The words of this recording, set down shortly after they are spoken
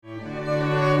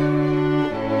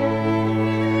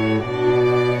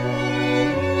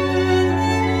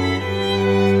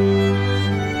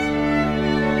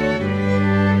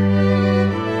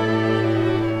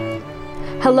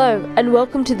Hello and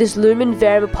welcome to this Lumen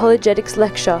Verum Apologetics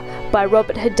lecture by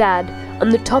Robert Haddad on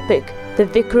the topic, the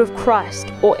Vicar of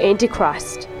Christ or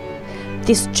Antichrist.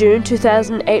 This June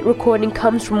 2008 recording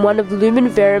comes from one of Lumen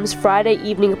Verum's Friday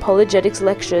evening apologetics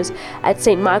lectures at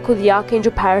St. Michael the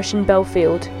Archangel Parish in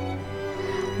Belfield.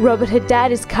 Robert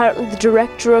Haddad is currently the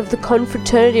director of the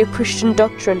Confraternity of Christian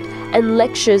Doctrine and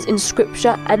lectures in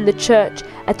Scripture and the Church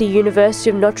at the University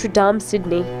of Notre Dame,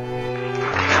 Sydney.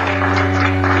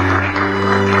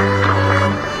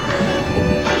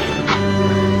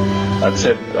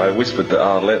 I whispered to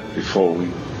Arlette before we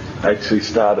actually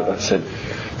started. I said,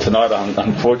 tonight,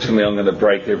 unfortunately, I'm going to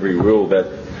break every rule that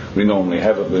we normally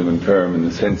have at Lumen Verum, in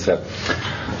the sense that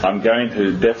I'm going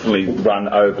to definitely run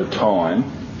over time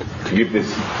to give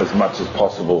this as much as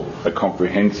possible a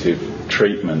comprehensive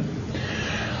treatment.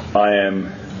 I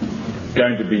am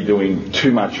going to be doing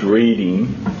too much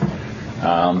reading,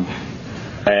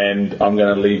 and I'm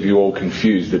going to leave you all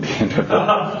confused at the end of it.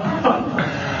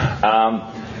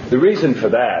 The reason for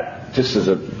that, just as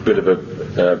a bit of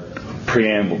a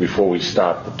preamble before we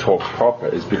start the talk proper,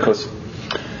 is because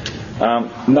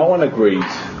no one agrees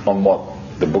on what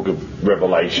the book of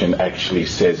Revelation actually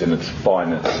says in its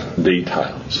finest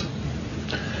details.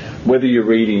 Whether you're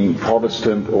reading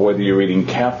Protestant or whether you're reading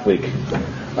Catholic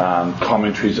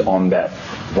commentaries on that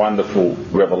wonderful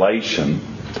revelation,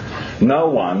 no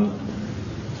one,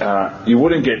 you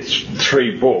wouldn't get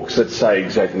three books that say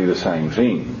exactly the same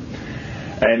thing.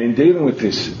 And in dealing with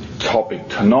this topic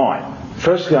tonight,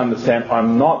 firstly understand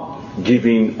I'm not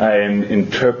giving an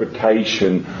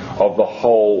interpretation of the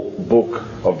whole book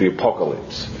of the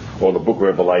Apocalypse, or the book of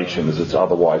Revelation as it's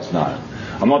otherwise known.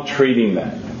 I'm not treating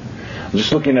that. I'm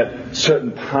just looking at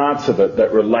certain parts of it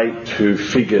that relate to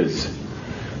figures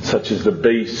such as the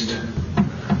beast,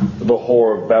 the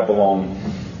whore of Babylon,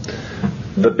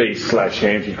 the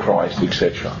beast/Antichrist,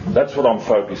 etc. That's what I'm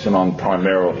focusing on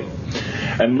primarily.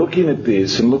 And looking at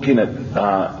this and looking at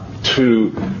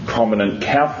two prominent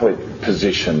Catholic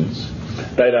positions,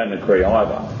 they don't agree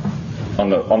either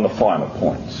on the finer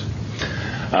points.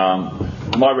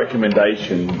 My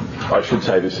recommendation, I should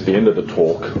say this at the end of the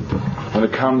talk, when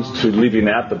it comes to living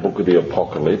out the book of the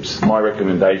Apocalypse, my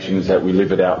recommendation is that we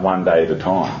live it out one day at a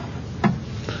time,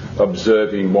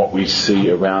 observing what we see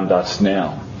around us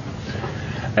now.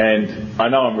 And I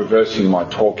know I'm reversing my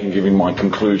talk and giving my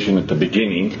conclusion at the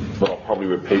beginning, but I'll probably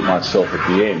repeat myself at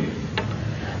the end.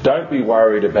 Don't be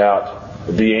worried about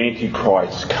the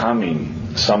Antichrist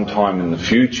coming sometime in the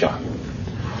future.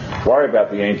 Worry about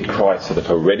the Antichrists that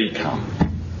have already come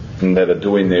and that are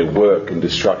doing their work and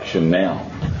destruction now,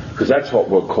 because that's what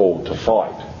we're called to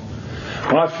fight.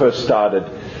 When I first started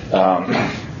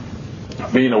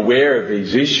being aware of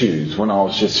these issues when I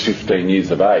was just 15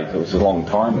 years of age, it was a long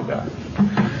time ago,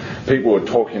 people were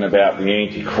talking about the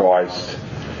Antichrist,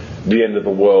 the end of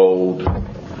the world,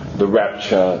 the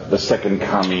rapture, the second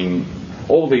coming,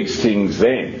 all these things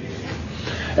then.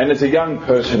 And as a young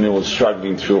person who was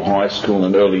struggling through high school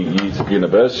and early years of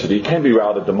university, it can be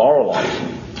rather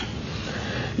demoralising.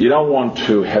 You don't want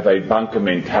to have a bunker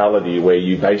mentality where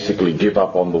you basically give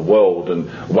up on the world and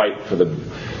wait for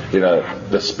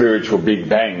the spiritual big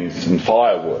bangs and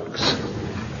fireworks.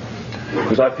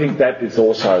 Because I think that is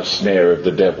also a snare of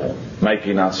the devil,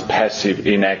 making us passive,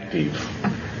 inactive,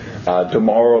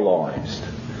 demoralised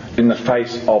in the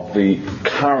face of the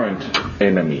current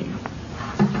enemy,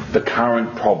 the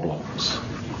current problems.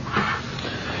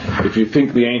 If you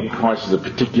think the Antichrist is a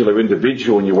particular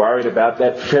individual and you're worried about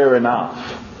that, fair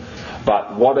enough.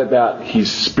 But what about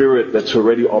his spirit that's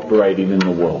already operating in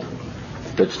the world,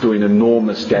 that's doing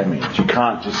enormous damage? You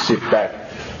can't just sit back,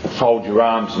 fold your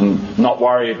arms and not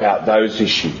worry about those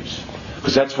issues,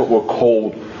 because that's what we're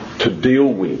called to deal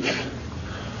with.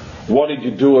 What did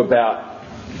you do about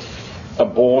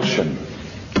abortion?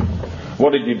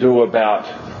 What did you do about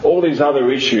all these other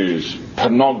issues?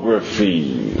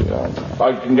 Pornography.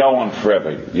 I can go on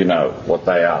forever, you know what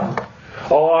they are.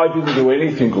 Oh, I didn't do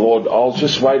anything, Lord. I was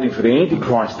just waiting for the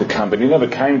Antichrist to come, but he never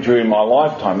came during my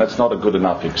lifetime. That's not a good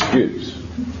enough excuse.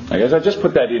 Okay, so just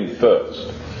put that in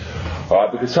first.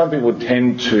 Right, because some people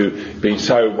tend to be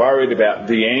so worried about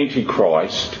the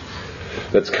Antichrist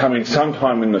that's coming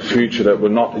sometime in the future that we're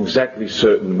not exactly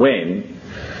certain when,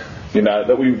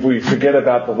 that we forget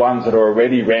about the ones that are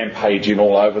already rampaging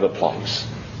all over the place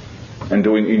and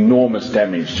doing enormous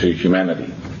damage to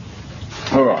humanity.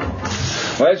 All right.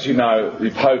 Well, as you know, the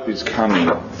Pope is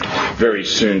coming very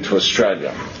soon to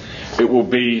Australia. It will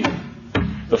be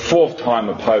the fourth time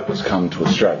a Pope has come to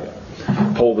Australia.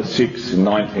 Paul VI in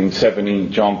 1970,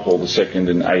 John Paul II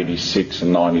in 86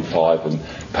 and 95, and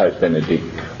Pope Benedict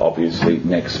obviously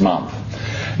next month.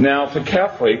 Now, for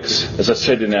Catholics, as I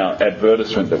said in our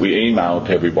advertisement that we emailed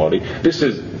to everybody, this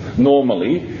is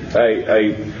normally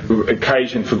a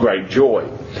occasion for great joy.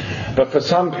 But for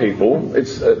some people,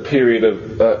 it's a period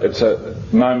of, it's a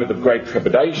moment of great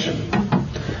trepidation.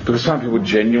 Because some people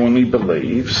genuinely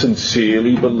believe,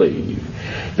 sincerely believe,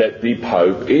 that the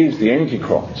Pope is the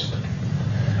Antichrist.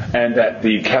 And that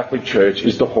the Catholic Church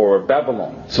is the whore of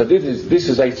Babylon. So this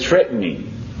is a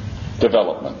threatening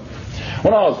development.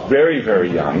 When I was very,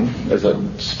 very young,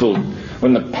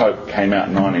 when the Pope came out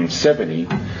in 1970,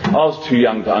 I was too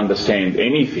young to understand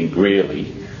anything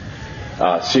really,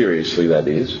 seriously that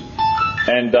is.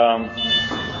 And,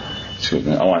 excuse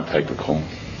me, I won't take the call.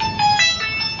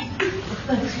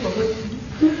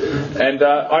 And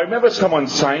I remember someone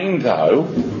saying, though,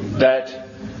 that,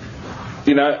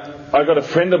 I got a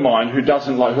friend of mine who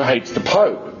hates the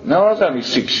Pope. Now, I was only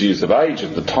 6 years of age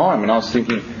at the time, and I was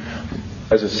thinking,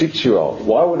 as a 6-year-old,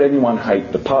 why would anyone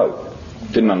hate the Pope?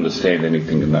 Didn't understand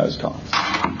anything in those times.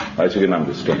 I actually didn't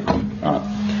understand.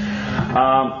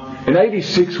 Right. In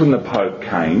 86, when the Pope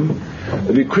came,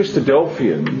 the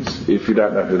Christadelphians, if you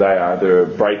don't know who they are, they're a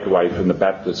breakaway from the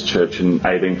Baptist Church in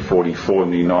 1844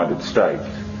 in the United States.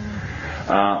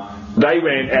 They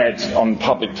ran ads on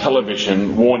public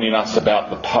television warning us about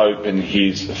the Pope and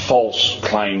his false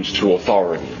claims to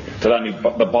authority. That only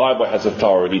the Bible has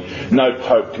authority. No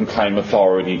Pope can claim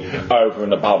authority over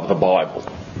and above the Bible.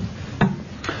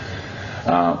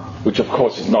 Which of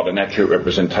course is not an accurate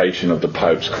representation of the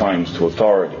Pope's claims to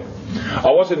authority.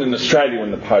 I wasn't in Australia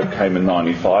when the Pope came in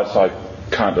 95, so I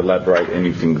can't elaborate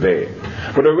anything there.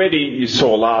 But already you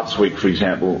saw last week, for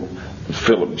example,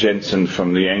 Philip Jensen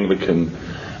from the Anglican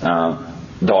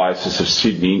Diocese of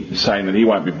Sydney saying that he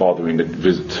won't be bothering to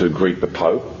visit to greet the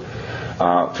Pope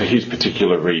for his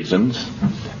particular reasons,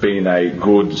 being a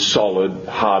good, solid,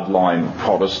 hardline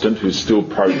Protestant who's still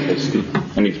protesting,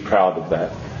 and he's proud of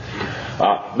that.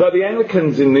 Though the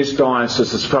Anglicans in this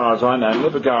diocese, as far as I know,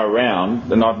 never go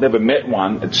around, and I've never met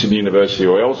one at Sydney University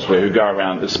or elsewhere, who go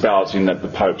around espousing that the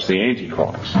Pope's the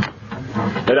Antichrist.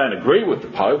 They don't agree with the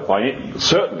Pope,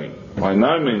 certainly. By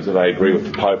no means do they agree with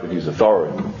the Pope and his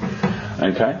authority.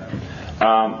 Okay?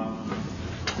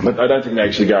 But I don't think they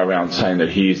actually go around saying that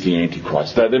he is the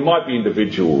Antichrist. Though there might be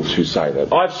individuals who say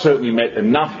that. I've certainly met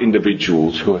enough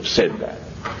individuals who have said that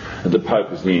the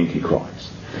Pope is the Antichrist.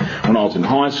 When I was in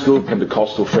high school, a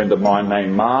Pentecostal friend of mine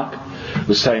named Mark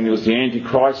was saying he was the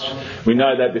Antichrist. We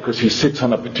know that because he sits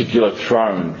on a particular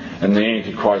throne, and the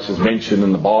Antichrist is mentioned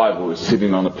in the Bible as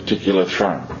sitting on a particular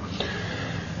throne.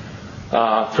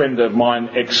 A friend of mine,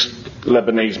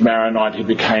 ex-Lebanese Maronite, who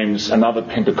became another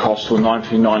Pentecostal in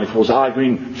 1994, was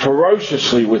arguing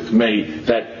ferociously with me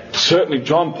that certainly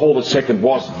John Paul II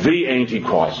was the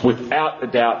Antichrist, without a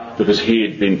doubt, because he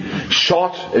had been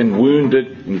shot and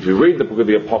wounded. And if you read the book of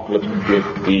the Apocalypse,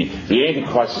 the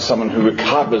Antichrist is someone who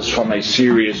recovers from a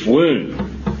serious wound.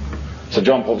 So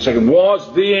John Paul II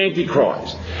was the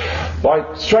Antichrist. By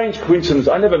strange coincidence,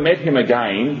 I never met him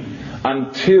again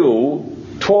until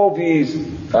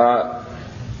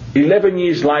 11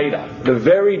 years later, the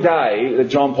very day that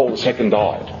John Paul II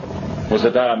died, was the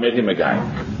day I met him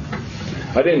again.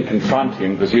 I didn't confront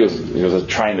him because he was a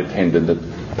train attendant at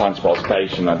Punchbowl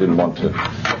Station. I didn't want to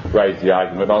raise the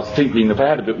argument. I was thinking if I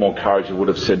had a bit more courage, I would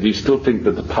have said, do you still think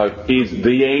that the Pope is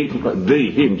the Antichrist?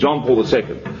 Him, John Paul II.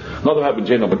 Not the Pope in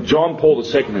general, but John Paul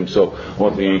II himself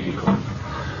was the Antichrist.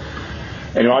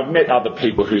 Anyway, I've met other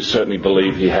people who certainly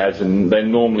believe he has, and they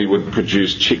normally would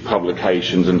produce chick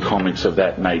publications and comics of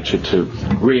that nature to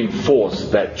reinforce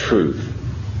that truth.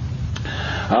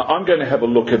 I'm going to have a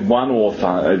look at one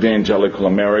author, evangelical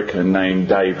American named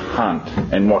Dave Hunt,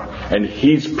 and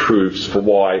his proofs for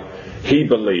why he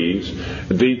believes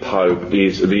the Pope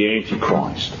is the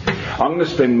Antichrist. I'm going to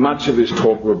spend much of this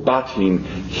talk rebutting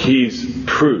his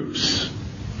proofs.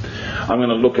 I'm going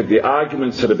to look at the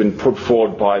arguments that have been put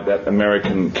forward by that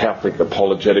American Catholic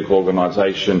apologetic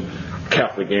organisation,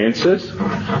 Catholic Answers.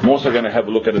 I'm also going to have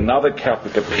a look at another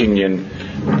Catholic opinion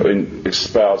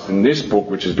espoused in this book,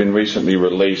 which has been recently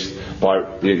released by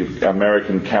the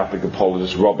American Catholic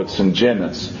apologist Robertson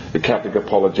Jennis, the Catholic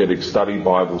Apologetic Study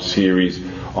Bible series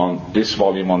on this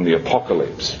volume on the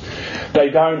Apocalypse. They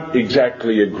don't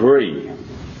exactly agree.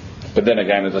 But then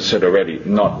again, as I said already,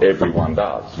 not everyone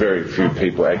does. Very few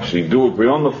people actually do agree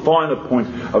on the finer point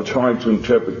of trying to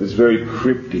interpret this very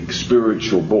cryptic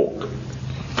spiritual book.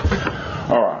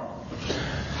 All right.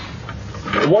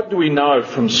 What do we know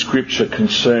from Scripture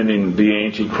concerning the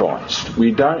Antichrist?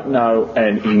 We don't know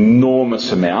an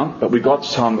enormous amount, but we got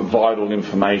some vital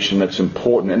information that's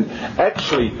important. And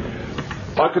actually,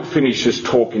 I could finish this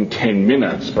talk in 10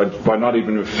 minutes by not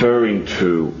even referring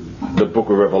to the book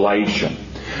of Revelation.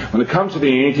 When it comes to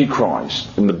the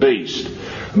Antichrist and the beast,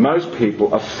 most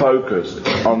people are focused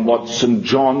on what St.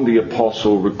 John the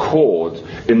Apostle records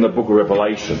in the book of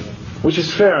Revelation, which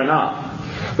is fair enough.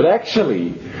 But actually,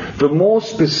 the more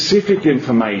specific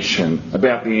information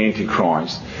about the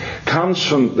Antichrist comes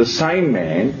from the same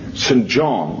man, St.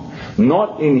 John,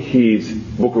 not in his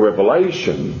book of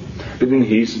Revelation, but in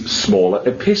his smaller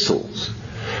epistles,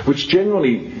 which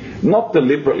generally, not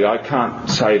deliberately, I can't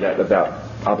say that about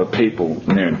other people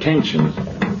and their intentions,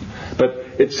 but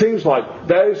it seems like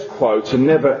those quotes are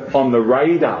never on the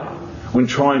radar when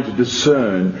trying to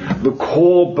discern the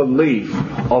core belief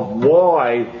of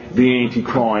why the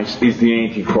Antichrist is the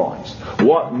Antichrist.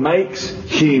 What makes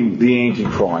him the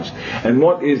Antichrist? And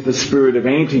what is the spirit of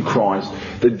Antichrist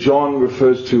that John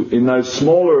refers to in those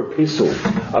smaller epistles,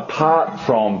 apart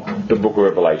from the book of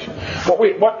Revelation?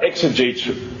 What exegetes,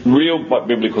 real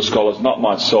biblical scholars, not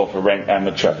myself, a rank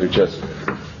amateur who just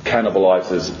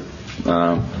cannibalizes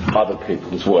other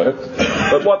people's work,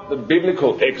 but what the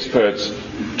biblical experts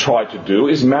try to do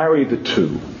is marry the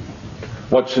two.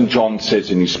 What St. John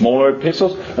says in his smaller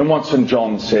epistles and what St.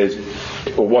 John says,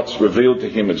 or what's revealed to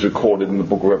him is recorded in the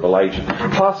book of Revelation,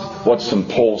 plus what St.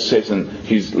 Paul says in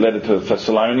his letter to the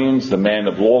Thessalonians, the man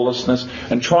of lawlessness,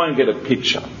 and try and get a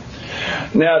picture.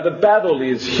 Now the battle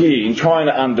is here in trying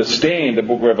to understand the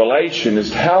book of Revelation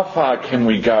is how far can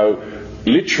we go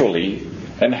literally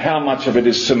and how much of it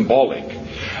is symbolic.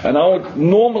 And I would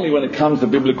normally, when it comes to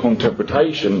biblical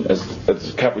interpretation, as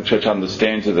the Catholic Church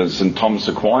understands it, as St. Thomas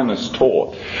Aquinas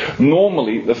taught,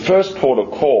 normally the first port of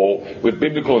call with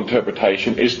biblical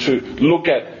interpretation is to look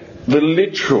at the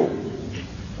literal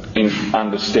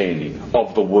understanding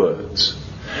of the words.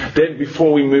 Then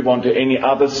before we move on to any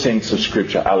other sense of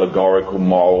Scripture, allegorical,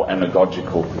 moral,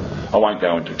 anagogical, I won't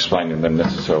go into explaining them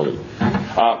necessarily.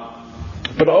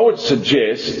 But I would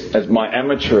suggest, as my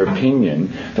amateur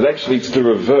opinion, that actually it's the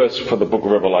reverse for the book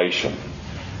of Revelation.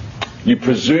 You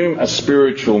presume a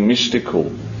spiritual, mystical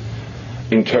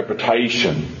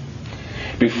interpretation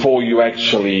before you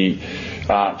actually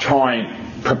try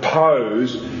and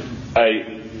propose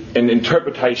an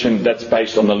interpretation that's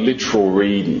based on the literal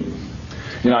reading.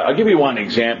 I'll give you one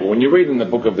example. When you read in the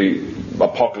book of the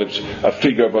Apocalypse a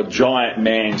figure of a giant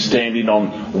man standing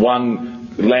on one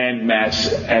land mass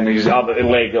and his other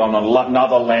leg on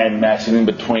another land mass, and in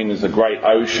between there's a great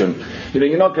ocean,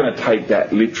 you're not going to take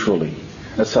that literally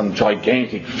as some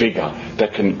gigantic figure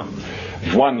that can,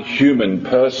 one human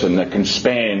person that can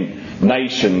span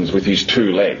nations with his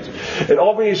two legs. It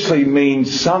obviously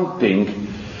means something,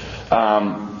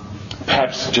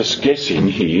 perhaps just guessing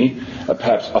here,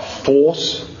 perhaps a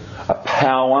force, a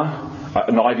power,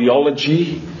 an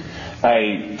ideology,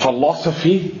 a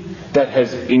philosophy that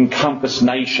has encompassed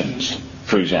nations,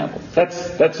 for example.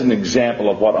 That's an example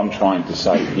of what I'm trying to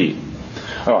say here.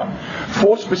 All right.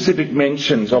 4 specific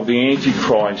mentions of the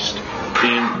Antichrist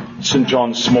in St.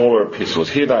 John's smaller epistles.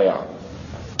 Here they are.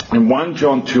 In 1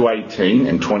 John 2:18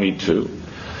 and 22,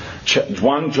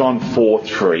 1 John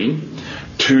 4:3,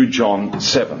 2 John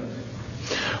 7.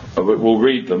 We'll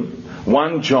read them.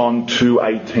 1 John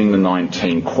 2:18 and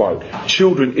 19, quote,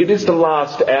 "Children, it is the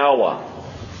last hour.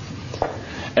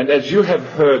 And as you have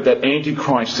heard that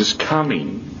Antichrist is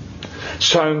coming,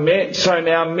 so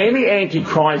now many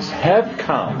Antichrists have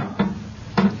come."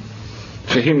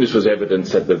 For him this was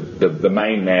evidence that the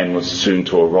main man was soon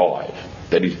to arrive,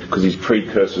 because his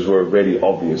precursors were already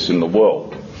obvious in the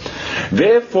world.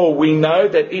 "Therefore we know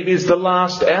that it is the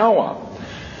last hour.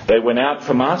 They went out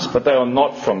from us, but they are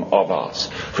not of us.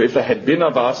 For if they had been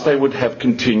of us, they would have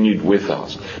continued with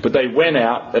us. But they went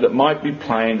out, that it might be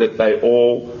plain that they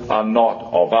all are not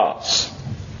of us."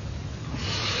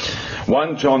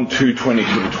 1 John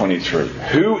 2:22-23.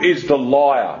 "Who is the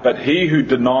liar but he who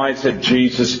denies that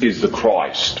Jesus is the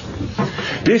Christ?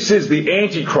 This is the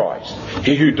Antichrist,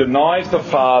 he who denies the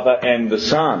Father and the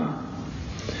Son.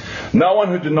 No one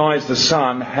who denies the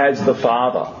Son has the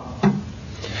Father.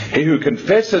 He who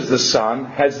confesses the Son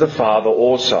has the Father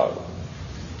also."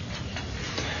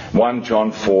 1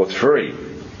 John 4:3.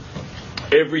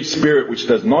 "Every spirit which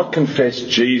does not confess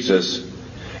Jesus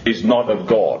is not of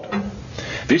God.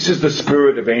 This is the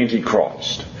spirit of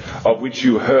Antichrist, of which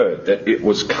you heard that it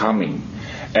was coming,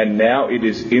 and now it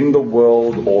is in the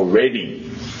world already."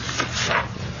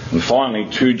 And finally,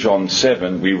 2 John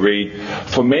 7, we read,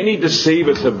 "For many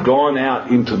deceivers have gone out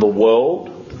into the world,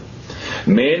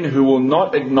 men who will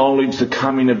not acknowledge the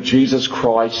coming of Jesus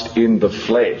Christ in the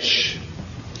flesh.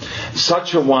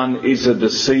 Such a one is a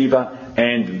deceiver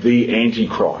and the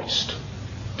Antichrist."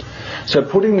 So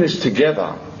putting this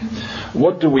together,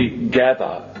 what do we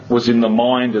gather was in the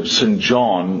mind of St.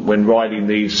 John when writing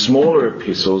these smaller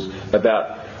epistles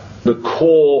about the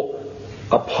core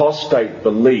apostate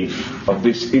belief of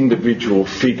this individual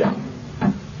figure.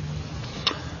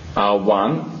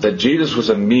 One, that Jesus was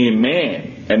a mere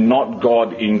man and not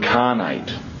God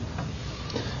incarnate,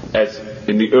 as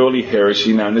in the early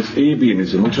heresy known as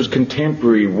Ebionism, which was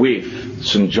contemporary with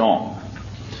St. John.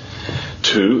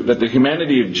 Two, that the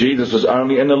humanity of Jesus was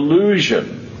only an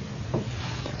illusion,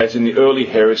 as in the early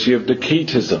heresy of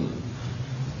Docetism,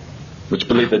 which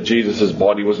believed that Jesus'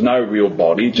 body was no real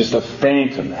body, just a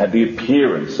phantom, had the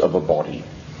appearance of a body.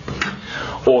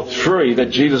 Or three, that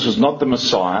Jesus was not the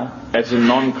Messiah, as in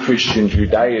non-Christian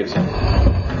Judaism.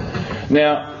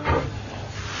 Now,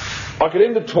 I could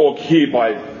end the talk here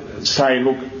by saying,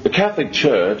 look, the Catholic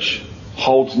Church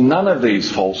holds none of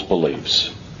these false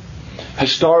beliefs.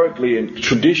 Historically and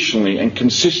traditionally and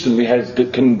consistently has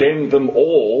condemned them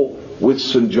all with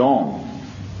St. John.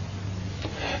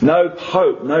 No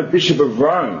Pope, no Bishop of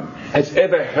Rome has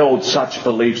ever held such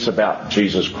beliefs about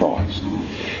Jesus Christ.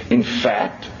 In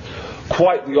fact,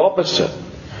 quite the opposite.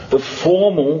 The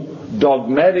formal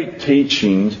dogmatic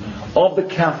teachings of the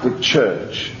Catholic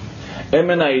Church,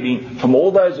 emanating from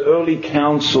all those early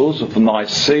councils of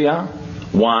Nicaea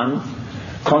 1,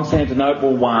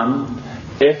 Constantinople 1,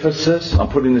 Ephesus, I'm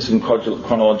putting this in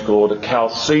chronological order,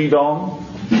 Chalcedon,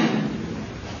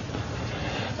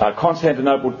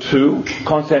 Constantinople 2,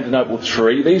 Constantinople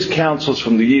 3, these councils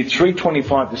from the year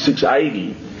 325 to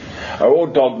 680 are all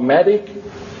dogmatic,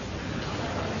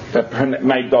 that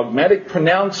made dogmatic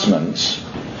pronouncements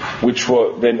which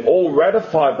were then all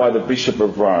ratified by the Bishop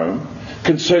of Rome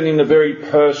concerning the very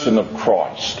person of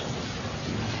Christ.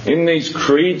 In these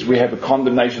creeds we have a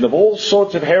condemnation of all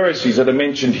sorts of heresies that are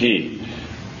mentioned here.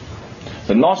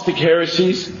 The Gnostic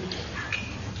heresies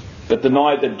that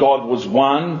denied that God was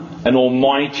one and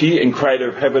almighty and creator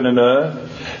of heaven and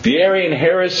earth. The Arian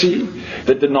heresy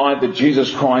that denied that Jesus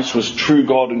Christ was true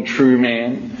God and true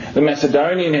man. The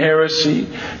Macedonian heresy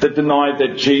that denied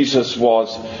that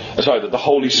that the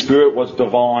Holy Spirit was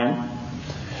divine.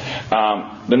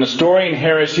 The Nestorian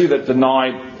heresy that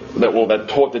that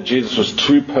taught that Jesus was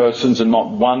two persons and not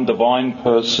one divine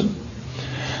person.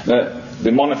 The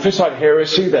Monophysite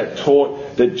heresy that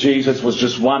taught that Jesus was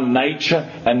just one nature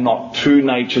and not two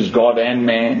natures, God and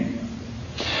man.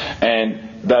 And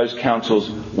those councils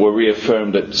were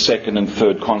reaffirmed at Second and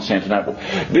Third Constantinople.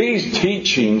 These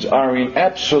teachings are in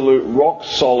absolute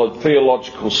rock-solid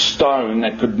theological stone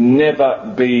that could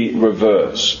never be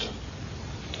reversed.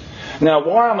 Now,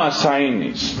 why am I saying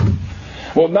this?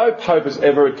 Well, no pope has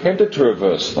ever attempted to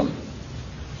reverse them.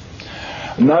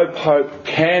 No pope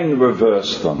can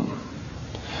reverse them.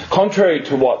 Contrary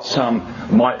to what some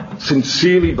might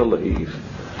sincerely believe,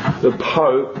 the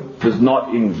Pope does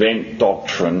not invent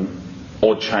doctrine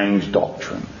or change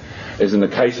doctrine. As in the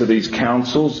case of these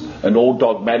councils and all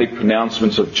dogmatic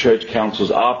pronouncements of church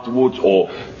councils afterwards, or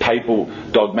papal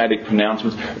dogmatic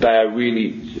pronouncements, they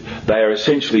are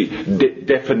essentially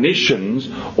definitions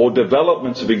or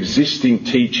developments of existing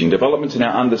teaching, developments in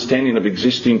our understanding of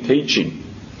existing teaching.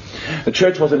 The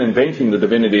Church wasn't inventing the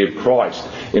divinity of Christ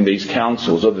in these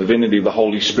councils or the divinity of the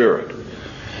Holy Spirit,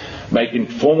 making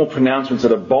formal pronouncements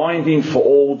that are binding for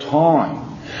all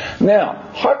time. Now,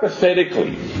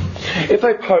 hypothetically, if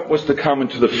a Pope was to come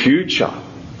into the future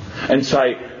and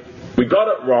say, we got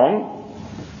it wrong,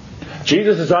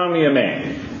 Jesus is only a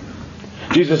man,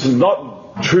 Jesus is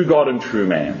not true God and true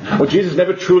man, or Jesus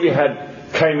never truly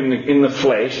came in the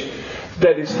flesh,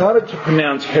 that he started to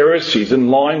pronounce heresies in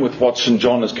line with what St.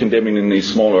 John is condemning in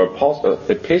these smaller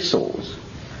epistles,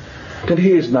 then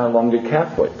he is no longer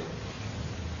Catholic.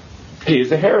 He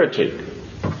is a heretic.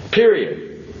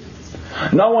 Period.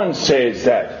 No one says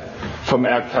that, from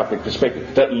our Catholic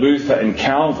perspective, that Luther and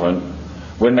Calvin,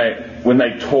 when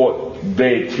they taught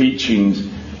their teachings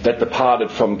that departed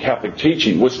from Catholic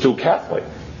teaching, were still Catholic.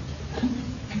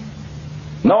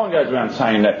 No one goes around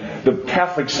saying that the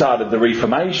Catholics started the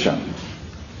Reformation,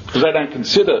 because they don't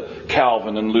consider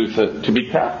Calvin and Luther to be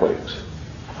Catholics.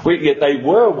 Yet they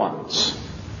were once,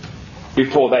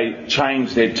 before they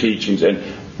changed their teachings and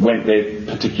went their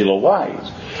particular ways.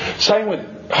 Same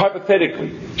with,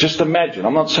 hypothetically, just imagine,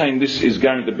 I'm not saying this is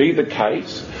going to be the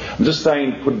case, I'm just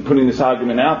saying, putting this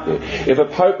argument out there. If a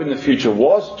Pope in the future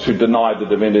was to deny the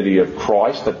divinity of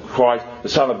Christ, that Christ, the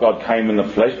Son of God, came in the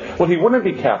flesh, well, he wouldn't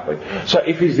be Catholic. So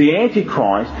if he's the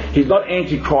Antichrist, he's not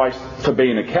Antichrist for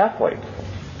being a Catholic.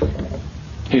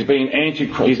 He's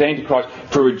Antichrist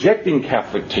for rejecting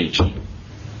Catholic teaching.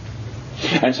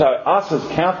 And so us as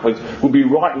Catholics would be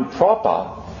right and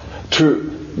proper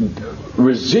to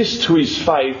resist to his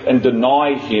faith and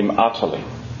deny him utterly.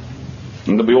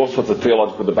 And there'll be all sorts of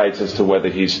theological debates as to whether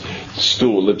he's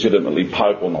still legitimately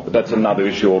Pope or not, but that's another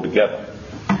issue altogether.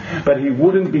 But he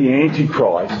wouldn't be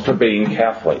Antichrist for being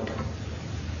Catholic.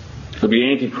 He'll be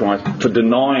Antichrist for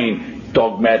denying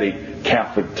dogmatic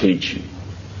Catholic teaching.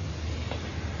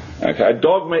 Okay, a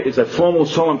dogma is a formal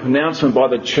solemn pronouncement by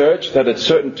the Church that a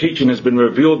certain teaching has been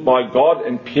revealed by God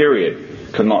and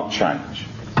period, cannot change.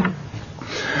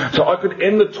 So I could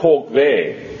end the talk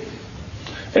there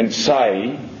and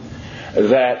say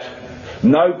that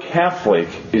no Catholic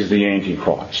is the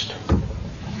Antichrist.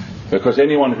 Because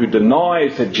anyone who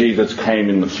denies that Jesus came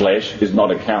in the flesh is not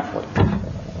a Catholic.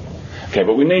 Okay,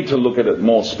 but we need to look at it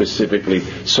more specifically,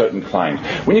 certain claims.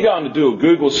 When you go on to do a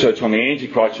Google search on the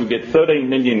Antichrist, you'll get 13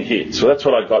 million hits. So that's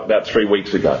what I got about 3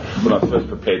 weeks ago when I first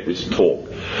prepared this talk.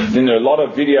 Then there are a lot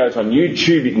of videos on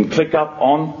YouTube you can click up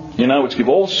on, which give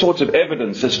all sorts of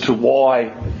evidence as to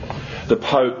why the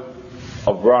Pope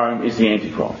of Rome is the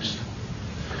Antichrist.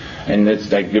 And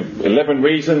they give 11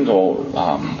 reasons, or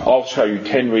I'll show you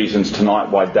 10 reasons tonight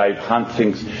why Dave Hunt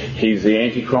thinks he's the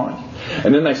Antichrist.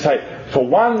 And then they say, for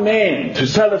one man to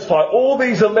satisfy all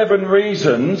these 11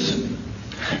 reasons,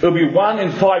 it'll be 1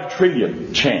 in 5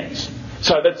 trillion chance.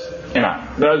 So that's,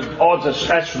 those odds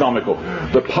are astronomical.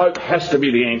 The Pope has to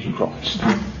be the Antichrist.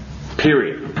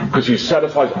 Period. Because he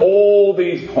satisfies all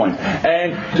these points.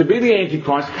 And to be the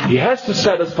Antichrist, he has to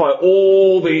satisfy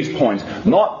all these points.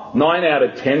 Not 9 out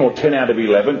of 10 or 10 out of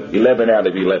 11, 11 out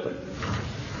of 11.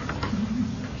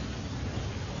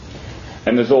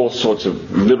 And there's all sorts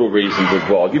of little reasons as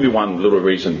well. I'll give you one little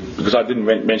reason, because I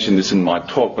didn't mention this in my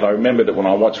talk, but I remembered it when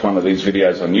I watched one of these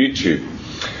videos on YouTube.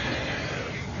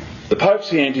 The Pope's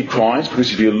the Antichrist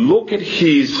because if you look at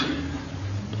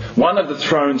one of the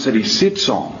thrones that he sits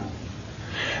on,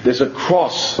 there's a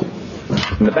cross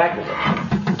in the back of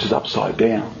it, which is upside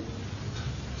down.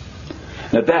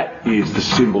 Now that is the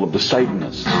symbol of the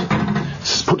Satanists.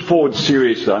 It's put forward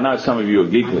seriously. I know some of you are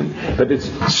giggling, but it's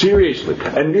seriously.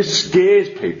 And this scares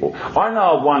people. I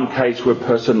know of one case where a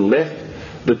person left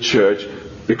the church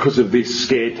because of this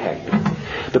scare tactic.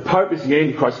 The Pope is the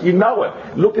Antichrist. You know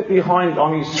it. Look at behind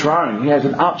on his throne. He has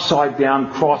an upside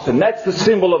down cross, and that's the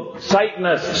symbol of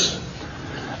Satanists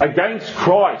against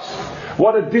Christ.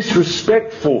 What a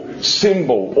disrespectful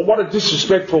symbol, or what a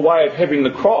disrespectful way of having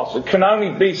the cross. It can only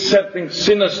be something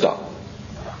sinister.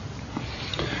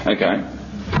 Okay.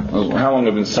 How long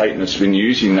have Satanists been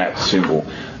using that symbol?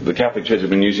 The Catholic Church has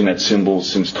been using that symbol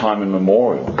since time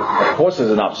immemorial. Of course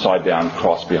there's an upside down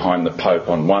cross behind the Pope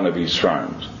on one of his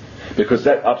thrones. Because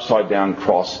that upside down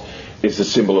cross is the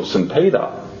symbol of St.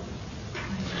 Peter.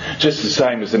 Just the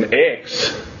same as an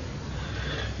X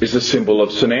is the symbol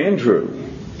of St. Andrew.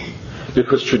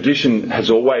 Because tradition has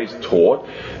always taught,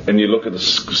 and you look at the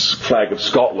flag of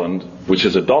Scotland, which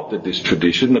has adopted this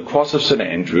tradition, the cross of St.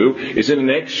 Andrew is in an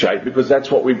X shape because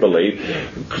that's what we believe.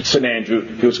 St. Andrew,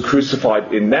 he was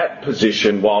crucified in that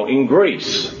position while in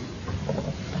Greece,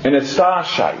 in a star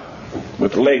shape,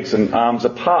 with legs and arms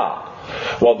apart.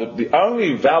 Well, the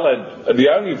only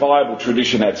viable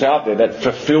tradition that's out there that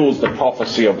fulfills the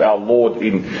prophecy of our Lord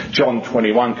in John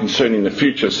 21 concerning the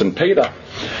future of St. Peter,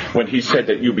 when he said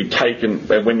that you'll be taken,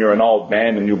 when you're an old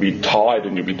man and you'll be tired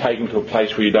and you'll be taken to a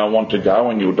place where you don't want to go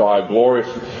and you'll die a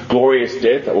glorious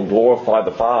death that will glorify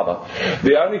the Father.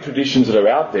 The only traditions that are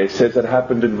out there says that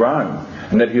happened in Rome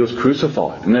and that he was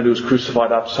crucified and that he was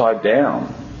crucified upside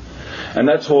down. And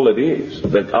that's all it is.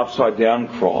 That upside down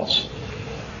cross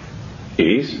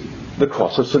is the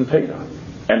cross of St. Peter.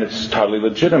 And it's totally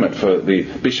legitimate for the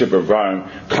Bishop of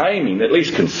Rome claiming, at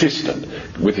least consistent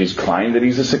with his claim, that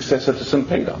he's a successor to St.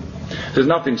 Peter. There's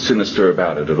nothing sinister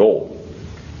about it at all.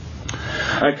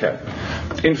 Okay.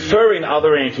 Inferring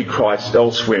other antichrists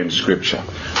elsewhere in Scripture.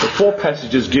 The 4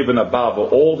 passages given above are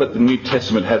all that the New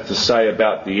Testament has to say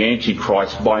about the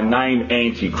Antichrist by name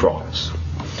Antichrist.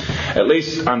 At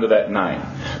least under that name.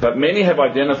 But many have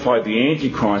identified the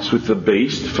Antichrist with the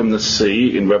beast from the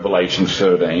sea in Revelation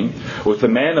 13, with the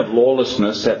man of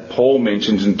lawlessness that Paul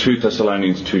mentions in 2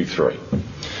 Thessalonians 2:3.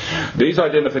 These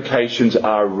identifications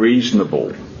are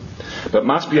reasonable, but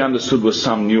must be understood with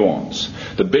some nuance.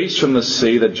 The beast from the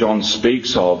sea that John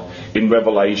speaks of in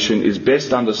Revelation is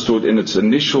best understood in its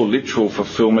initial literal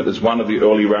fulfillment as one of the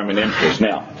early Roman emperors.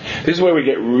 Now, this is where we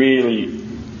get really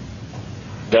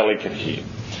delicate here.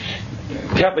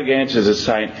 Catholic Answers is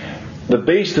saying the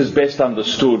beast is best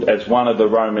understood as one of the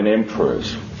Roman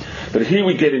emperors. But here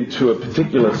we get into a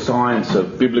particular science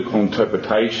of biblical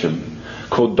interpretation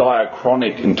called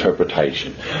diachronic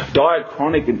interpretation.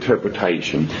 Diachronic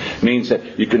interpretation means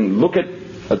that you can look at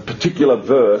a particular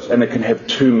verse and it can have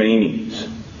 2 meanings.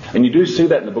 And you do see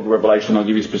that in the book of Revelation. I'll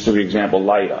give you a specific example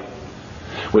later.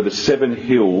 where the 7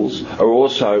 hills are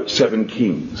also 7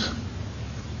 kings.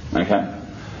 Okay?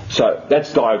 So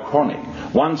that's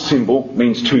diachronic. One symbol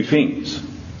means 2 things.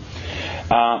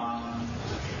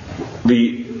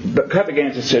 The Catholic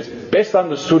answer says, best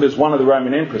understood as one of the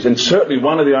Roman emperors, and certainly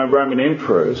one of the Roman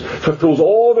emperors, fulfills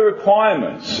all the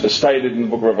requirements as stated in the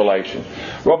book of Revelation.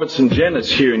 Robertson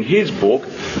Jennis here in his book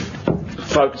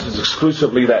focuses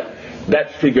exclusively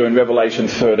that figure in Revelation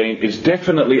 13 is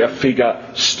definitely a figure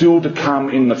still to come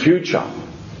in the future.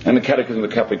 And the Catechism of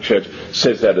the Catholic Church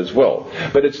says that as well.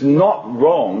 But it's not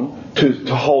wrong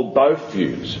to hold both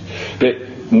views.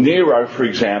 That Nero, for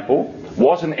example,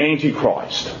 was an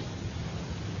antichrist.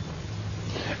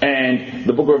 And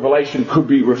the book of Revelation could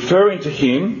be referring to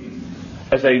him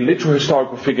as a literal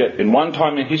historical figure in one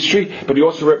time in history, but he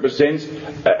also represents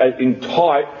in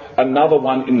type another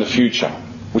one in the future,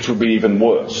 which would be even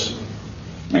worse.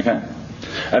 Okay?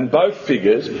 And both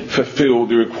figures fulfill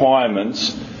the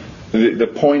requirements, the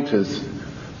pointers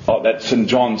that St.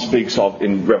 John speaks of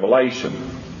in Revelation.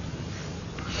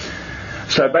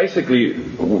 So basically,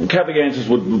 Catholic answers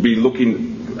would be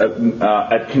looking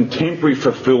at contemporary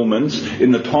fulfilments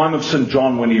in the time of St.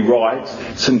 John when he writes.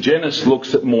 St. Jennis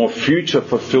looks at more future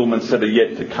fulfilments that are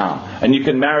yet to come. And you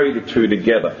can marry the two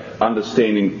together,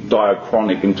 understanding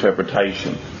diachronic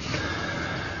interpretation.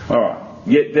 Alright.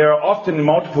 Yet there are often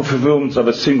multiple fulfillments of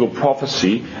a single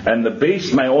prophecy, and the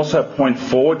beast may also point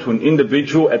forward to an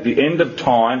individual at the end of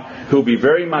time who will be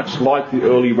very much like the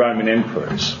early Roman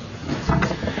emperors.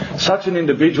 Such an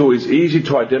individual is easy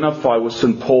to identify with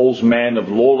St. Paul's man of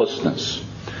lawlessness,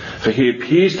 for he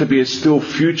appears to be a still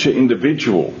future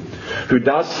individual who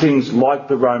does things like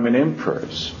the Roman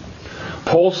emperors.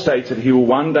 Paul states that he will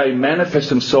one day manifest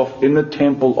himself in the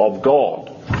temple of God,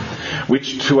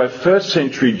 which to a first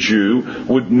century Jew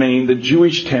would mean the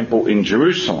Jewish temple in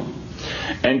Jerusalem,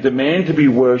 and demand to be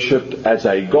worshipped as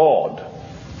a god.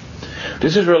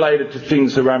 This is related to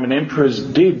things the Roman emperors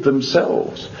did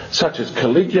themselves, such as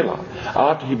Caligula,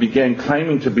 after he began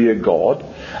claiming to be a god,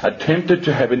 attempted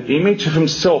to have an image of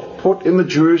himself put in the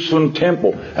Jerusalem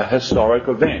temple, a historic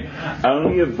event,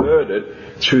 only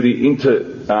averted through the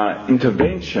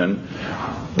intervention.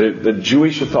 The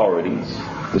Jewish authorities,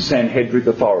 the Sanhedric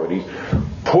authorities,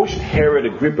 pushed Herod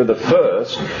Agrippa I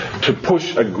to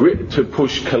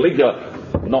push Caligula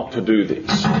not to do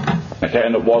this. Okay,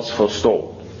 and it was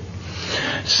forestalled.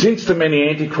 Since the many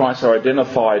antichrists are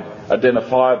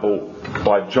identifiable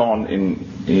by John in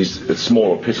his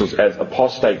small epistles as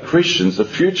apostate Christians, the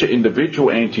future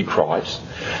individual antichrist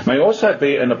may also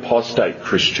be an apostate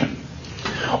Christian,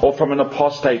 or from an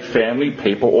apostate family,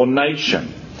 people, or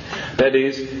nation. That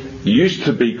is, used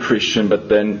to be Christian but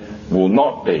then will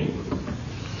not be.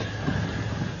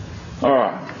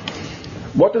 Alright.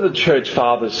 What do the Church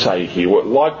Fathers say here? Well,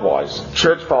 likewise,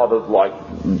 Church Fathers, like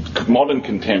modern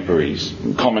contemporaries,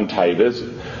 commentators,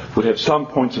 would have some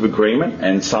points of agreement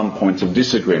and some points of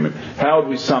disagreement. How would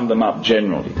we sum them up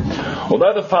generally?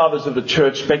 Although the Fathers of the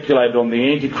Church speculated on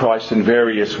the Antichrist in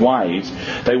various ways,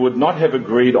 they would not have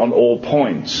agreed on all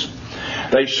points.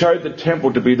 They showed the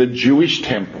temple to be the Jewish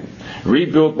temple,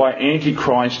 rebuilt by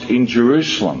Antichrist in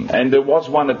Jerusalem. And there was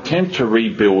one attempt to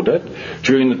rebuild it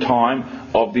during the time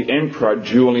of the Emperor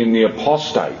Julian the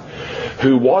Apostate,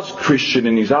 who was Christian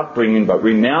in his upbringing but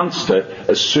renounced it,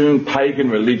 assumed pagan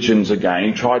religions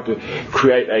again, tried to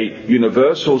create a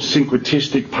universal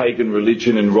syncretistic pagan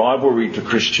religion in rivalry to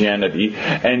Christianity,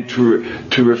 and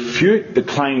to refute the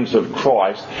claims of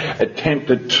Christ,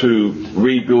 attempted to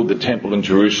rebuild the temple in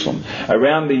Jerusalem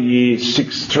around the year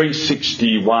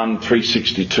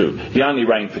 361-362. He only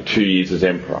reigned for 2 years as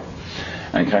emperor.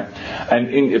 Okay,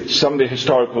 and some of the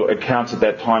historical accounts at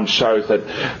that time shows that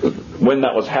when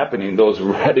that was happening, there was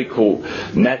radical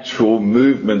natural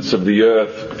movements of the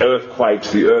earth,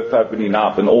 earthquakes, the earth opening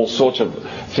up, and all sorts of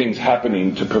things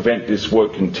happening to prevent this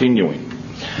work continuing.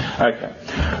 Okay.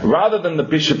 Rather than the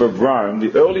Bishop of Rome,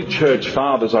 the early Church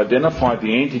Fathers identified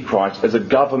the Antichrist as a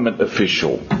government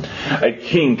official, a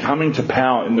king coming to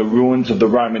power in the ruins of the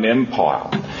Roman Empire.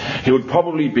 He would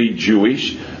probably be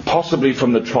Jewish, possibly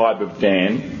from the tribe of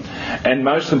Dan, and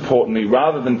most importantly,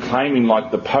 rather than claiming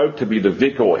like the Pope to be the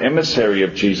vicar or emissary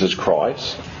of Jesus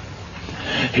Christ,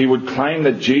 he would claim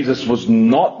that Jesus was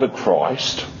not the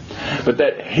Christ, but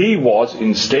that he was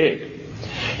instead.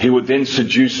 He would then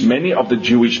seduce many of the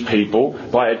Jewish people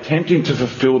by attempting to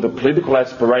fulfill the political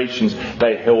aspirations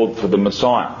they held for the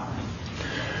Messiah.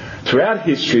 Throughout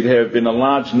history, there have been a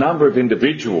large number of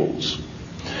individuals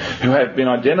who have been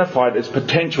identified as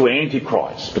potential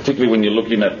antichrists, particularly when you're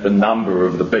looking at the number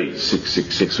of the beast,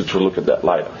 666, which we'll look at that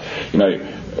later.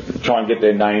 Try and get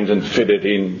their names and fit it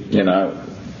in,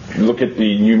 look at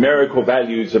the numerical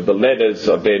values of the letters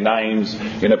of their names.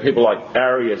 People like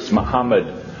Arius, Muhammad,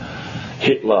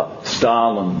 Hitler,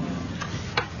 Stalin.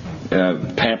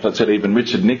 Pamphlets that even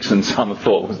Richard Nixon, some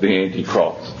thought was the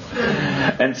Antichrist.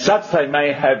 And such they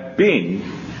may have been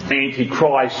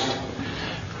Antichrist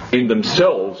in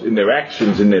themselves, in their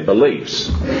actions, in their beliefs.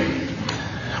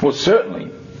 Well,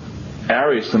 certainly,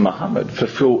 Arius and Muhammad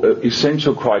fulfill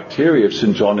essential criteria of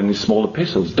St. John in his small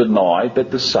epistles, denied that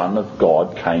the Son of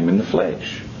God came in the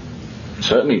flesh.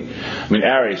 Certainly,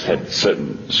 Arius had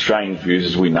certain strange views,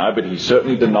 as we know, but he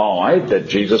certainly denied that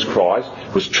Jesus Christ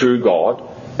was true God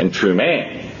and true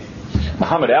man.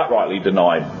 Muhammad outrightly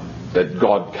denied that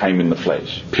God came in the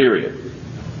flesh, period.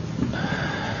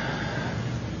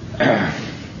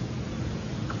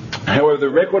 However, the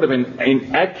record of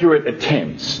inaccurate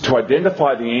attempts to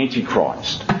identify the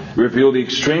Antichrist reveal the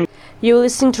extreme... You're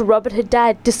listening to Robert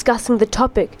Haddad discussing the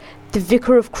topic, the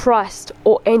Vicar of Christ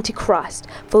or Antichrist,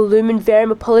 for Lumen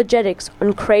Verum Apologetics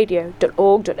on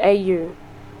cradio.org.au.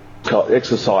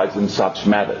 ...exercised in such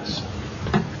matters,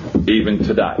 even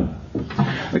today.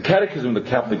 The Catechism of the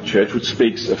Catholic Church, which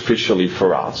speaks officially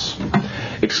for us,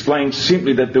 explains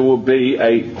simply that there will be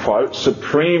a, quote,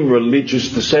 supreme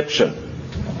religious deception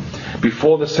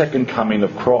before the second coming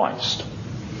of Christ,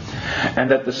 and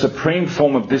that the supreme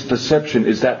form of this deception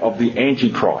is that of the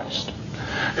Antichrist,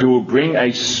 who will bring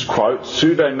a, quote,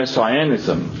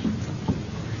 pseudo-messianism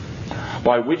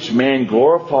by which man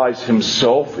glorifies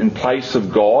himself in place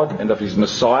of God and of his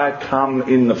Messiah come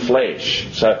in the flesh.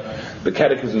 So the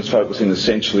Catechism is focusing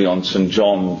essentially on St.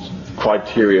 John's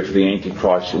criteria for the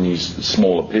Antichrist in his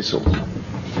small epistles.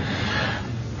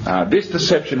 This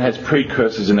deception has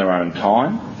precursors in their own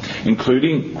time,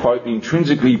 including, quote, the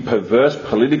intrinsically perverse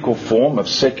political form of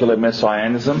secular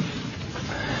messianism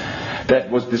that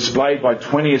was displayed by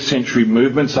 20th century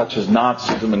movements such as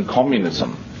Nazism and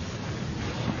communism,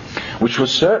 which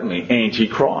was certainly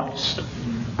anti-Christ.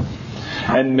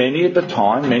 And many at the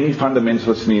time, many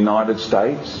fundamentalists in the United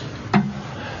States,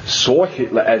 saw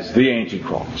Hitler as the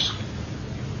Antichrist,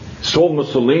 saw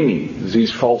Mussolini as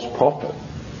his false prophet,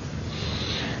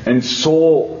 and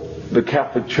saw the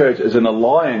Catholic Church as an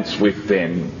alliance with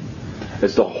them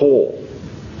as the whore.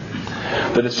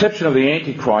 The deception of the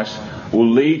Antichrist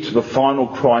will lead to the final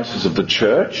crisis of the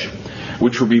Church,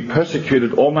 which will be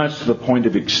persecuted almost to the point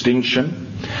of extinction,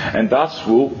 and thus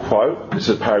will, quote, this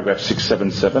is paragraph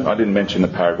 677, I didn't mention the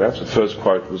paragraphs, the first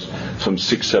quote was from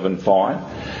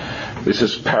 675, this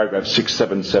is paragraph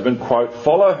 677, quote,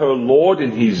 follow her Lord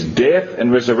in his death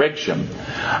and resurrection,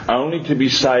 only to be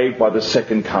saved by the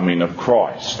second coming of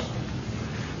Christ.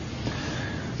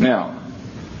 Now,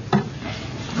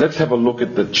 let's have a look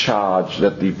at the charge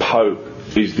that the Pope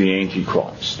is the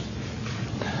Antichrist.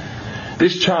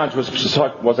 This charge was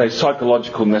a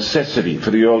psychological necessity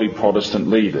for the early Protestant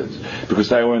leaders because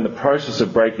they were in the process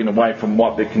of breaking away from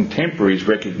what their contemporaries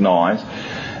recognised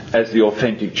as the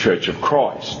authentic Church of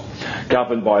Christ,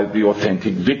 governed by the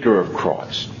authentic Vicar of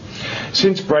Christ.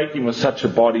 Since breaking with such a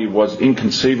body was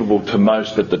inconceivable to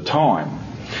most at the time,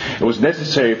 it was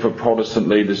necessary for Protestant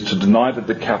leaders to deny that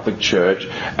the Catholic Church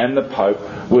and the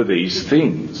Pope were these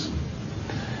things.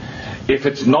 If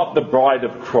it's not the bride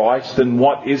of Christ, then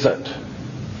what is it?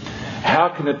 How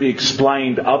can it be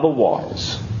explained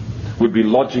otherwise? Would be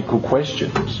logical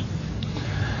questions.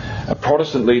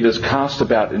 Protestant leaders cast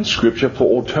about in Scripture for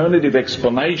alternative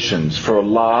explanations for a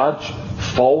large,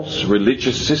 false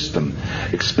religious system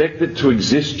expected to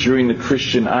exist during the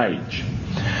Christian age.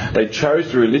 They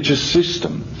chose the religious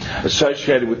system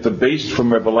associated with the beast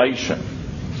from Revelation,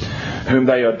 whom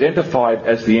they identified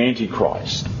as the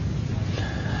Antichrist.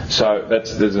 So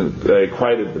they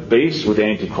equated the beast with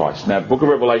Antichrist. Now, the Book of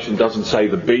Revelation doesn't say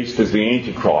the beast is the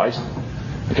Antichrist,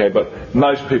 okay, but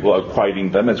most people are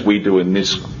equating them as we do in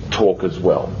this talk as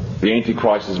well. The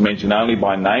Antichrist is mentioned only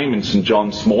by name in St.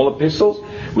 John's small epistles.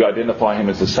 We identify him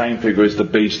as the same figure as the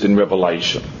beast in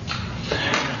Revelation.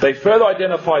 They further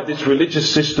identified this religious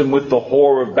system with the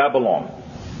whore of Babylon,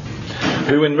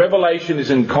 who in Revelation is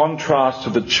in contrast to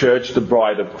the church, the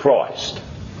bride of Christ.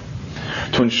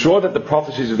 To ensure that the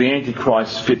prophecies of the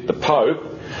Antichrist fit the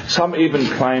Pope, some even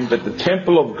claim that the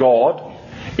temple of God,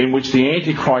 in which the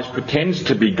Antichrist pretends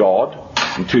to be God,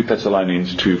 in 2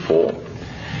 Thessalonians 2:4,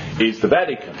 is the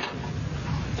Vatican.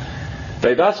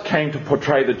 They thus came to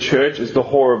portray the church as the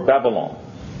whore of Babylon,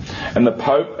 and the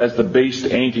Pope as the beast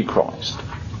Antichrist.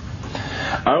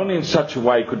 Only in such a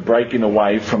way could breaking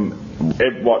away from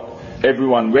what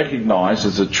everyone recognised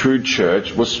as a true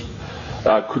church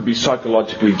could be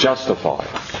psychologically justified.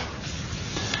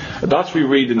 Thus we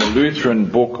read in the Lutheran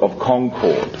Book of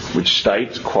Concord, which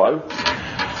states, quote,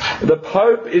 The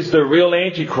Pope is the real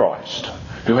Antichrist,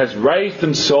 who has raised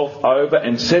himself over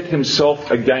and set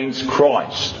himself against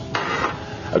Christ.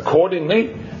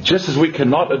 Accordingly, just as we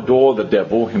cannot adore the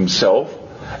devil himself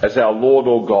as our Lord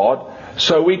or God,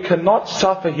 so we cannot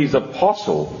suffer his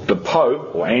apostle, the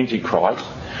Pope or Antichrist,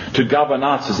 to govern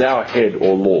us as our head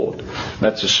or Lord.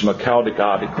 That's the Schmalkaldic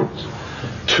Articles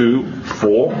 2,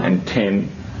 4 and 10,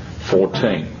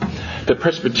 14. The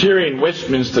Presbyterian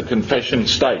Westminster Confession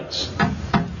states,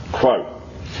 quote,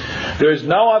 "There is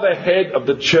no other head of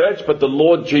the Church but the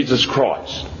Lord Jesus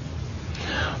Christ,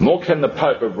 nor can the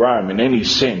Pope of Rome in any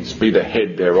sense be the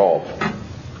head thereof.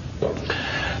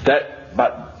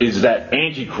 But is that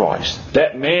Antichrist,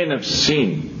 that man of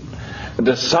sin,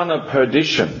 the son of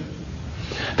perdition,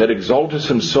 that exalteth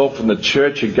himself in the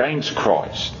Church against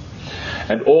Christ,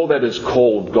 and all that is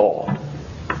called God."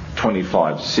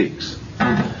 25:6.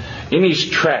 In his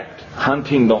tract,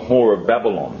 Hunting the Whore of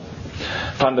Babylon,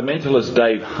 fundamentalist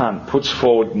Dave Hunt puts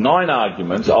forward 9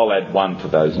 arguments, I'll add 1 to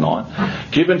those 9,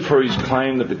 given for his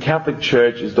claim that the Catholic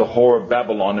Church is the whore of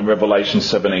Babylon in Revelation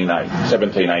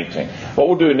 17:18. What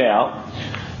we'll do now,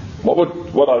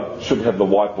 what I should have the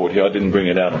whiteboard here, I didn't bring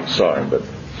it out, I'm sorry, but...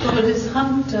 But is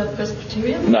Hunt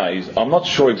Presbyterian? No, I'm not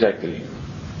sure exactly.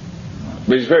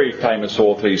 But he's a very famous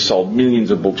author. He's sold millions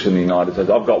of books in the United States.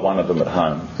 I've got one of them at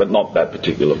home, but not that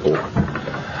particular book.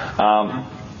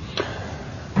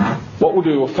 What we'll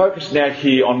do, we'll focus now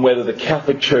here on whether the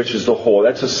Catholic Church is the whore.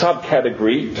 That's a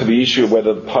subcategory to the issue of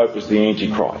whether the Pope is the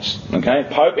Antichrist. Okay?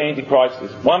 Pope Antichrist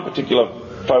is one particular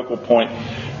focal point.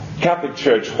 Catholic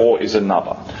Church whore is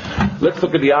another. Let's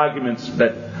look at the arguments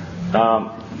that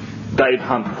Dave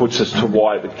Hunt puts as to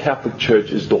why the Catholic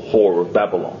Church is the whore of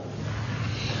Babylon.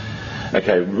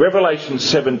 Okay, Revelation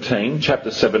 17,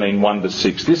 chapter 17, 1 to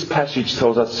 6. This passage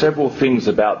tells us several things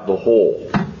about the whore,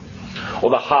 or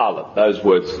the harlot. Those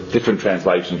words, different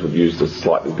translations would use the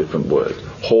slightly different words.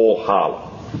 Whore,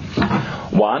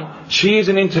 harlot. 1, she is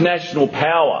an international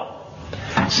power,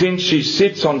 since she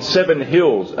sits on 7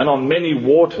 hills and on many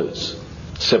waters.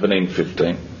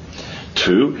 17:15.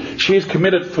 2, she has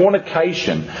committed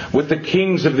fornication with the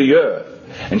kings of the earth,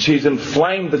 and she has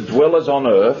inflamed the dwellers on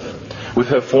earth with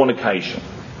her fornication.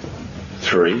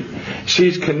 3, she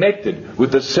is connected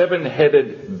with the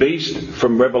 7-headed beast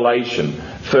from Revelation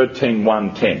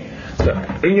 13:1-10.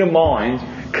 So in your mind,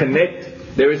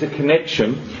 there is a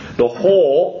connection. The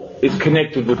whore is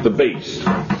connected with the beast.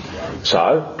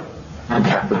 So the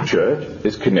Catholic Church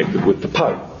is connected with the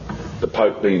Pope. The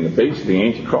Pope being the beast, the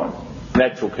Antichrist.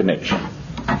 Natural connection.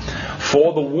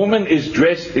 4, the woman is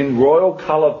dressed in royal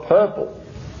colour purple.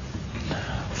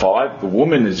 5, the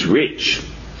woman is rich,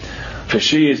 for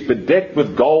she is bedecked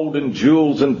with gold and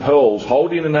jewels and pearls,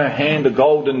 holding in her hand a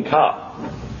golden cup.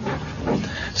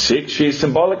 6, she is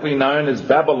symbolically known as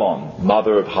Babylon,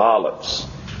 mother of harlots.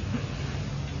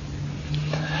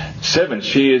 7,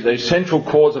 she is a central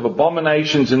cause of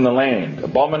abominations in the land.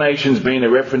 Abominations being a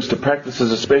reference to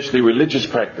practices, especially religious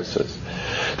practices,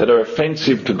 that are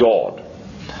offensive to God.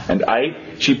 And 8,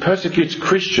 she persecutes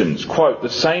Christians, quote, the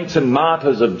saints and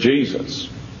martyrs of Jesus.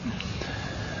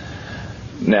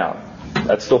 Now,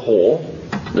 that's the whore.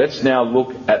 Let's now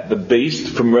look at the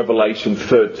beast from Revelation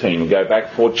 13. We go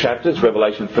back 4 chapters,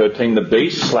 Revelation 13, the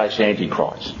beast /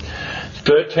 Antichrist.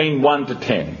 13, 1 to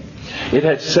 10. It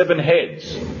has 7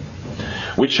 heads,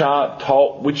 which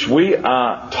we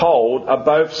are told are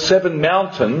both 7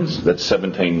 mountains, that's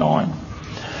 17:9,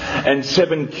 and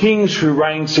 7 kings who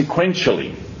reign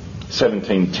sequentially,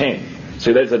 17:10.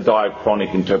 See, there's a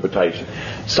diachronic interpretation.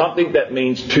 Something that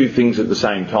means 2 things at the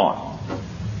same time.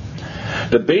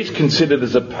 The beast considered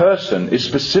as a person is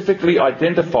specifically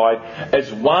identified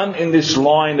as one in this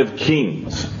line of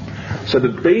kings. So the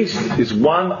beast is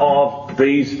one of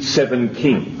these 7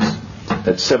 kings.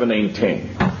 That's 17:10.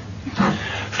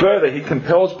 Further, he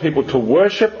compels people to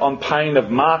worship on pain of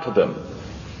martyrdom.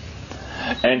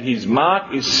 And his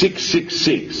mark is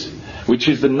 666, which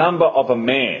is the number of a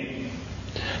man.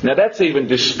 Now that's even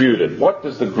disputed. What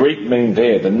does the Greek mean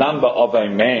there? The number of a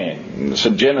man.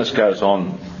 St. Genus goes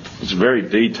on, it's very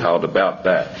detailed about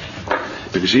that,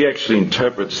 because he actually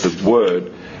interprets the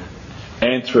word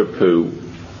anthropou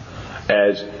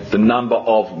as the number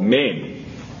of men,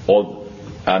 or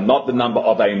not the number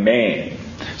of a man.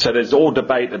 So there's all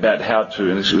debate about how to,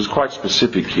 and it was quite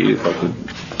specific here. If I could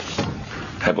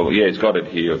have a look. Yeah, he's got it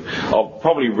here. I'll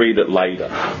probably read it later,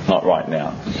 not right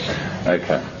now.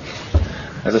 Okay.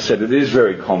 As I said, it is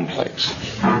very complex.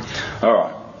 All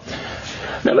right.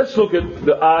 Now let's look at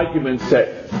the arguments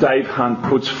that Dave Hunt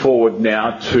puts forward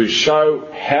now to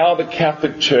show how the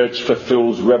Catholic Church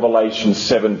fulfills Revelation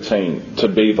 17 to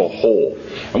be the whore.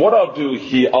 And what I'll do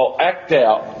here, I'll act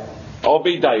out, I'll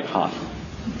be Dave Hunt.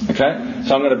 Okay?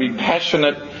 So I'm going to be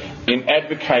passionate in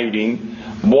advocating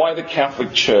why the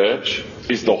Catholic Church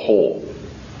is the whore.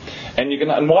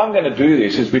 And why I'm going to do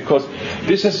this is because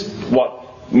this is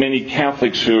what many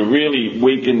Catholics who are really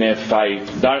weak in their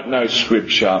faith, don't know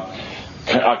Scripture,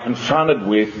 are confronted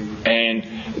with, and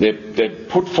they're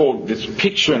put forward this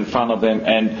picture in front of them,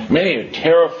 and many are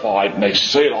terrified, and they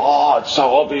see it, it's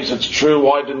so obvious, it's true,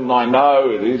 why didn't I know,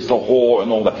 it is the whore,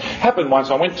 and all that. Happened once,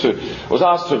 I was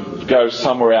asked to go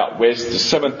somewhere out west, the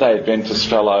Seventh-day Adventist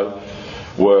fellow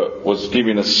was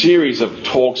giving a series of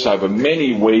talks over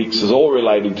many weeks, all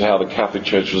relating to how the Catholic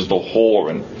Church was the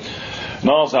whore, and I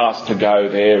was asked to go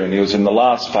there, and he was in the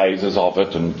last phases of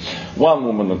it, and one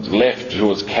woman left who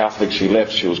was Catholic, she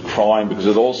was crying because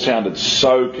it all sounded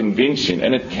so convincing,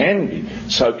 and it can be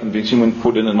so convincing when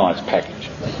put in a nice package.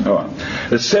 Alright.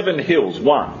 The 7 hills,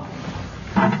 1.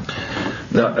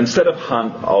 Now, instead of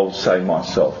Hunt, I'll say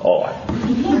myself,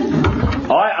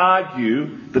 I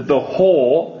argue that the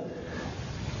whore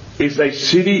is a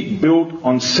city built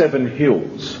on 7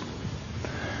 hills,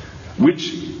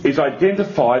 which is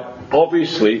identified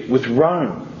obviously with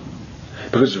Rome,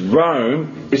 because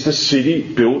Rome is a city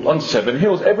built on 7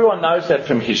 hills. Everyone knows that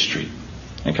from history.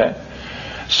 Okay?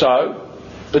 So,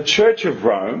 the Church of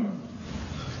Rome,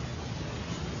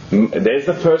 there's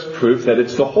the first proof that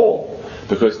it's the whore,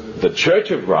 because the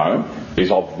Church of Rome is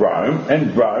of Rome,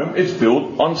 and Rome is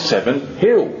built on 7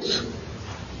 hills.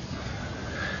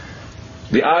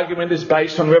 The argument is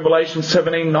based on Revelation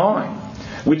 17:9,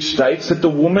 which states that the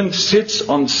woman sits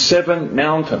on 7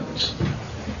 mountains.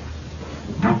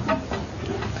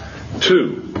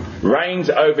 2, reigns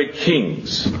over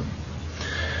kings.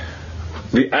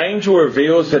 The angel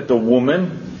reveals that the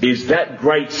woman is that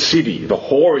great city, the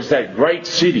whore is that great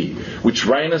city, which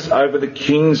reigneth over the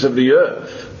kings of the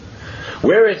earth.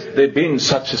 Where has there been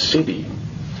such a city?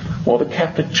 Well, the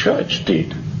Catholic Church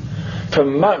did. For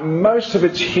most of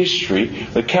its history,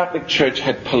 the Catholic Church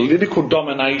had political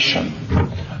domination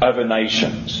over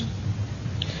nations.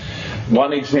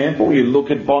 One example, you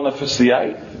look at Boniface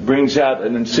VIII, brings out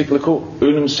an encyclical,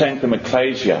 Unum Sanctum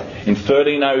Ecclesia, in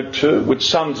 1302, which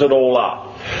sums it all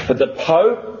up. That the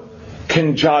Pope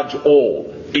can judge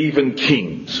all, even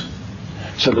kings.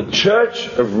 So the Church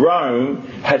of Rome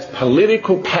has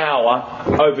political power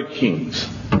over kings,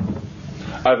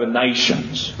 over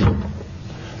nations.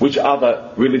 Which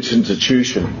other religious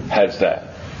institution has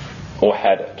that, or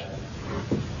had it?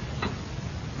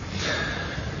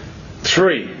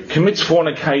 3, commits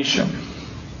fornication.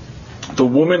 The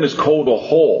woman is called a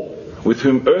whore, with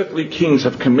whom earthly kings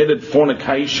have committed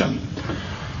fornication.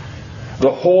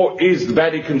 The whore is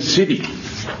Vatican City.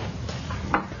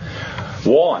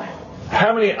 Why?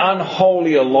 How many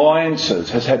unholy alliances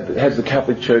has the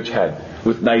Catholic Church had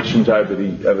with nations over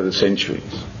the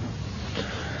centuries?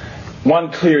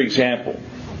 One clear example,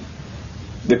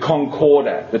 the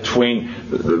Concordat between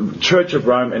the Church of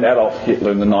Rome and Adolf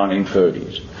Hitler in the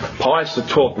 1930s. Pius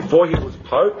XII, before he was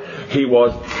Pope, he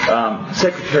was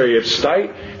Secretary of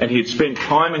State, and he had spent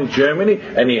time in Germany,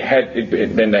 and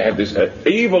then they had this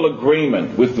evil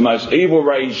agreement with the most evil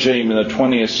regime in the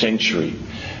 20th century.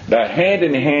 They're hand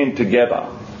in hand together.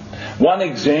 One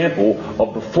example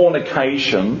of the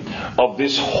fornication of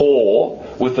this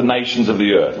whore with the nations of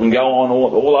the earth. We can go on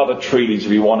all other treaties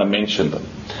if you want to mention them.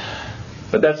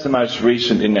 But that's the most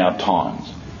recent in our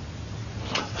times.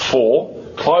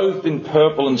 4, clothed in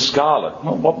purple and scarlet.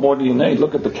 Well, what more do you need?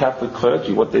 Look at the Catholic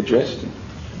clergy, what they're dressed in.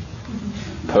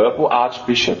 Purple,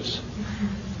 archbishops.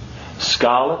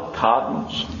 Scarlet,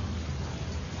 cardinals.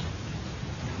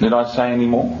 Did I say any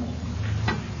more?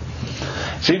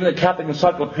 So even the Catholic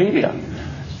Encyclopedia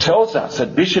tells us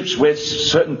that bishops wear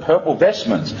certain purple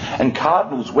vestments and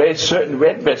cardinals wear certain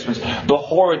red vestments. The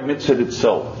whore admits it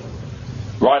itself,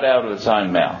 right out of its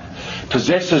own mouth.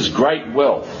 Possesses great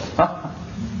wealth.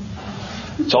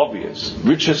 It's obvious.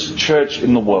 Richest church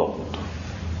in the world.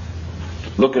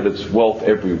 Look at its wealth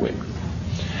everywhere.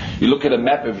 You look at a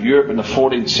map of Europe in the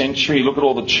 14th century, look at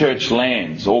all the church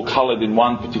lands, all coloured in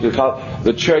one particular colour.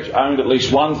 The church owned at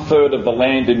least 1/3 of the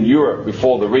land in Europe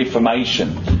before the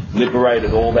Reformation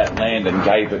liberated all that land and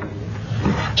gave it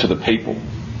to the people.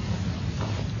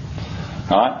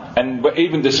 Right? And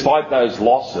even despite those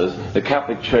losses, the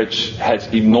Catholic Church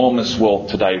has enormous wealth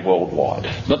today worldwide.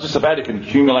 It's not just about it can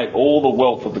accumulate all the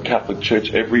wealth of the Catholic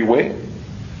Church everywhere.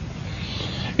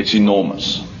 It's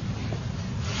enormous.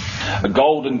 A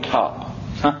golden cup.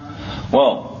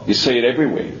 Well, You see it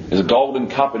everywhere. There's a golden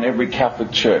cup in every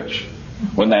Catholic church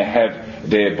when they have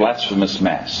their blasphemous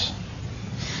Mass.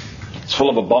 It's full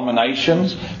of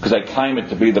abominations because they claim it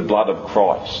to be the blood of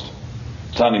Christ.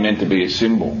 It's only meant to be a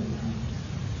symbol.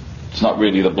 It's not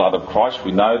really the blood of Christ.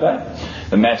 We know that.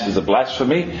 The Mass is a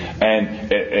blasphemy,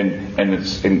 and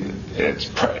it's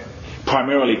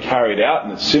primarily carried out,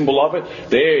 and the symbol of it,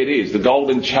 there it is, the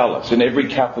golden chalice in every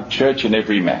Catholic church, in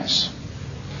every Mass.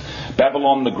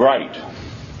 Babylon the Great.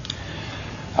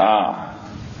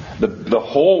 The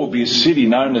whore will be a city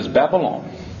known as Babylon.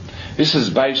 This is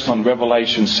based on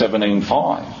Revelation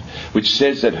 17:5, which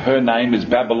says that her name is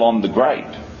Babylon the Great.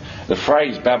 The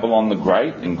phrase Babylon the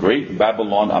Great, in Greek,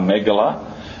 Babylon Amegala,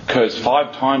 occurs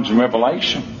 5 times in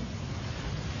Revelation.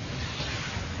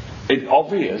 It's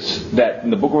obvious that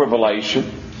in the book of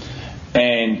Revelation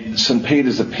and St.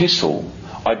 Peter's epistle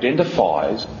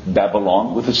identifies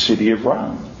Babylon with the city of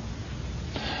Rome.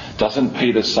 Doesn't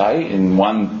Peter say in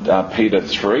 1 Peter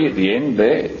 3 at the end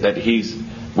there that he's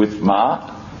with Mark,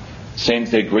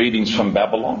 sends their greetings from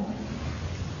Babylon?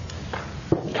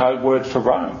 Code word for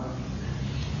Rome.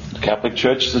 The Catholic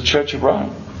Church is the Church of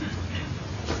Rome.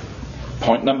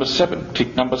 Point number 7.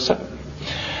 Tick number 7.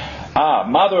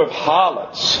 Mother of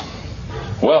harlots.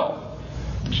 Well,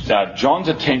 John's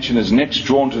attention is next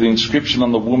drawn to the inscription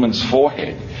on the woman's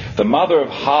forehead. The mother of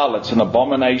harlots and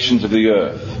abominations of the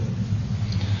earth.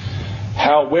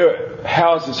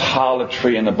 How is this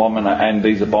harlotry and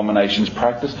these abominations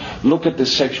practiced? Look at the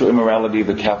sexual immorality of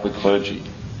the Catholic clergy.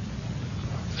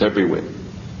 It's everywhere.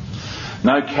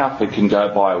 No Catholic can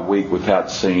go by a week without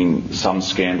seeing some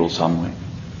scandal somewhere.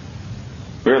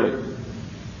 Really.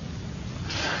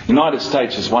 United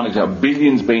States is one example.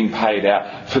 Billions being paid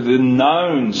out for the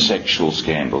known sexual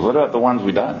scandals. What about the ones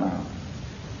we don't know?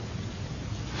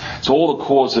 It's all the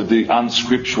cause of the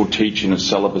unscriptural teaching of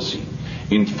celibacy.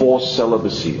 Enforced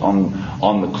celibacy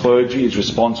on the clergy is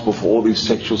responsible for all these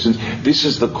sexual sins. This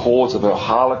is the cause of a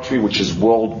harlotry which is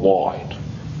worldwide.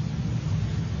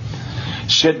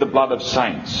 Shed the blood of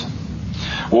saints.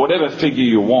 Whatever figure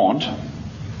you want,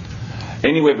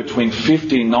 anywhere between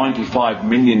 50 and 95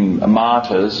 million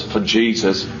martyrs for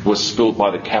Jesus was spilled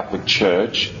by the Catholic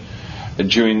Church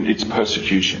during its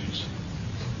persecutions.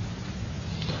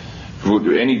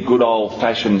 Any good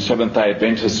old-fashioned Seventh-day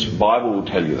Adventist Bible will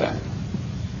tell you that.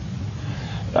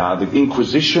 The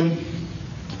Inquisition,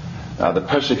 the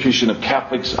persecution of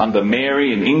Catholics under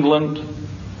Mary in England.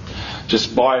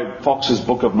 Just buy Fox's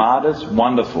Book of Martyrs,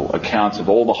 wonderful accounts of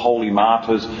all the holy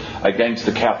martyrs against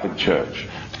the Catholic Church,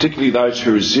 particularly those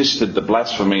who resisted the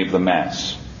blasphemy of the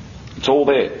Mass. It's all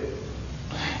there.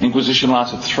 Inquisition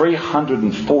lasted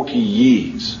 340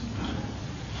 years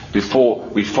before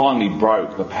we finally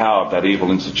broke the power of that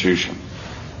evil institution.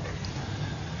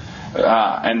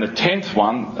 And the 10th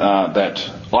one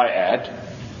that I add,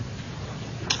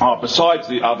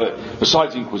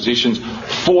 besides Inquisitions,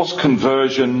 forced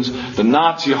conversions, the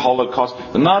Nazi Holocaust.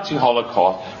 The Nazi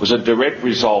Holocaust was a direct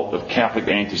result of Catholic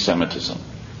anti-Semitism.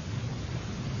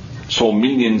 Saw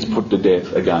millions put to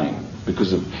death again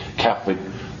because of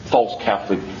false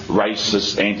Catholic,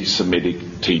 racist,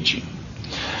 anti-Semitic teaching.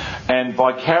 And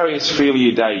vicarious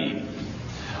filii Dei.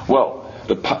 Well,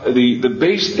 the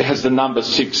beast has the number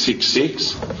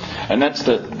 666, and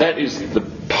that is the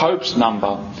Pope's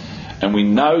number, and we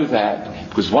know that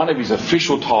because one of his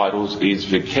official titles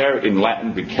is in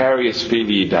Latin Vicarious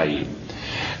Filii Dei.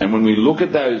 And when we look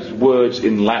at those words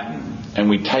in Latin and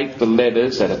we take the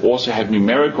letters that also have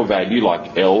numerical value,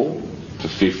 like L for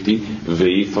 50,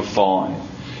 V for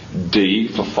 5, D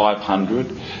for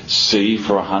 500, C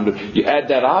for 100, you add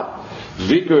that up,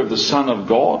 Vicar of the Son of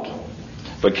God,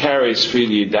 Vicarious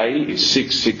Filii Dei is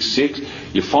 666.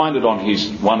 You find it on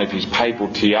one of his papal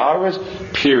tiaras.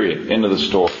 Period. End of the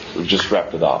story. We've just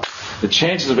wrapped it up. The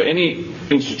chances of any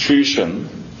institution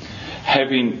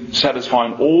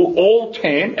satisfying all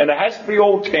 10, and it has to be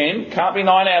all 10, can't be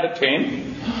 9 out of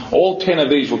 10. All 10 of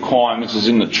these requirements is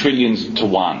in the trillions to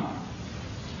 1.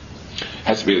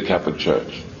 Has to be the Catholic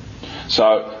Church. So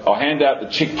I'll hand out the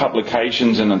Chick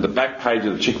publications, and at the back page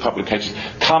of the Chick publications,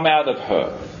 come out of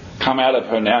her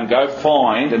now and go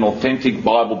find an authentic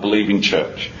Bible-believing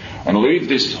church. And leave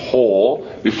this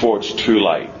whore before it's too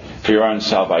late for your own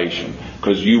salvation,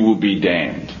 because you will be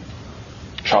damned.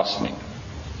 Trust me.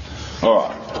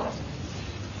 Alright.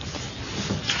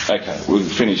 Okay, we'll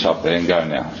finish up there and go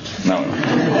now. No.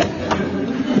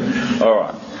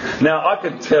 Alright. Now, I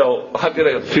could feel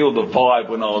the vibe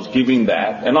when I was giving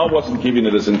that, and I wasn't giving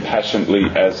it as impassionately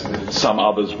as some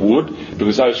others would,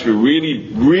 because those who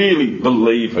really, really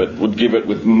believe it would give it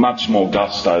with much more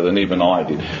gusto than even I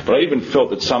did. But I even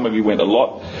felt that some of you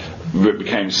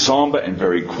became sombre and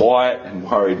very quiet and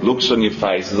worried looks on your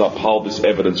face as I polled this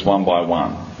evidence one by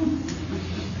one.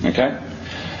 Okay?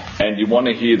 And you want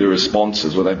to hear the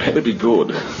responses. Well, they better be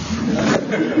good.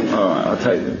 Alright, I'll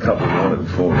take a couple more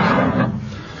before we start.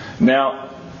 Now,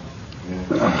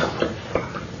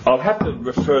 I'll have to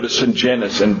refer to St.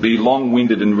 Genus and be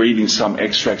long-winded in reading some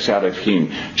extracts out of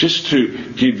him, just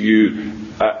to give you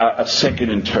a second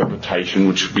interpretation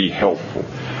which would be helpful.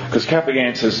 Because Catholic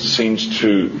Answers seems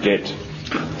to get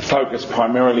focused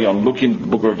primarily on looking at the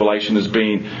Book of Revelation as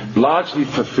being largely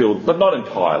fulfilled, but not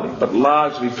entirely, but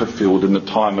largely fulfilled in the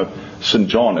time of St.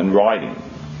 John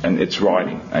and its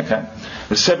writing. Okay?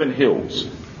 The 7 hills.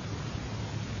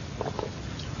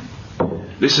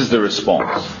 This is the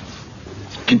response.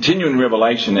 Continuing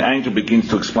Revelation, the angel begins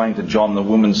to explain to John the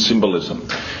woman's symbolism.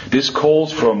 This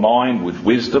calls for a mind with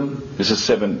wisdom. This is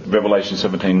Revelation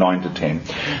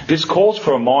 17:9-10. This calls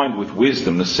for a mind with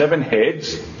wisdom. The 7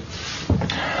 heads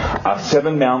are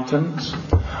 7 mountains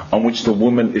on which the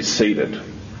woman is seated.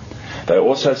 They are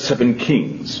also 7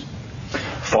 kings,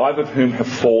 5 of whom have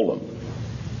fallen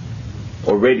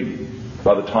already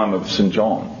by the time of St.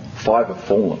 John. 5 have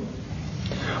fallen.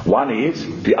 One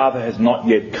is, the other has not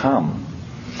yet come.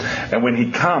 And when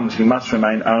he comes, he must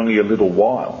remain only a little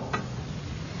while.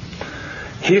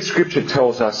 Here Scripture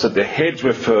tells us that the heads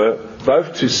refer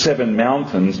both to 7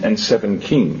 mountains and 7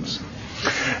 kings,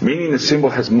 meaning the symbol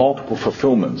has multiple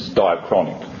fulfillments,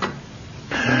 diachronic.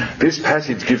 This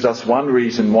passage gives us one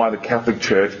reason why the Catholic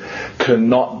Church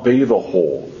cannot be the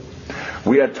whore.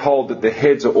 We are told that the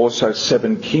heads are also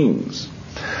 7 kings,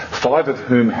 5 of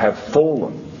whom have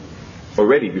fallen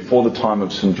already before the time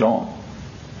of St. John.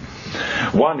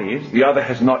 One is, the other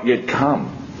has not yet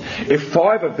come. If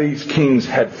 5 of these kings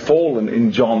had fallen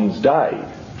in John's day,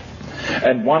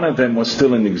 and one of them was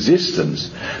still in existence,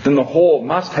 then the whore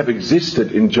must have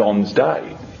existed in John's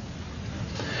day.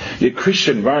 Yet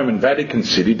Christian Rome and Vatican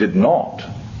City did not.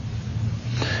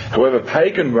 However,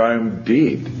 pagan Rome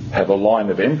did have a line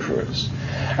of emperors,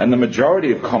 and the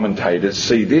majority of commentators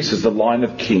see this as the line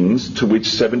of kings to which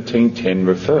 1710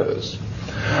 refers.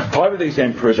 5 of these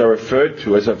emperors are referred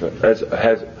to as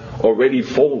has already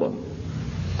fallen.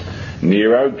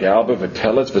 Nero, Galba,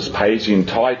 Vitellius, Vespasian,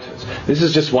 Titus. This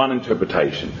is just one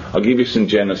interpretation. I'll give you St.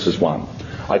 Genus one.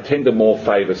 I tend to more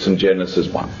favour St. Genus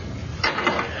one.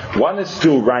 One is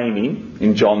still reigning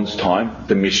in John's time,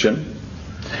 Domitian,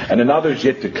 and another is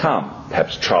yet to come,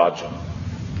 perhaps Trajan,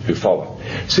 who followed.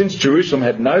 Since Jerusalem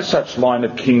had no such line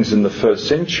of kings in the 1st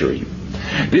century,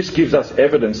 this gives us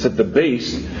evidence that the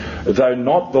beast, though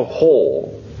not the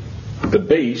whore, the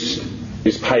beast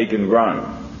is pagan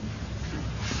Rome.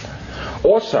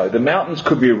 Also, the mountains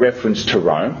could be a reference to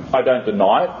Rome. I don't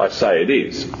deny it, I say it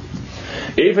is.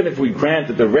 Even if we grant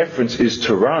that the reference is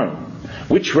to Rome,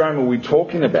 which Rome are we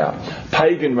talking about?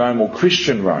 Pagan Rome or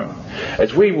Christian Rome?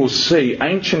 As we will see,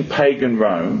 ancient pagan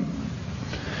Rome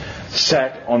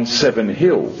sat on 7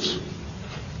 hills.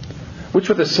 Which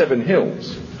were the 7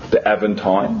 hills? The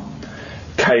Aventine,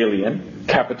 Caelian,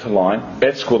 Capitoline,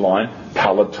 Esquiline,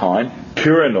 Palatine,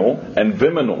 Quirinal and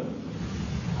Viminal.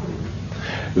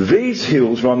 These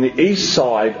hills were on the east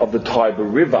side of the Tiber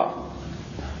River.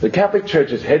 The Catholic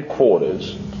Church's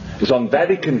headquarters is on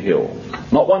Vatican Hill,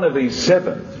 not one of these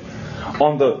 7,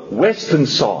 on the western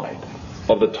side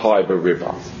of the Tiber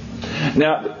River.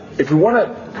 Now, if we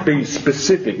want to be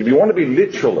specific, if you want to be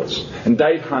literalist, and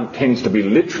Dave Hunt tends to be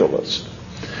literalist,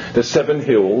 the 7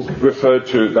 hills refer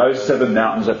to those 7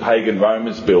 mountains that pagan Rome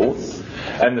has built,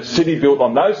 and the city built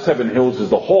on those 7 hills is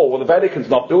the whore. Well, the Vatican's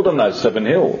not built on those 7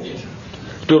 hills.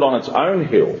 It's built on its own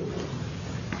hill.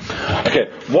 Okay,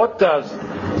 what does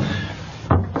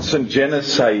St.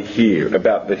 Genus say here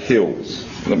about the hills?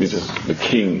 The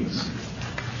kings.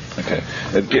 Okay,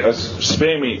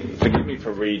 forgive me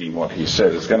for reading what he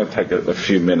said. It's going to take a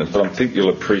few minutes, but I think you'll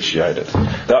appreciate it.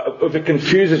 Now, if it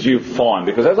confuses you, fine,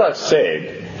 because as I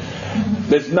said,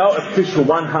 there's no official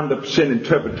 100%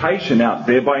 interpretation out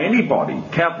there by anybody,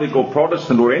 Catholic or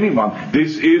Protestant or anyone.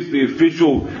 This is the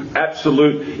official,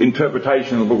 absolute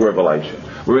interpretation of the Book of Revelation.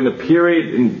 We're in a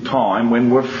period in time when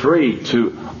we're free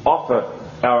to offer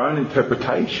our own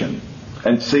interpretation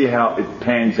and see how it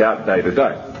pans out day to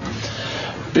day.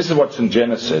 This is what St.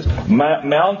 Genus says.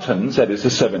 Mountains, that is the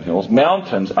 7 hills,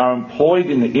 mountains are employed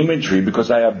in the imagery because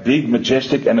they are big,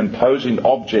 majestic and imposing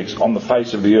objects on the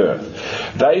face of the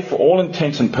earth. They, for all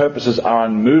intents and purposes, are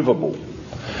unmovable.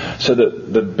 So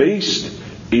that the beast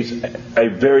is a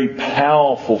very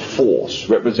powerful force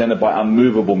represented by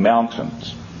unmovable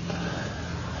mountains.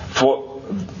 For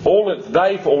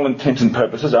all intents and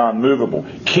purposes are unmovable.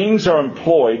 Kings are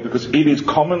employed because it is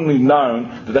commonly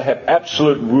known that they have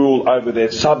absolute rule over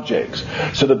their subjects.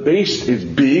 So the beast is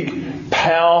big,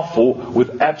 powerful,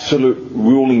 with absolute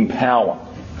ruling power.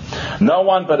 No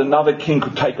one but another king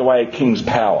could take away a king's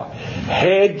power.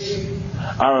 Heads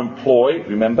are employed,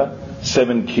 remember,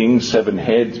 7 kings, 7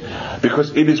 heads,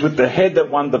 because it is with the head that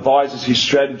one devises his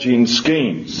strategy and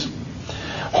schemes.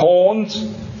 Horns,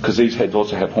 because these heads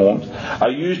also have horns, are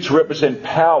used to represent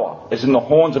power, as in the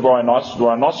horns of a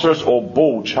rhinoceros or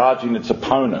bull charging its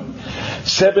opponent.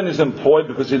 7 is employed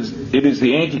because it is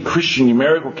the anti-Christian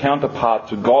numerical counterpart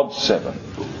to God's 7.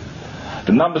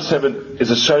 The number 7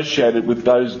 is associated with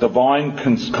those things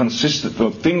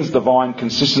divine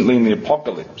consistently in the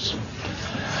Apocalypse.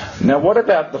 Now, what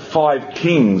about the 5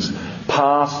 kings,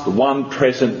 past, 1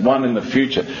 present, 1 in the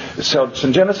future? So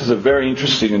St. Genesis is a very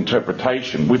interesting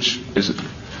interpretation, which is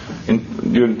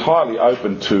you're entirely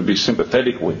open to be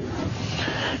sympathetic with.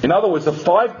 In other words, the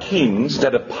 5 kings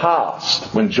that are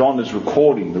past when John is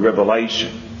recording the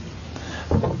Revelation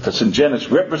for St. Genesis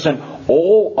represent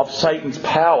all of Satan's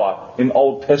power in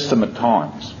Old Testament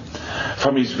times,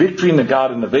 from his victory in the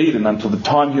Garden of Eden until the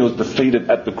time he was defeated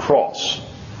at the cross,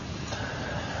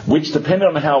 which, depending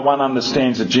on how one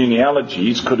understands the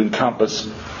genealogies, could encompass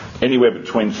anywhere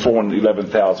between 4,000 and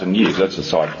 11,000 years. That's a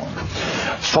side point.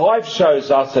 5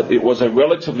 shows us that it was a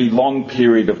relatively long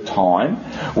period of time,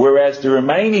 whereas the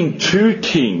remaining 2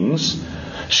 kings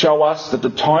show us that the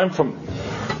time from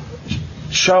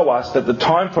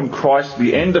Christ to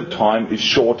the end of time is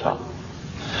shorter.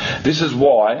 This is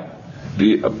why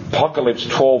the Apocalypse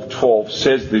 12:12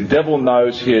 says the devil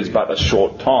knows he is but a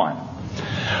short time.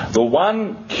 The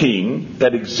 1 king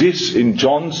that exists in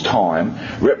John's time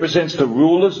represents the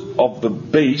rulers of the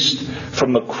beast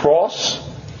from the cross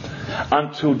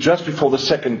until just before the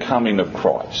second coming of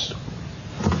Christ.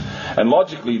 And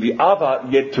logically, the other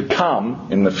yet to come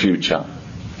in the future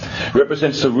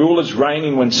represents the rulers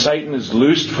reigning when Satan is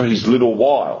loosed for his little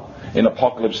while in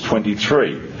Apocalypse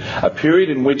 23, a period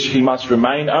in which he must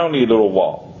remain only a little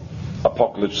while.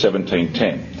 Apocalypse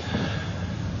 17:10.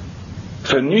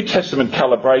 For New Testament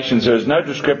calibrations, there is no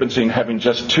discrepancy in having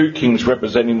just 2 kings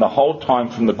representing the whole time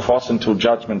from the cross until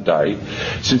Judgment Day,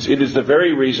 since it is the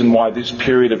very reason why this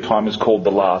period of time is called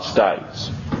the last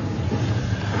days.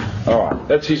 Alright,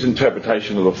 that's his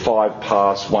interpretation of the 5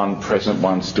 past, 1 present,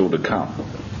 1 still to come.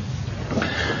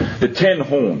 The 10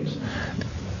 horns.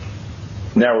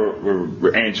 Now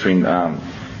we're answering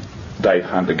Dave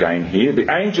Hunt again here. The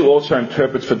angel also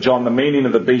interprets for John the meaning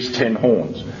of the beast's 10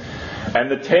 horns. And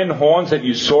the 10 horns that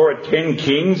you saw are 10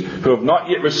 kings who have not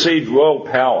yet received royal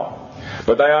power,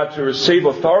 but they are to receive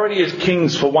authority as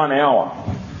kings for 1 hour.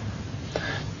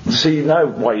 See, you know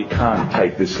why you can't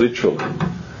take this literally.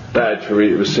 They are to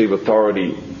receive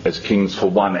authority as kings for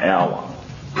 1 hour.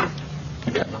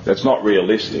 Okay, that's not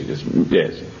realistic.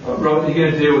 Yes. Robert,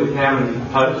 you're going to deal with how many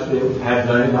popes there have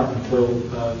been up until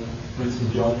when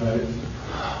St. John wrote?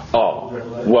 Oh,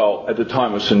 well, at the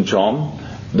time of St. John,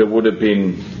 there would have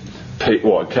been,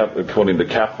 according to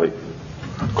Catholic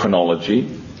chronology,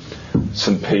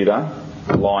 St. Peter,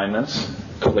 Linus,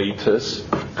 Cletus,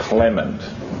 Clement,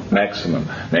 Maximum.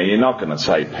 Now, you're not going to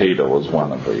say Peter was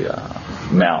one of the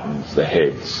mountains, the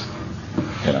heads,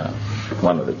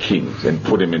 one of the kings, and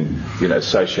put him in,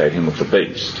 associate him with the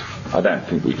beast. I don't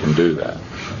think we can do that.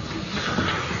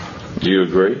 Do you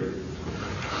agree?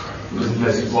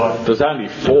 There's only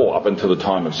 4 up until the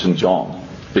time of St. John,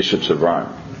 bishops of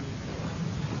Rome.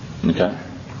 Okay?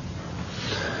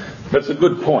 That's a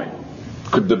good point.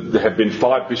 Could there have been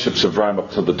 5 bishops of Rome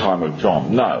up to the time of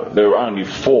John? No, there were only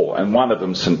 4, and one of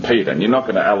them St. Peter, and you're not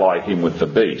going to ally him with the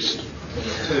beast.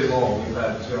 Too long, we've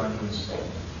had 200.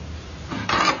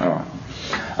 Alright.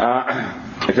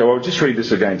 Okay, well, just read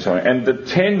this again, sorry. And the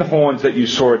 10 horns that you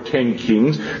saw are 10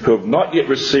 kings who have not yet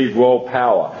received royal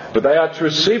power, but they are to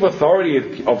receive authority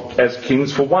as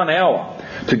kings for 1 hour,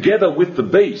 together with the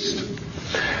beast.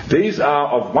 These are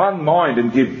of one mind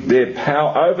and give their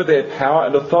power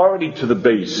and authority to the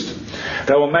beast.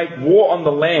 They will make war on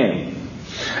the Lamb,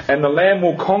 and the Lamb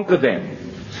will conquer them.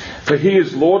 For he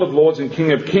is Lord of lords and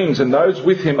King of kings, and those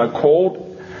with him are called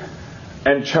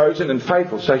and chosen and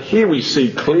faithful. So here we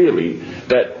see clearly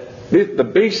that the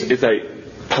beast is a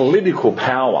political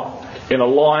power in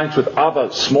alliance with other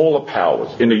smaller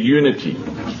powers in a unity.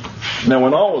 Now,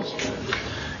 when I was,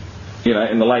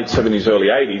 in the late 70s, early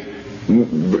 80s,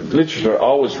 literature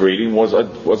I was reading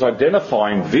was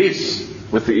identifying this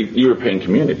with the European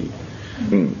community.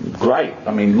 Great.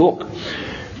 I mean, look,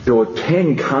 there were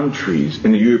 10 countries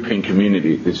in the European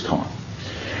community at this time,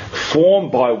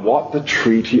 formed by what? The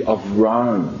Treaty of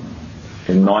Rome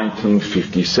in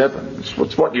 1957.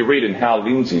 It's what you read in Hal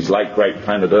Lindsey's late great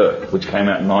Planet Earth, which came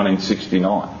out in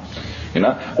 1969.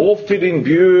 All fit in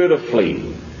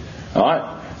beautifully.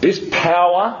 Right? This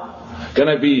power,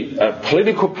 going to be a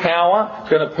political power, it's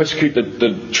going to persecute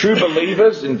the true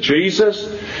believers in Jesus,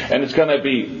 and it's going to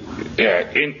be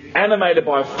animated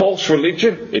by a false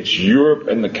religion. It's Europe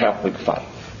and the Catholic faith,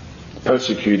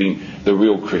 persecuting the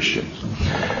real Christians.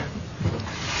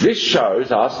 This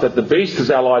shows us that the beast is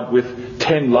allied with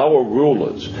 10 lower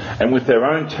rulers and with their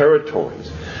own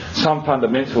territories. Some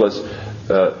fundamentalists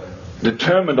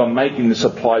determined on making this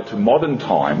apply to modern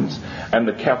times and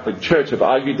the Catholic Church have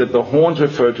argued that the horns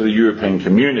refer to the European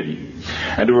community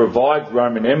and a revived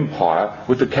Roman Empire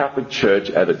with the Catholic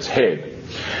Church at its head.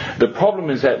 The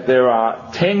problem is that there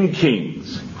are 10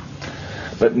 kings,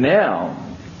 but now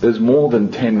there's more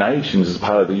than 10 nations as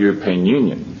part of the European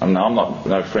Union. I mean, I'm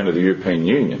no friend of the European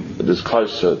Union, but there's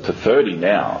closer to 30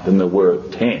 now than there were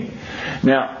 10.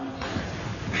 Now,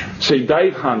 see,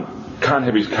 Dave Hunt can't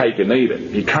have his cake and eat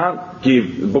it. He can't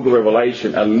give the Book of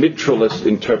Revelation a literalist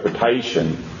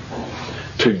interpretation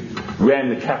to ram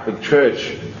the Catholic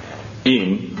Church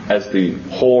in as the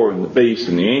whore and the beast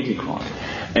and the Antichrist,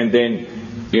 and then,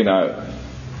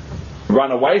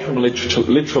 run away from a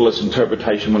literalist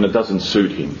interpretation when it doesn't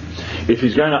suit him. If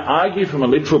he's going to argue from a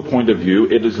literal point of view,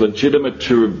 it is legitimate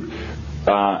to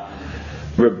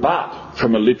rebut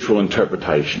from a literal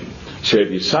interpretation. So if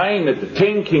you're saying that the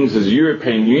 10 kings is the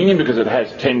European Union because it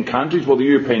has 10 countries, well, the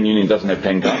European Union doesn't have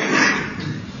 10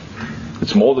 countries.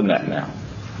 It's more than that now.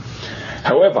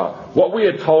 However, what we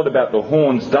are told about the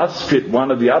horns does fit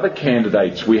one of the other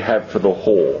candidates we have for the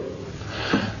whore.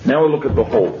 Now we'll look at the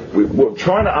whore. We're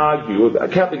trying to argue,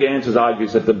 Catholic Answers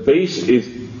argues that the beast is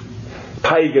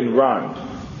pagan Rome.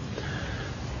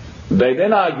 They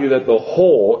then argue that the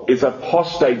whore is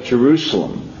apostate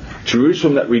Jerusalem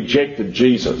that rejected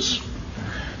Jesus.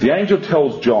 The angel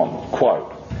tells John,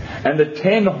 quote, "And the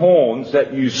 10 horns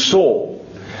that you saw,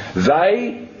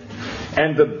 they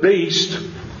and the beast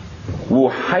will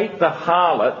hate the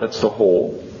harlot," that's the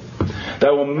whore. "They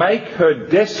will make her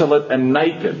desolate and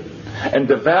naked, and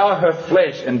devour her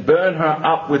flesh and burn her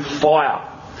up with fire.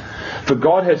 For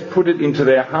God has put it into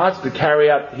their hearts to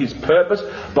carry out his purpose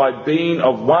by being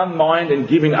of one mind and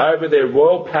giving over their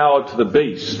royal power to the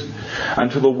beast,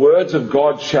 until the words of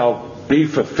God shall be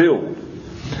fulfilled."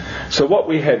 So what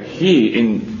we have here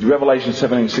in Revelation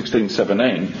 17,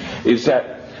 17 is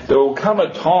that there will come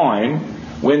a time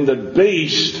when the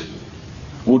beast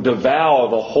will devour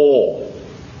the whore.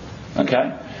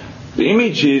 Okay? The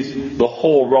image is the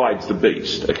whore rides the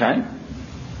beast. Okay?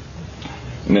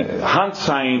 Hunt's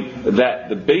saying that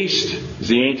the beast is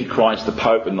the Antichrist, the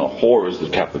Pope, and the whore is the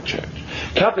Catholic Church.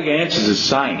 Catholic Answers is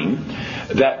saying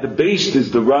that the beast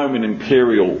is the Roman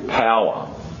imperial power,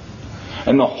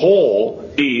 and the whore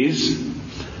is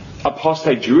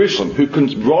apostate Jerusalem, who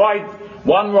can ride,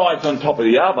 one rides on top of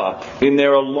the other in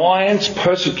their alliance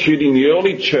persecuting the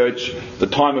early church, the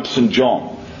time of St.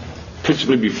 John,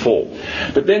 principally before.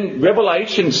 But then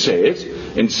Revelation says,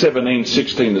 in 17,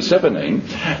 16-17,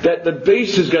 that the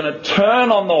beast is going to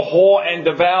turn on the whore and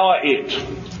devour it.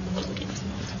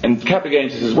 And Catholic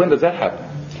Answers says, when does that happen?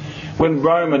 When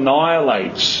Rome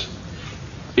annihilates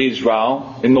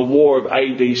Israel in the war of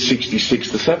AD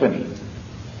 66-70.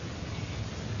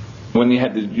 When you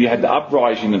had the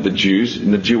uprising of the Jews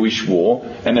in the Jewish war,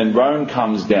 and then Rome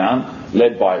comes down,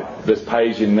 led by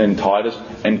Vespasian and then Titus,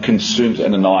 and consumes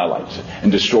and annihilates it,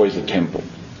 and destroys the temple.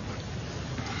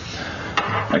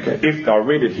 Okay, I'll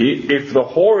read it here. If the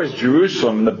whore is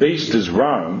Jerusalem and the beast is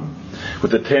Rome,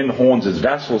 with the 10 horns as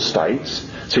vassal states,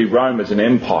 see Rome as an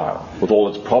empire with all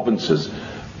its provinces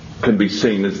can be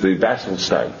seen as the vassal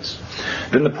states,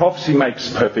 then the prophecy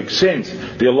makes perfect sense.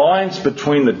 The alliance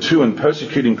between the two and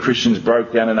persecuting Christians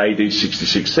broke down in AD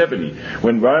 66-70,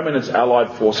 when Rome and its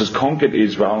allied forces conquered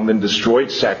Israel and then destroyed,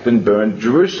 sacked and burned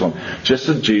Jerusalem, just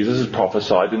as Jesus has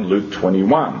prophesied in Luke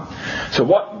 21. So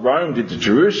what Rome did to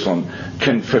Jerusalem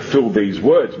can fulfill these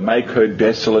words: make her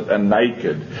desolate and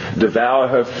naked, devour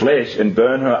her flesh and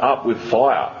burn her up with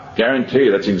fire. Guarantee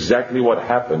you that's exactly what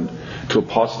happened to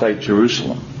apostate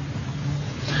Jerusalem.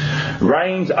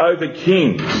 Reigns over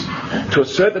kings. To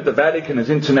assert that the Vatican has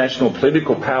international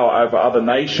political power over other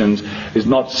nations is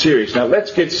not serious. Now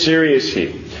let's get serious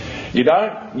here. You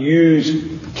don't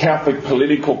use Catholic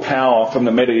political power from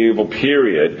the medieval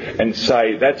period and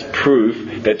say that's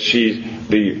proof that she's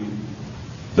the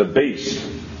beast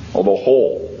or the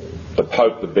whore. The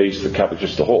Pope, the beast, the Catholic,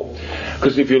 just the whore.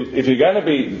 Because if you're going to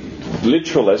be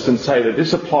literalists and say that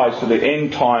this applies to the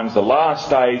end times, the last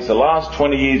days, the last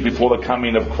 20 years before the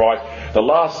coming of Christ, the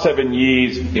last 7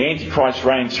 years, the Antichrist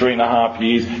reigns 3.5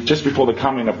 years, just before the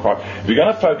coming of Christ. If you're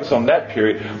going to focus on that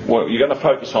period, well, you're going to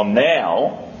focus on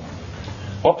now.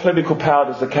 What political power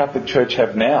does the Catholic Church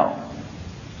have now?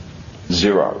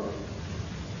 0.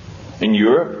 In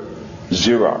Europe,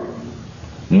 0.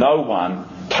 No one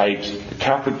takes the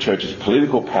Catholic Church's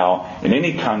political power in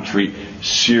any country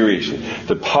seriously.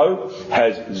 The Pope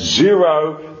has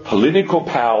 0 political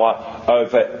power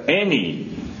over any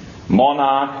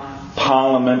monarch,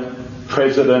 parliament,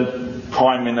 president,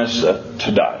 prime minister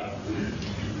today.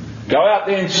 Go out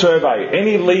there and survey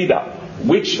any leader,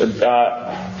 which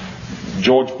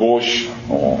George Bush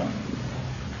or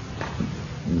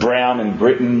Brown in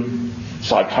Britain,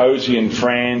 Sarkozy in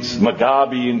France,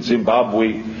 Mugabe in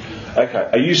Zimbabwe. Okay,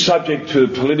 are you subject to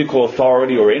political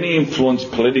authority or any influence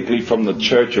politically from the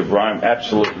Church of Rome?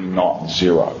 Absolutely not.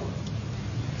 0.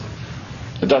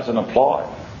 It doesn't apply.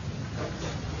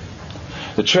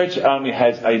 The Church only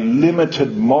has a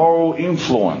limited moral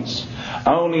influence,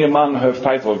 only among her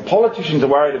faithful. If politicians are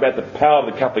worried about the power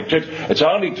of the Catholic Church, it's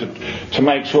only to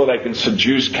make sure they can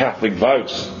seduce Catholic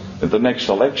votes at the next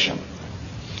election.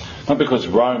 Not because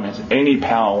Rome has any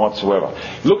power whatsoever.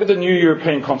 Look at the new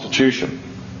European Constitution.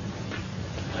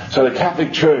 So the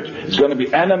Catholic Church is going to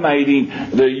be animating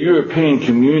the European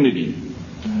community.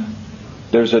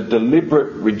 There's a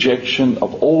deliberate rejection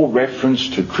of all reference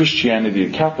to Christianity,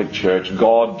 the Catholic Church,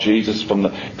 God, Jesus, from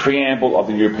the preamble of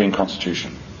the European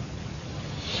Constitution.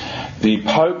 The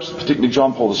popes, particularly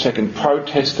John Paul II,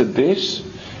 protested this.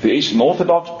 The Eastern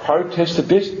Orthodox protested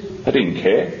this. They didn't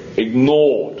care.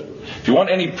 Ignored. If you want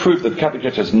any proof that the Catholic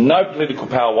Church has no political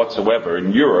power whatsoever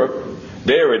in Europe,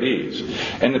 there it is.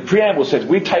 And the preamble says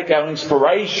we take our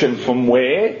inspiration from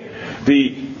where?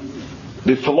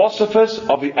 The philosophers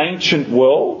of the ancient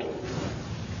world,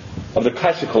 of the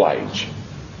classical age.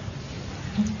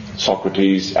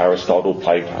 Socrates, Aristotle,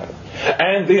 Plato.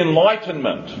 And the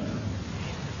Enlightenment.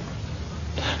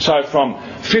 So from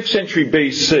 5th century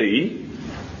BC,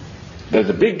 there's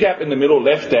a big gap in the middle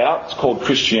left out. It's called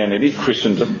Christianity,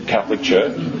 Christendom, Catholic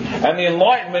Church. And the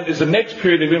Enlightenment is the next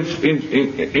period of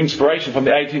inspiration from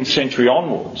the 18th century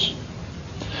onwards.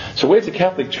 So where's the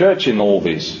Catholic Church in all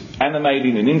this?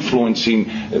 Animating and influencing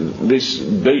this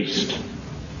beast?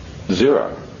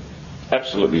 0.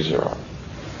 Absolutely 0.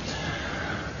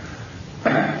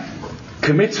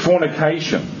 Commits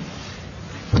fornication.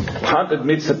 Hunt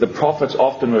admits that the prophets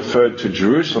often referred to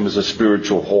Jerusalem as a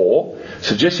spiritual whore,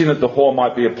 suggesting that the whore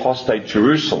might be apostate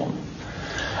Jerusalem.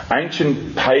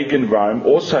 Ancient pagan Rome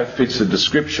also fits the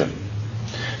description,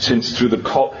 since through the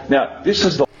cult... Now, this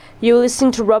is the... You're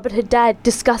listening to Robert Haddad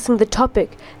discussing the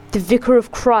topic, the Vicar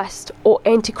of Christ or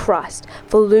Antichrist,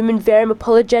 for Lumen Verum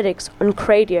Apologetics on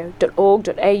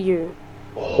cradio.org.au.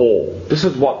 Whore. This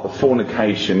is what the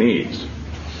fornication is.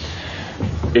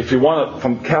 If you want it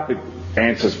from Catholic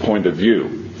Answer's point of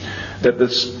view, that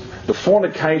the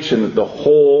fornication that the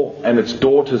whore and its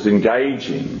daughters engage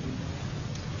in,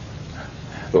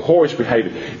 the whorish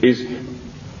behaviour, is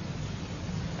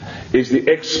the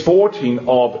exporting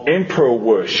of emperor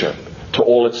worship to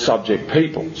all its subject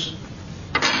peoples.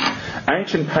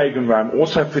 Ancient pagan Rome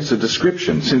also fits the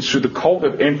description, since through the cult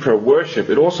of emperor worship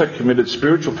it also committed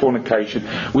spiritual fornication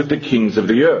with the kings of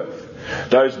the earth,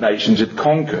 those nations it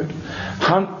conquered.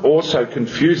 Hunt also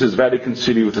confuses Vatican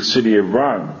City with the city of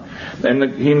Rome,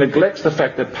 and he neglects the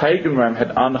fact that pagan Rome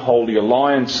had unholy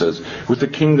alliances with the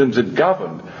kingdoms it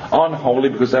governed, unholy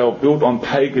because they were built on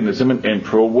paganism and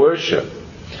emperor worship.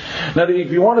 Now,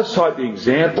 if you want to cite the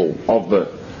example of the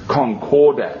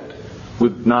Concordat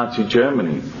with Nazi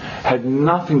Germany, had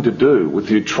nothing to do with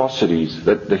the atrocities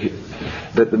that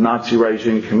the Nazi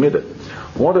regime committed.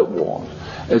 What it was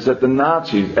is that the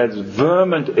Nazis, as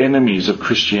vermin enemies of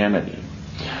Christianity,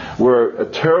 were a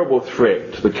terrible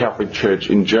threat to the Catholic Church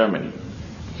in Germany.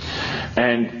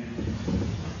 And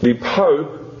the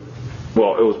Pope,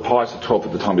 well, it was Pius XII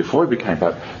at the time before he became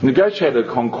Pope, negotiated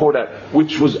a Concordat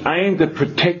which was aimed at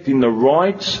protecting the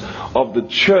rights of the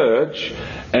Church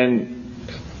and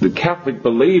the Catholic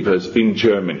believers in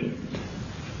Germany,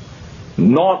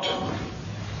 not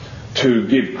to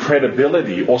give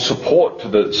credibility or support to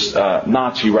the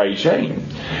Nazi regime.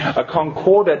 A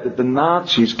Concordat that the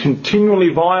Nazis continually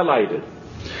violated,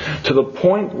 to the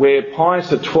point where Pius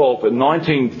XII in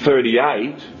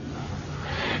 1938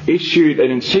 issued an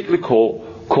encyclical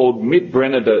called Mit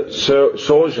brennender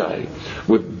Sorge,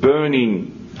 with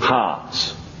burning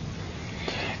hearts,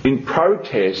 in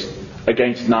protest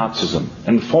against Nazism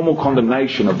and formal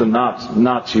condemnation of the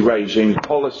Nazi regime's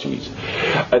policies.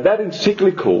 That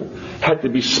encyclical had to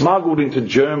be smuggled into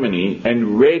Germany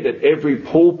and read at every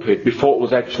pulpit before it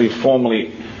was actually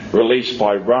formally released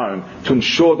by Rome, to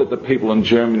ensure that the people in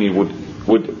Germany would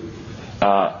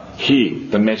hear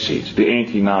the message, the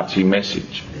anti-Nazi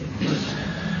message.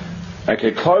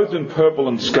 Okay, clothed in purple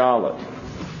and scarlet.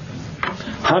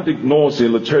 Hunt ignores the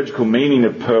liturgical meaning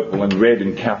of purple and red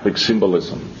in Catholic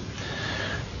symbolism.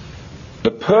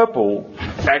 The purple,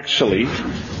 actually,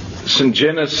 St.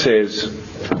 Genus says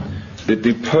that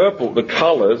the purple, the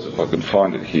colours, if I can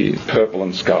find it here, purple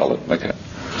and scarlet, okay.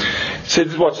 So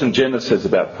this is what St. Genus says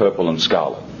about purple and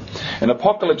scarlet. In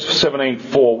Apocalypse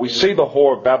 17:4, we see the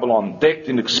whore of Babylon decked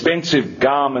in expensive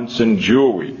garments and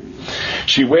jewellery.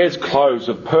 She wears clothes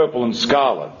of purple and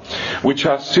scarlet, which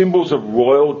are symbols of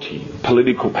royalty,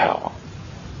 political power,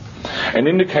 and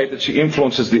indicate that she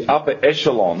influences the upper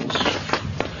echelons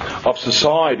of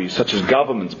society, such as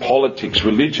governments, politics,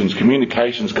 religions,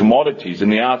 communications, commodities,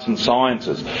 and the arts and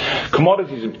sciences.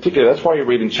 Commodities in particular, that's why you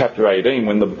read in chapter 18,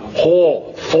 when the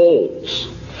whore falls,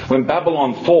 when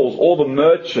Babylon falls, all the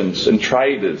merchants and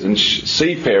traders and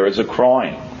seafarers are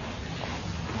crying.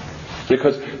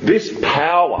 Because this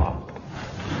power,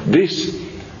 this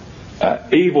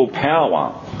evil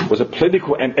power, was a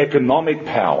political and economic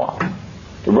power.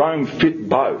 Rome fit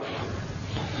both.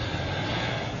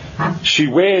 She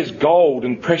wears gold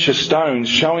and precious stones,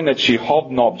 showing that she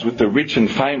hobnobs with the rich and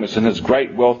famous and has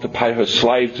great wealth to pay her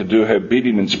slaves to do her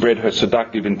bidding and spread her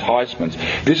seductive enticements.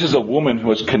 This is a woman who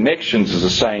has connections, as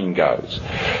the saying goes.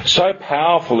 So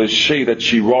powerful is she that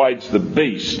she rides the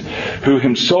beast, who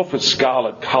himself is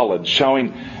scarlet-coloured,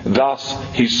 showing thus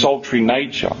his sultry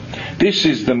nature. This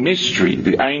is the mystery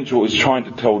the angel is trying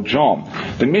to tell John.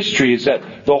 The mystery is that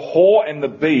the whore and the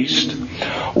beast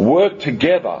work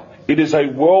together. It is a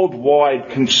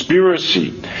worldwide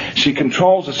conspiracy. She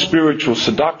controls a spiritual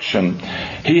seduction.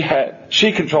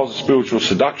 She controls a spiritual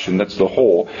seduction, that's the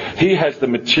whore. He has the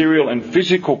material and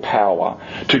physical power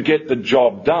to get the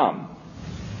job done.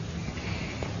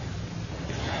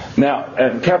 Now,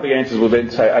 Catholic answers will then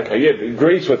say, okay, yeah, it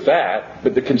agrees with that,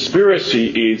 but the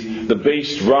conspiracy is the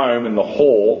beast, Rome, and the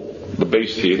whore, the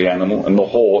beast here, the animal, and the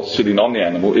whore sitting on the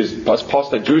animal, is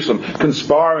apostate Jerusalem,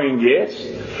 conspiring, yes,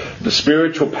 the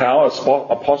spiritual power,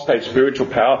 apostate spiritual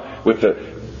power, with the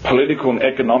political and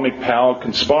economic power,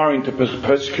 conspiring to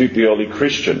persecute the early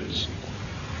Christians.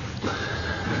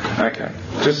 Okay,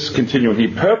 just continuing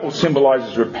here. Purple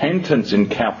symbolises repentance in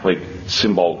Catholic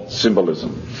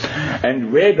symbolism,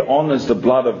 and red honours the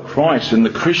blood of Christ and the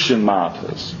Christian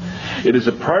martyrs. It is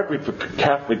appropriate for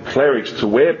Catholic clerics to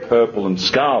wear purple and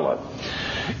scarlet,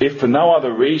 if for no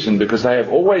other reason because they have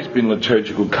always been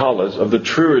liturgical colours of the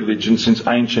true religion since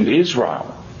ancient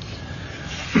Israel.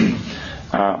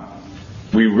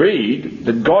 We read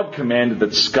that God commanded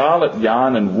that scarlet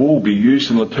yarn and wool be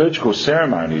used in liturgical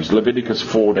ceremonies. Leviticus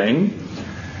 14.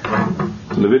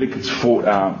 Leviticus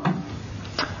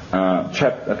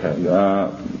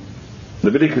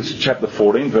chapter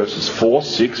 14 verses 4,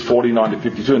 6, 49 to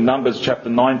 52, and Numbers chapter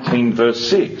 19 verse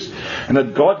 6. And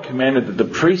that God commanded that the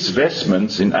priest's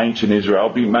vestments in ancient Israel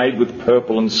be made with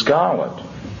purple and scarlet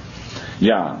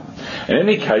yarn. In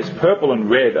any case, purple and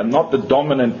red are not the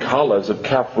dominant colours of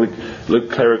Catholic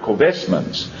clerical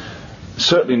vestments.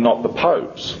 Certainly not the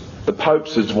Pope's. The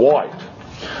Pope's is white.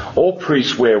 All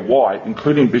priests wear white,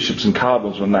 including bishops and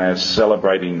cardinals when they are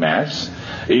celebrating Mass.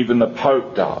 Even the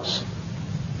Pope does.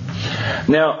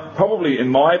 Now, probably in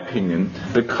my opinion,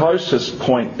 the closest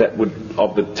point that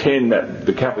of the 10 that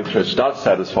the Catholic Church does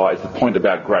satisfy is the point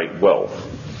about great wealth.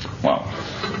 Well,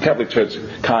 the Catholic Church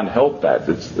can't help that.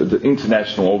 It's the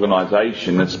international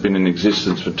organisation that's been in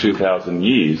existence for 2,000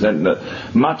 years, and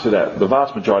much of that, the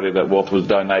vast majority of that wealth was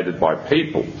donated by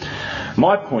people.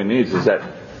 My point is that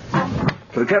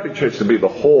for the Catholic Church to be the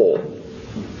whore,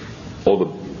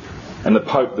 and the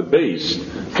Pope the beast,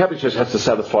 the Catholic Church has to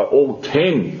satisfy all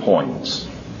 10 points,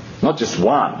 not just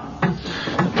one.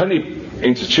 Plenty of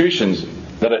institutions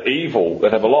that are evil,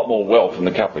 that have a lot more wealth than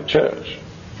the Catholic Church.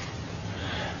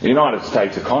 The United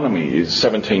States economy is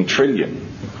 17 trillion.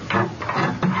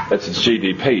 That's its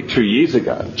GDP 2 years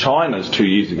ago. China's 2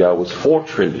 years ago was 4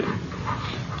 trillion.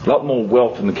 A lot more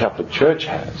wealth than the Catholic Church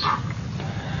has.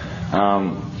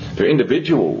 There are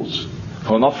individuals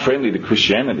who are not friendly to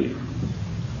Christianity,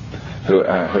 who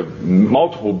have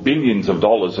multiple billions of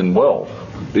dollars in wealth.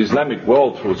 The Islamic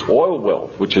world, through its oil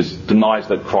wealth, which denies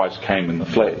that Christ came in the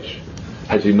flesh,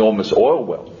 has enormous oil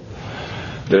wealth.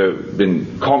 There have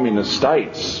been communist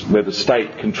states where the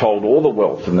state controlled all the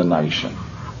wealth in the nation.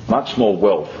 Much more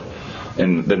wealth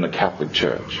than the Catholic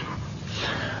Church.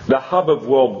 the hub of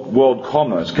world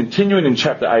commerce. Continuing in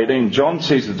chapter 18, John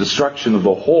sees the destruction of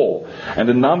the whore, and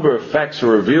a number of facts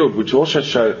are revealed which also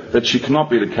show that she cannot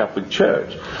be the Catholic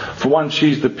Church. For one,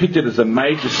 she is depicted as a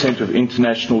major centre of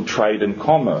international trade and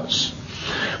commerce.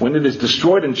 When it is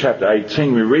destroyed in chapter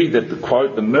 18, we read that,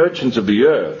 quote, the merchants of the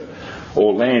earth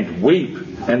or land weep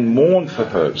and mourn for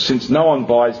her, since no one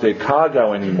buys their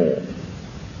cargo anymore.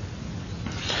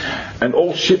 And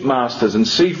all shipmasters and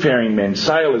seafaring men,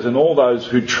 sailors and all those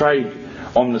who trade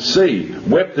on the sea,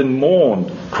 wept and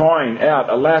mourned, crying out,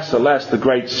 alas, alas, the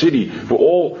great city, for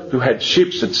all who had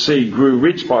ships at sea grew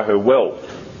rich by her wealth.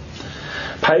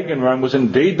 Pagan Rome was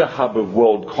indeed the hub of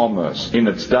world commerce in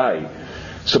its day,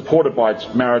 supported by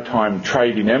its maritime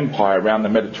trading empire around the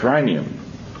Mediterranean.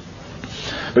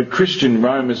 But Christian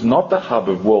Rome is not the hub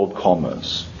of world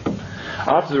commerce.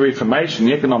 After the Reformation,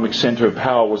 the economic centre of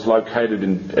power was located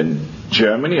in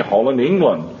Germany, Holland,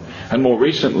 England, and more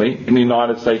recently in the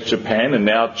United States, Japan, and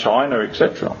now China,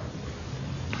 etc.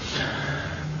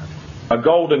 A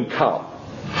golden cup.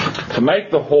 To make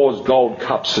the whore's gold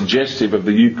cup suggestive of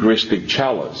the Eucharistic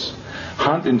chalice,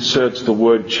 Hunt inserts the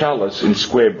word chalice in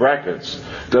square brackets,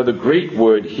 though the Greek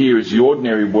word here is the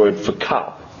ordinary word for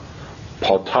cup,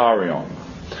 potarion,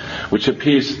 which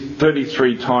appears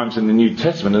 33 times in the New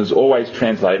Testament and is always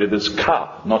translated as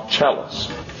cup, not chalice.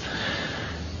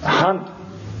 Hunt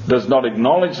does not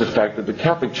acknowledge the fact that the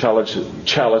Catholic chalice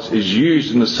is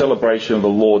used in the celebration of the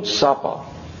Lord's Supper,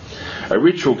 a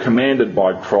ritual commanded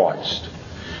by Christ.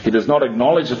 He does not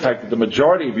acknowledge the fact that the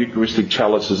majority of Eucharistic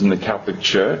chalices in the Catholic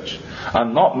Church are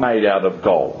not made out of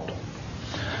gold,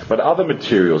 but other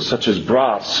materials such as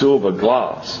brass, silver,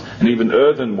 glass, and even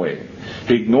earthenware.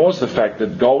 He ignores the fact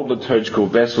that gold liturgical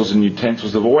vessels and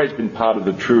utensils have always been part of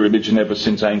the true religion ever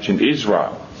since ancient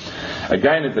Israel.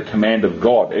 Again, at the command of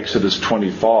God, Exodus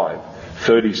 25,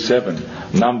 37,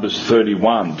 Numbers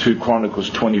 31, 2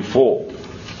 Chronicles 24.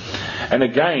 And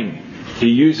again, he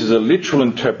uses a literal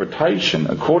interpretation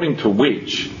according to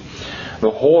which the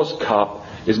whore's cup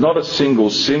is not a single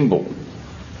symbol.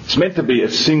 It's meant to be a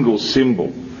single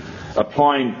symbol,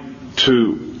 applying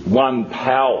to one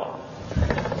power.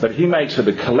 But he makes it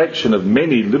a collection of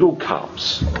many little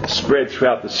cups spread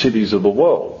throughout the cities of the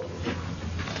world.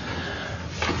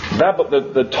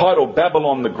 The title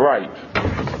Babylon the Great,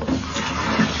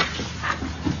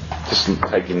 just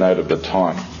taking note of the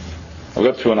time. I've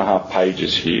got 2.5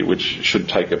 pages here, which should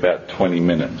take about 20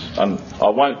 minutes. I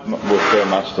won't refer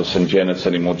much to St. Genus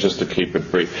anymore, just to keep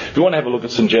it brief. If you want to have a look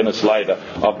at St. Genus later,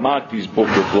 I've marked his book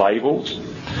with labels,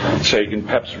 so you can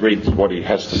perhaps read what he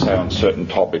has to say on certain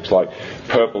topics, like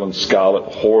purple and scarlet,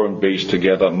 whore and beast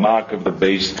together, mark of the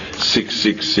beast,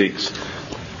 666,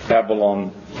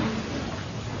 Babylon,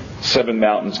 7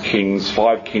 mountains kings,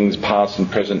 5 kings past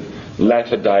and present,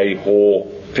 latter day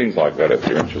whore, things like that if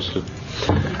you're interested.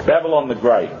 Babylon the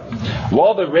Great.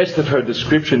 While the rest of her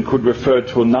description could refer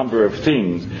to a number of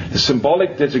things, the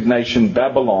symbolic designation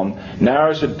Babylon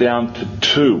narrows it down to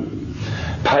 2.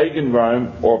 Pagan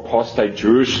Rome or apostate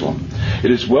Jerusalem.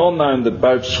 It is well known that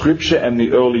both Scripture and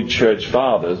the early Church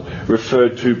Fathers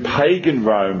referred to pagan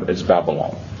Rome as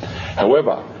Babylon.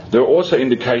 However, there are also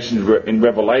indications in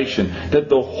Revelation that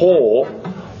the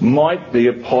whore might be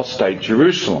apostate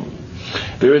Jerusalem.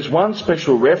 There is one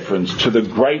special reference to the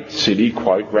great city,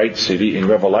 quote, great city in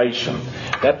Revelation.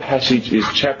 That passage is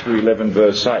chapter 11,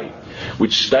 verse 8,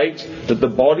 which states that the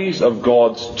bodies of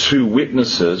God's 2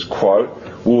 witnesses, quote,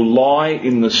 will lie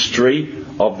in the street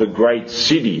of the great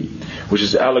city, which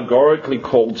is allegorically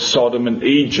called Sodom and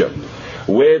Egypt,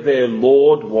 where their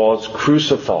Lord was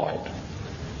crucified.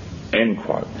 End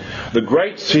quote. The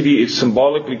great city is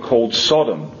symbolically called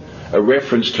Sodom, a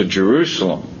reference to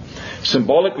Jerusalem.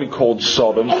 Symbolically called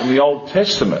Sodom in the Old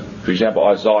Testament, for example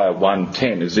Isaiah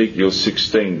 1:10, Ezekiel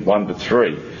 16,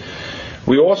 1-3.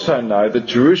 We also know that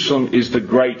Jerusalem is the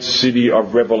great city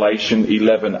of Revelation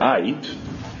 11:8,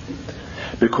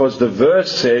 because the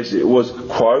verse says it was,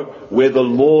 quote, where the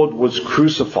Lord was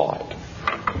crucified.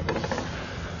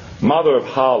 Mother of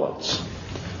harlots.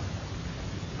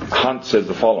 Hunt said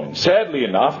the following: sadly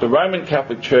enough, the Roman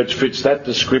Catholic Church fits that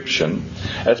description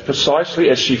as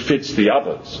precisely as she fits the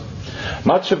others.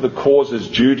 Much of the cause is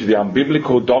due to the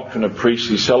unbiblical doctrine of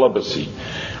priestly celibacy,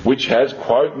 which has,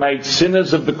 quote, made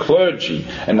sinners of the clergy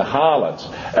and the harlots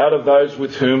out of those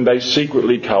with whom they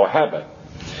secretly cohabit.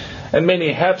 And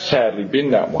many have sadly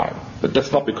been that way. But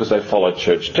that's not because they followed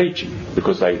church teaching,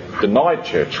 because they denied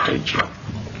church teaching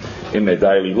in their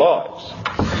daily lives.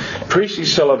 Priestly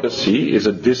celibacy is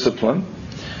a discipline.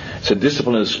 It's a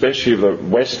discipline especially of the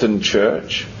Western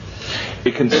Church.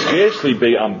 It can scarcely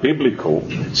be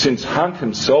unbiblical, since Hunt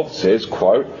himself says,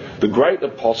 quote, "The great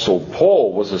apostle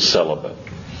Paul was a celibate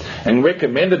and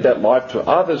recommended that life to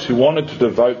others who wanted to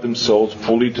devote themselves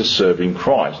fully to serving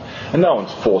Christ." And no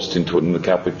one's forced into it in the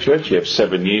Catholic Church. You have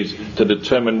 7 years to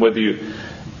determine whether you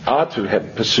are to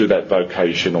pursue that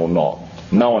vocation or not.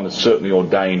 No one is certainly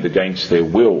ordained against their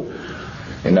will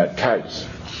in that case.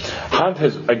 Hunt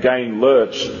has again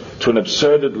lurched to an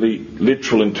absurdly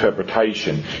literal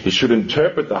interpretation. He should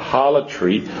interpret the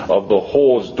harlotry of the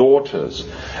whore's daughters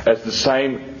as the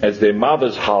same as their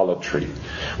mother's harlotry,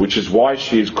 which is why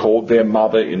she is called their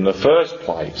mother in the first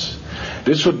place.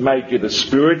 This would make it a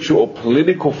spiritual or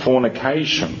political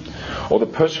fornication, or the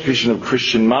persecution of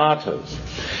Christian martyrs.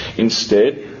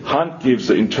 Instead, Hunt gives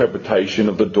the interpretation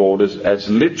of the daughters as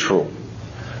literal,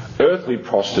 earthly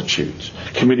prostitutes,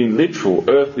 committing literal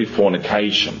earthly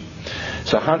fornication.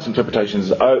 So Hunt's interpretation is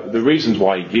the reasons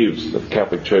why he gives the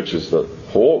Catholic Church as the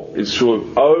whore is through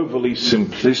an overly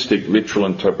simplistic literal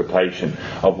interpretation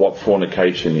of what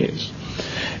fornication is.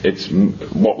 It's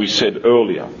what we said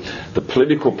earlier, the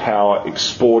political power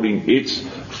exporting its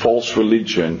false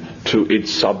religion to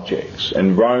its subjects.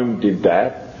 And Rome did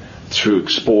that through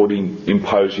exporting,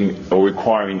 imposing or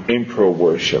requiring emperor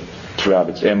worship throughout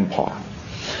its empire.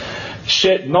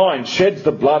 9 sheds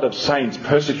the blood of saints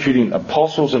persecuting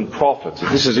apostles and prophets.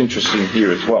 This is interesting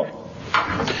here as well.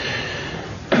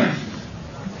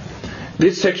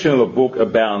 This section of the book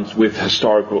abounds with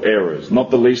historical errors, not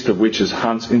the least of which is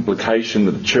Hunt's implication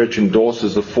that the Church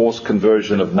endorses the forced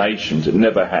conversion of nations. It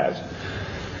never has.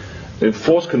 And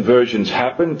forced conversions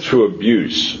happen through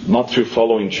abuse, not through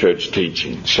following church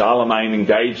teaching. Charlemagne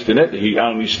engaged in it. He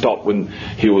only stopped when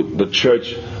the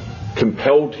church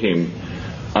compelled him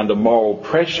under moral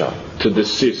pressure to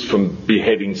desist from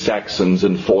beheading Saxons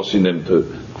and forcing them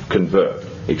to convert,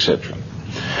 etc.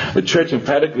 The Church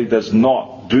emphatically does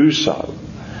not do so.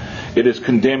 It has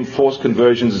condemned forced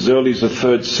conversions as early as the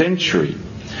 3rd century,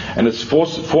 and has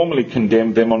formally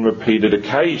condemned them on repeated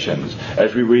occasions,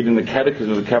 as we read in the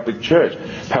Catechism of the Catholic Church,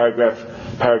 paragraphs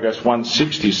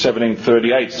 160,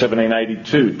 1738,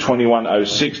 1782,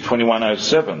 2106,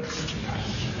 2107.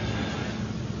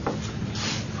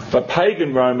 But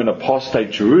pagan Rome and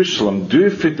apostate Jerusalem do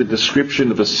fit the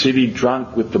description of a city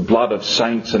drunk with the blood of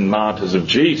saints and martyrs of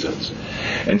Jesus.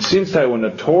 And since they were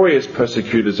notorious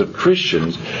persecutors of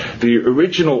Christians, the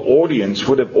original audience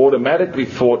would have automatically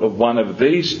thought of one of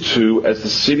these two as the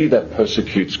city that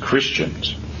persecutes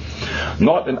Christians,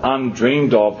 not an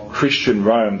undreamed of Christian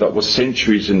Rome that was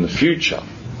centuries in the future.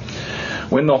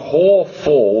 When the whore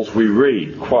falls, we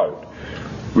read, quote,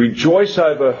 "Rejoice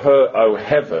over her, O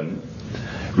heaven.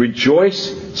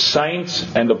 Rejoice, saints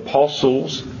and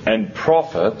apostles and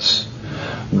prophets.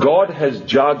 God has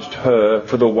judged her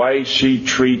for the way she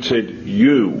treated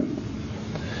you.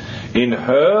 In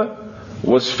her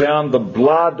was found the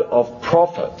blood of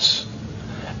prophets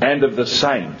and of the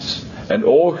saints and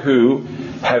all who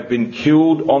have been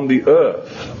killed on the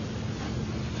earth."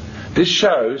 This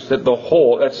shows that the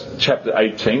whore, that's chapter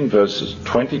 18, verses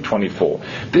 20-24.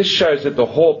 This shows that the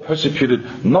whore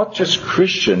persecuted not just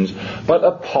Christians, but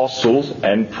apostles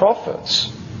and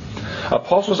prophets.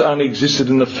 Apostles only existed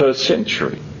in the 1st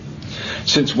century,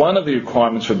 since one of the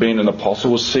requirements for being an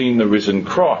apostle was seeing the risen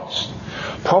Christ.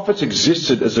 Prophets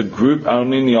existed as a group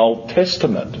only in the Old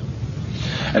Testament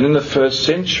and in the 1st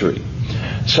century.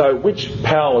 So which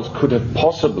powers could have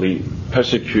possibly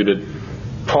persecuted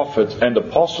prophets and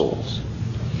apostles?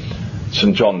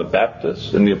 St. John the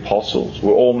Baptist and the apostles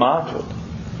were all martyred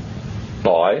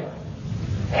by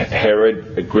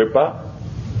Herod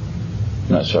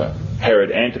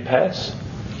Antipas,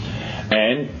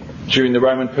 and during the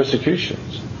Roman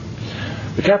persecutions.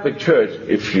 The Catholic Church,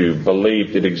 if you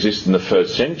believed it existed in the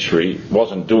 1st century,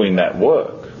 wasn't doing that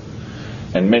work.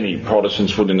 And many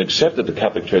Protestants wouldn't accept that the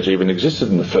Catholic Church even existed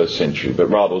in the 1st century, but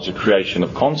rather was a creation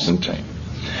of Constantine.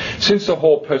 Since the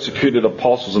whore persecuted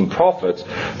apostles and prophets,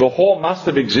 the whore must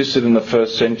have existed in the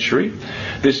 1st century.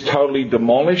 This totally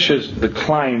demolishes the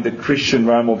claim that Christian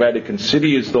Rome or Vatican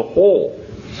City is the whore.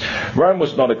 Rome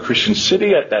was not a Christian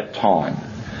city at that time,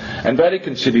 and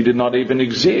Vatican City did not even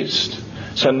exist.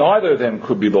 So neither of them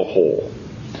could be the whore.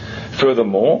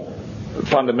 Furthermore,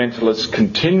 fundamentalists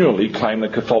continually claim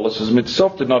that Catholicism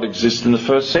itself did not exist in the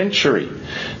 1st century,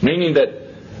 meaning that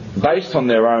based on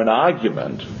their own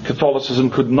argument, Catholicism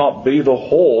could not be the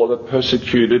whore that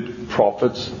persecuted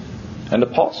prophets and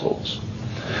apostles.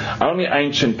 Only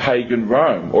ancient pagan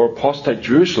Rome or apostate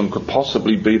Jerusalem could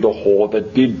possibly be the whore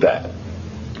that did that.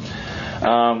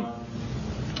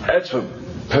 As for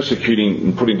persecuting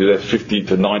and putting to death 50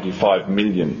 to 95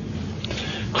 million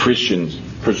Christians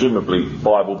presumably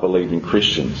Bible-believing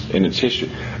Christians in its history.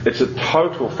 It's a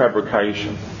total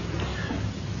fabrication.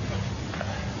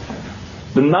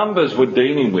 The numbers we're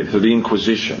dealing with are the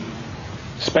Inquisition.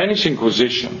 Spanish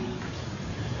Inquisition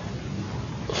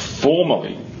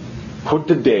formally put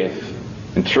to death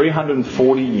in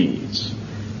 340 years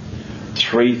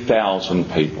 3,000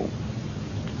 people.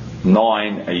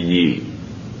 9 a year.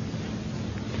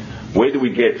 Where do we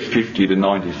get 50 to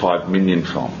 95 million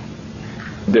from?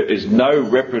 There is no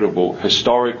reputable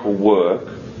historical work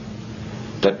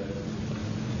that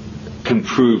can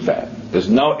prove that. There's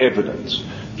no evidence.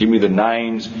 Give me the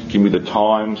names, give me the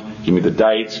times, give me the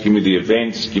dates, give me the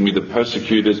events, give me the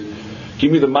persecutors,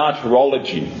 give me the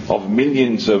martyrology of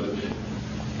millions of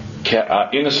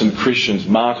innocent Christians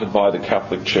martyred by the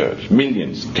Catholic Church.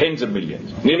 Millions, tens of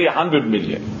millions, nearly 100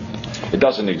 million. It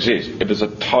doesn't exist. It is a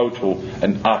total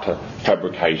and utter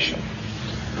fabrication.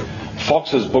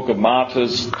 Fox's Book of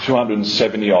Martyrs,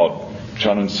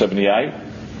 278.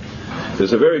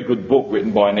 There's a very good book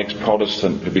written by an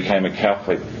ex-Protestant who became a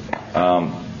Catholic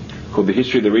called The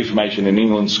History of the Reformation in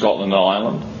England, Scotland and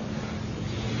Ireland.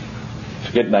 I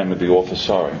forget the name of the author,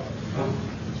 sorry.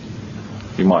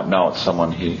 You might know it's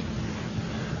someone here.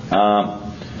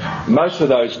 Most of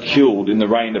those killed in the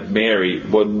reign of Mary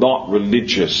were not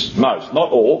religious. Most,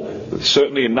 not all.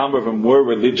 Certainly a number of them were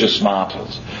religious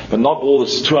martyrs. But not all the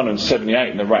 278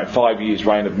 in the 5 years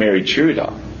reign of Mary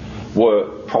Tudor were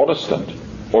Protestant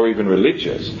or even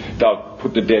religious. They were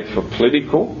put to death for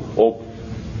political or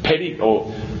petty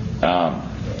or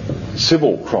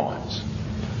civil crimes,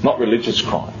 not religious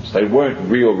crimes. They weren't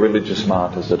real religious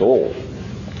martyrs at all.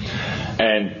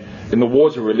 And in the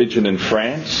wars of religion in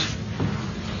France,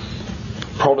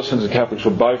 Protestants and Catholics were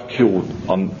both killed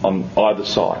on either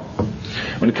side.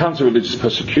 When it comes to religious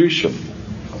persecution,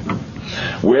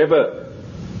 wherever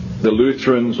the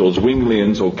Lutherans or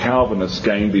Zwinglians or Calvinists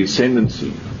gained the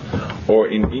ascendancy, or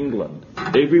in England,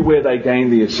 everywhere they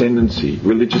gained the ascendancy,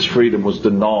 religious freedom was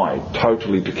denied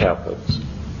totally to Catholics.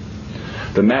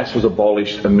 The Mass was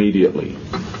abolished immediately.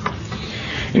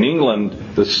 In England,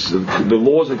 the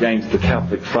laws against the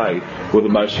Catholic faith were the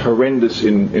most horrendous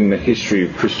in the history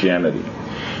of Christianity.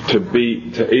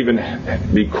 To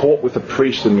even be caught with a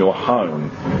priest in your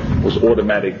home was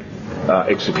automatic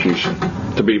execution.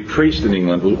 To be a priest in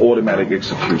England was automatic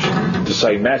execution. To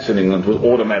say Mass in England was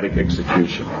automatic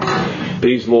execution.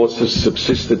 These laws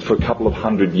subsisted for a couple of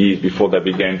hundred years before they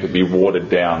began to be watered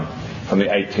down from the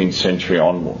 18th century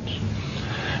onwards.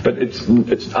 But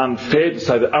it's unfair to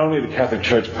say that only the Catholic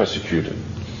Church persecuted.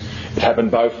 It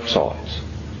happened both sides.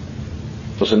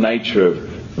 It was the nature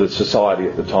of the society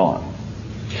at the time.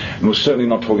 And we're certainly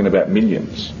not talking about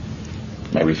millions.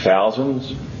 Maybe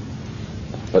thousands,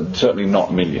 but certainly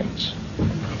not millions.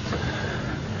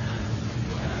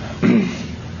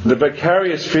 The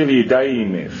vicarious Filii Dei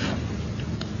myth,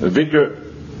 the vicar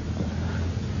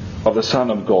of the Son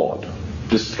of God,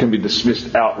 this can be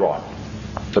dismissed outright.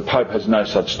 The Pope has no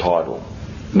such title.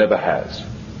 Never has.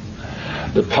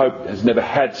 The Pope has never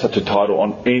had such a title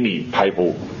on any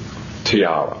papal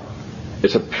tiara.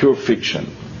 It's a pure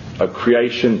fiction, a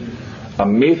creation, a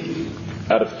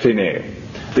myth out of thin air.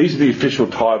 These are the official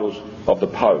titles of the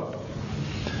Pope.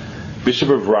 Bishop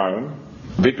of Rome,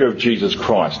 Vicar of Jesus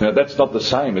Christ. Now that's not the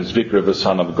same as Vicar of the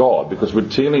Son of God, because we're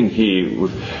dealing here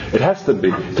with, it has to be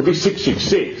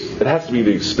 666, it has to be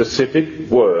the specific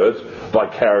words,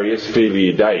 vicarious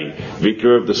Filii Dei,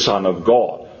 Vicar of the Son of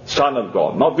God. Son of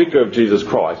God, not Vicar of Jesus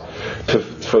Christ.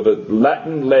 For the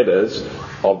Latin letters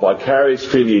of vicarious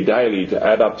Filii Dei to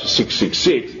add up to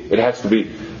 666, it has to be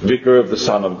Vicar of the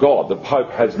Son of God. The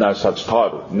Pope has no such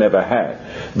title, never had.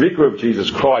 Vicar of Jesus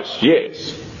Christ,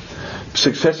 yes.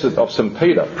 Successor of St.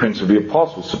 Peter, Prince of the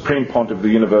Apostles, Supreme Pontiff of the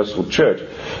Universal Church,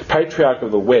 Patriarch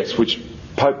of the West, which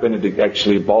Pope Benedict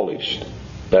actually abolished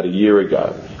about a year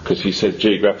ago, because he said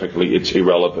geographically it's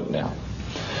irrelevant now.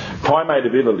 Primate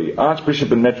of Italy,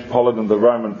 Archbishop and Metropolitan of the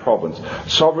Roman province,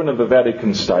 Sovereign of the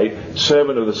Vatican State,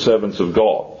 Servant of the servants of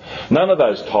God. None of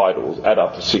those titles add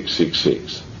up to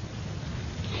 666.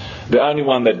 The only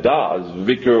one that does,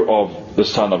 Vicar of the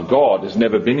Son of God, has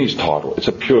never been his title. It's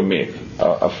a pure myth,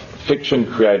 a fiction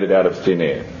created out of thin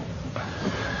air.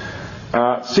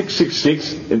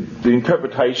 666, the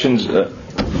interpretations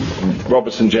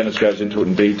Robert St. Genest goes into it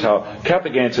in detail.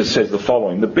 Catholic Answers says the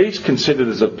following: the beast considered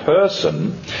as a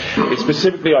person is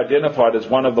specifically identified as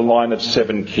one of the line of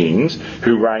 7 kings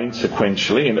who reigned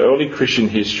sequentially. In early Christian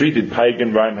history, did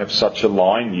pagan Rome have such a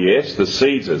line? Yes. The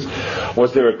Caesars.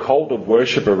 Was there a cult of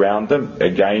worship around them?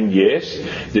 Again, yes.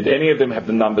 Did any of them have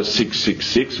the number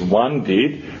 666? One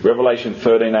did. Revelation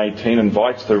 13:18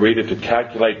 invites the reader to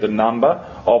calculate the number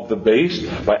of the beast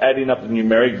by adding up the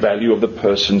numeric value of the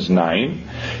person's name,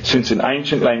 since in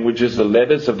ancient languages the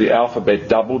letters of the alphabet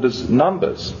doubled as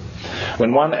numbers.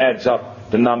 When one adds up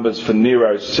the numbers for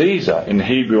Nero Caesar in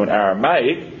Hebrew and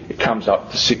Aramaic, it comes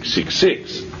up to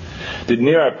 666. Did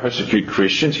Nero persecute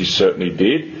Christians? He certainly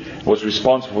did. Was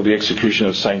responsible for the execution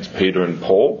of Saints Peter and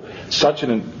Paul.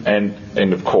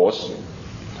 And of course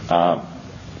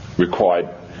required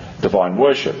divine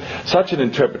worship. Such an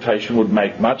interpretation would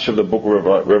make much of the book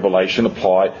of Revelation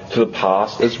apply to the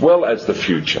past as well as the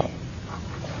future.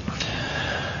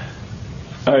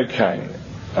 Okay,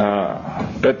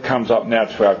 that comes up now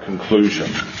to our conclusion.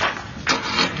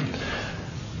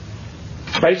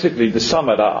 Basically, to sum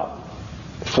it up,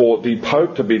 for the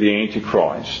Pope to be the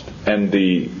Antichrist and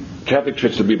the Catholic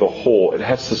Church to be the whore, it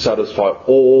has to satisfy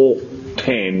all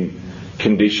 10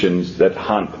 conditions that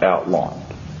Hunt outlined.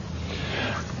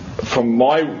 From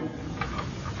my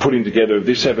putting together of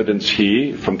this evidence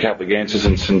here from Catholic Answers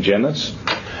and St. Genest,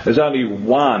 there's only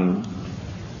one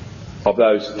of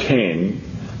those 10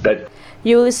 that...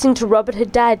 You're listening to Robert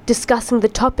Haddad discussing the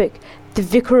topic, the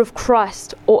Vicar of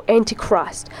Christ or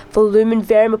Antichrist, for Lumen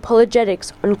Verum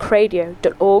Apologetics on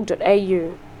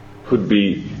cradio.org.au. could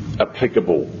be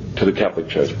applicable to the Catholic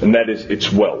Church, and that is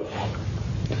its wealth.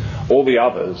 All the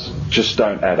others just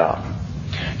don't add up.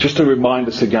 Just to remind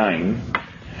us again,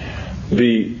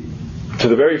 to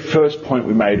the very first point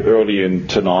we made earlier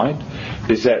tonight,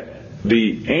 is that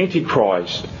the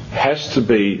Antichrist has to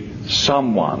be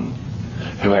someone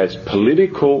who has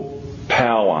political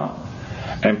power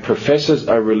and professes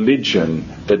a religion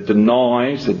that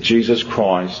denies that Jesus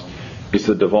Christ is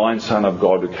the divine Son of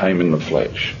God who came in the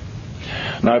flesh.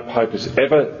 No Pope has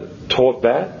ever taught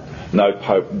that. No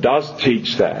Pope does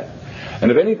teach that.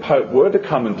 And if any Pope were to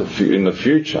come in the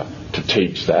future to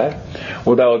teach that,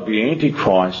 well, they would be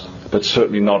Antichrist, but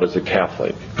certainly not as a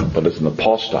Catholic, but as an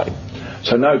apostate.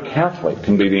 So no Catholic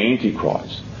can be the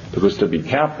Antichrist, because to be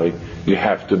Catholic, you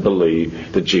have to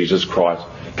believe that Jesus Christ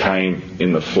came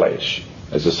in the flesh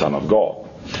as the Son of God.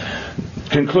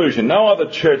 Conclusion: no other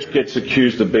church gets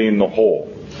accused of being the whore,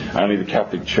 only the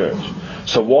Catholic Church.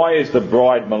 So why is the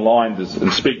bride maligned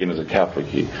and speaking as a Catholic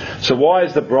here, so why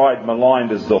is the bride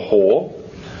maligned as the whore?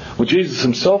 Well, Jesus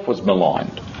himself was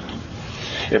maligned.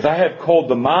 If they have called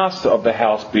the master of the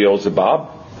house Beelzebub,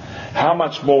 how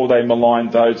much more will they malign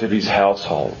those of his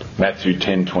household? Matthew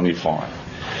 10:25.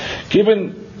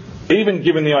 Even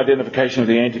given the identification of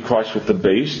the Antichrist with the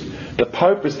beast, the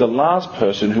Pope is the last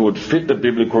person who would fit the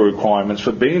biblical requirements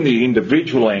for being the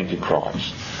individual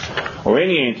Antichrist, or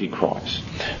any Antichrist.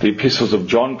 The epistles of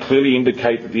John clearly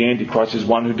indicate that the Antichrist is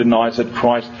one who denies that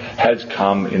Christ has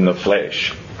come in the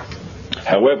flesh.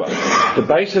 However, the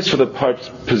basis for the Pope's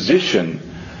position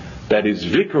that is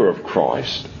Vicar of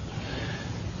Christ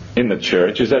in the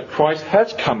Church is that Christ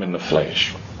has come in the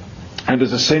flesh and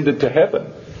has ascended to heaven,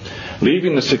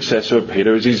 leaving the successor of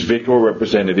Peter as his vicar or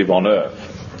representative on earth.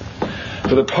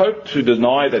 For the Pope to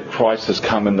deny that Christ has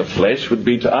come in the flesh would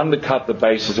be to undercut the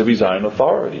basis of his own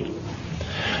authority.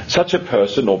 Such a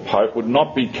person or Pope would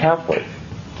not be Catholic.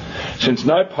 Since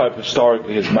no Pope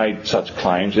historically has made such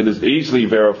claims, it is easily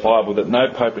verifiable that no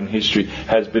Pope in history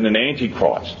has been an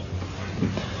Antichrist.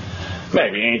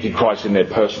 Maybe Antichrist in their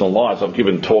personal lives. I've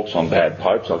given talks on bad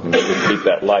popes. I can repeat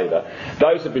that later.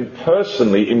 Those have been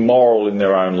personally immoral in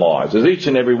their own lives. As each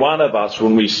and every one of us,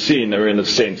 when we sin, are in a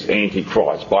sense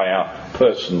Antichrist by our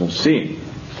personal sin.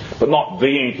 But not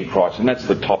the Antichrist, and that's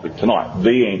the topic tonight,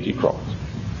 the Antichrist.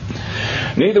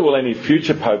 Neither will any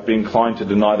future Pope be inclined to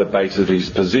deny the basis of his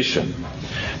position.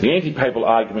 The anti-papal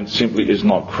argument simply is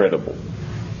not credible.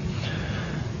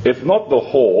 If not the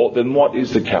whore, then what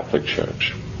is the Catholic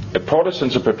Church? If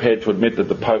Protestants are prepared to admit that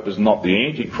the Pope is not the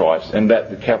Antichrist and that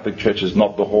the Catholic Church is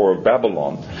not the whore of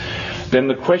Babylon, then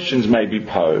the questions may be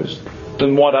posed: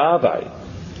 then what are they?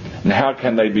 And how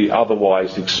can they be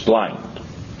otherwise explained?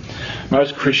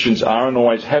 Most Christians are and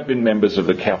always have been members of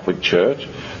the Catholic Church.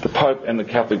 The Pope and the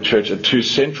Catholic Church are too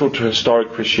central to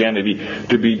historic Christianity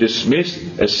to be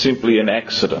dismissed as simply an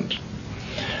accident.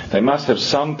 They must have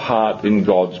some part in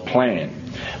God's plan.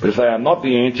 But if they are not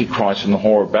the Antichrist and the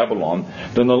whore of Babylon,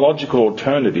 then the logical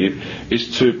alternative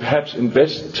is to perhaps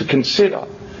consider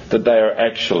that they are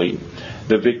actually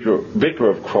the vicar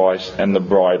of Christ and the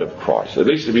bride of Christ. At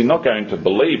least if you're not going to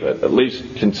believe it, at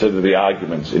least consider the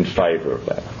arguments in favour of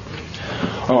that.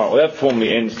 Alright, well that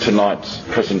formally ends tonight's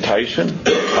presentation.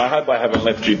 I hope I haven't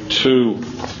left you too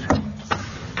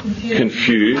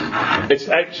confused. It's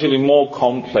actually more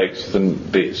complex than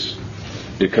this.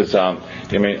 Because, I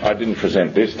didn't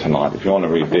present this tonight. If you want to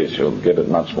read this, you'll get it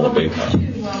much more detail.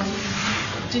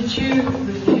 Did you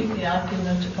refute the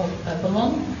argument of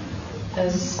Babylon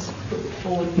as put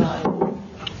forward by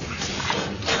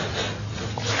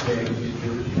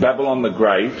Babylon the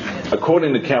Great,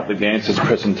 according to Catholic Answers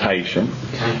presentation,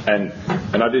 and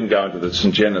I didn't go into the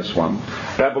St. Genus one,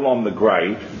 Babylon the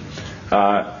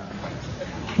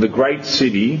great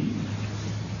city,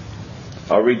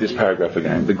 I'll read this paragraph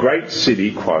again. The great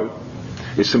city, quote,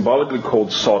 is symbolically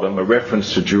called Sodom, a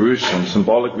reference to Jerusalem,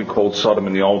 symbolically called Sodom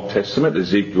in the Old Testament,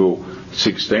 Ezekiel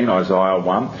 16, Isaiah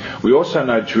 1. We also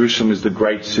know Jerusalem is the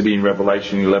great city in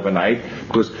Revelation 11:8,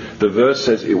 because the verse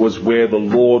says it was where the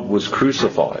Lord was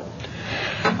crucified.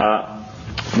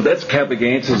 That's Catholic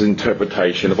Answers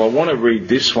interpretation. If I want to read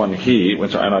this one here,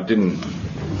 and I didn't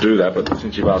do that, but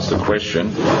since you've asked the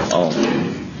question,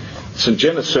 St.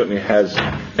 Genus certainly has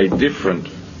a different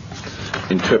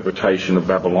interpretation of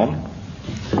Babylon.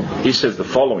 He says the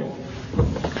following.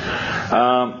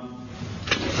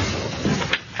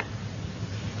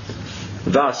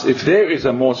 Thus, if there is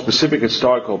a more specific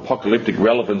historical apocalyptic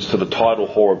relevance to the title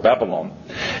Whore of Babylon,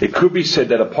 it could be said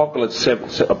that Apocalypse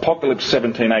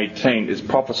 17:18 is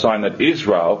prophesying that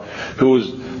Israel, who was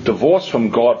divorced from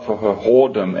God for her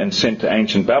whoredom and sent to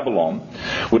ancient Babylon,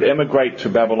 would emigrate to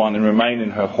Babylon and remain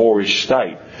in her whorish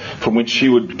state, from which she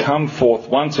would come forth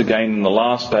once again in the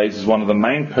last days as one of the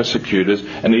main persecutors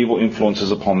and evil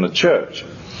influences upon the church.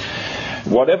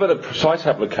 Whatever the precise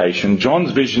application,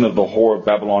 John's vision of the Whore of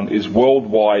Babylon is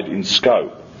worldwide in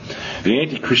scope. The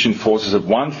anti-Christian forces have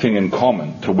one thing in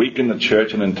common: to weaken the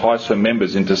church and entice her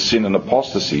members into sin and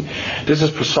apostasy. This is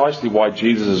precisely why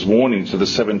Jesus' warnings to the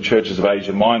 7 churches of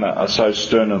Asia Minor are so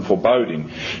stern and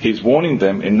foreboding. He's warning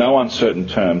them in no uncertain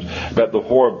terms about the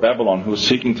Whore of Babylon, who is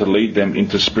seeking to lead them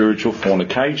into spiritual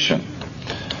fornication.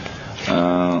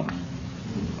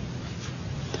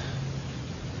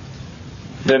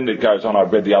 Then it goes on. I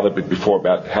read the other bit before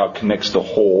about how it connects the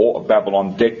whore of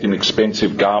Babylon decked in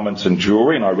expensive garments and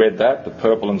jewellery, and I read that. The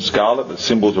purple and scarlet, the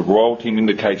symbols of royalty, and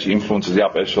indicates she influences the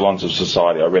upper echelons of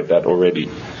society. I read that already.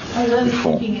 I was only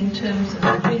thinking in terms of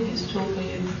the previous talk where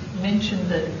you mentioned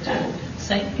that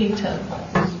St. Peter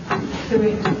was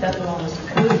referring to Babylon as a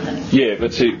equivalent. Yeah,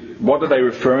 but see, what are they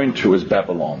referring to as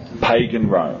Babylon? Pagan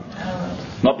Rome.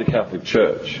 Not the Catholic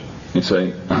Church. You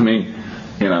see,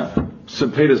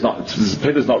 St. Peter's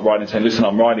not writing saying, listen,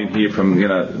 I'm writing here from,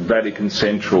 Vatican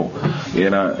Central,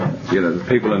 the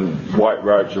people in white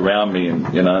robes around me, and,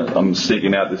 I'm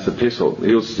sneaking out this epistle.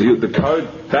 The code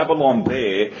Babylon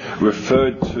there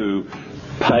referred to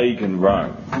pagan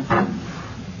Rome.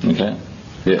 Okay?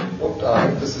 Yeah. What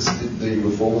emphasis did the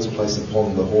Reformers place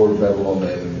upon the Whore of Babylon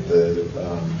and the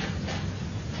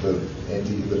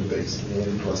beast, the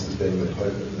Antichrist as being the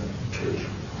Pope in the church?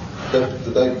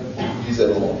 Did they use that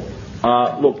a lot?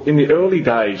 Look, in the early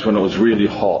days when it was really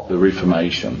hot, the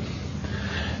Reformation,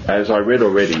 as I read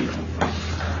already,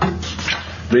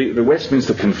 the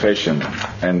Westminster Confession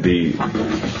and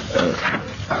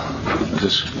I'll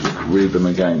just read them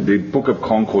again, the Book of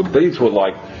Concord, these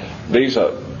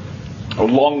are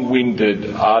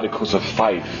long-winded articles of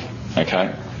faith,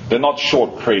 okay? They're not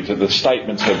short creeds, they're the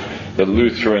statements of the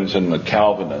Lutherans and the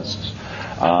Calvinists.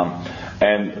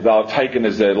 And they were taken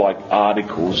as they're like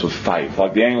articles of faith.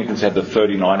 Like the Anglicans had the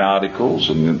 39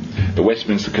 articles, and the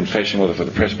Westminster Confession was for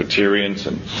the Presbyterians,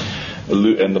 and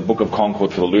the Book of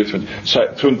Concord for the Lutherans. So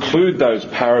to include those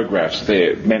paragraphs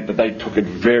there meant that they took it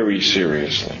very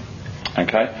seriously.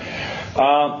 Okay?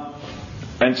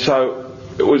 And so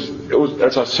it was,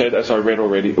 as I said, as I read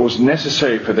already, it was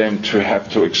necessary for them to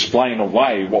have to explain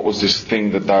away what was this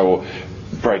thing that they were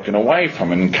breaking away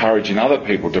from and encouraging other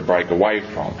people to break away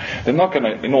from. They're not going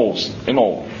to, in all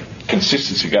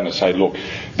consistency, going to say, look,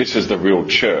 this is the real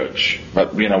church,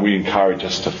 but we encourage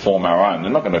us to form our own.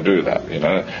 They're not going to do that.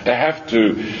 They have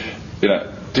to,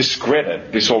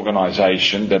 discredit this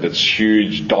organisation that it's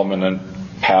huge, dominant,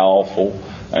 powerful.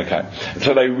 Okay,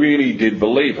 so they really did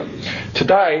believe it.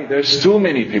 Today, there's still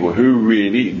many people who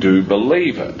really do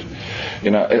believe it.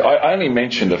 I only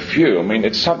mentioned a few. I mean,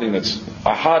 it's something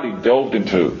I hardly delved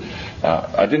into.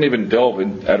 I didn't even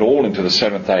delve at all into the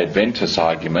Seventh-day Adventist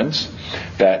arguments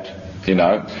that,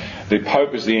 the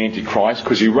Pope is the Antichrist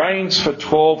because he reigns for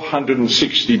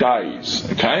 1260 days.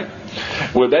 Okay?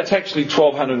 Well, that's actually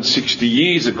 1260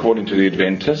 years according to the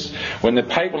Adventists, when the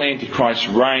papal Antichrist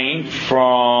reigned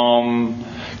from,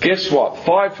 guess what,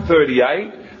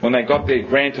 538, when they got their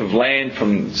grant of land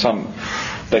from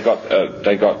they got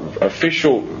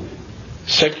official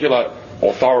secular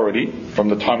authority from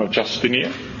the time of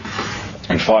Justinian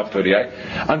in 538,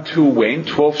 until when?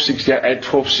 1268, add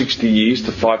 1260 years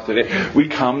to 538, we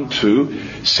come to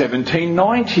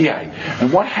 1798.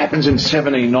 And what happens in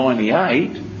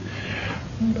 1798?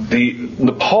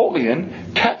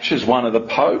 Napoleon captures one of the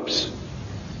popes.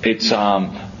 It's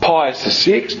Pius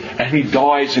VI, and he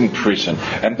dies in prison.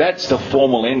 And that's the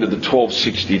formal end of the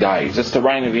 1260 days. That's the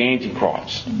reign of the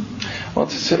Antichrist. Well,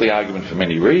 it's a silly argument for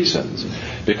many reasons,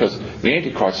 because the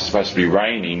Antichrist is supposed to be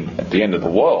reigning at the end of the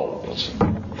world.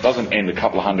 It doesn't end a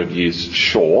couple of hundred years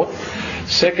short.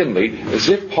 Secondly, as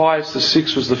if Pius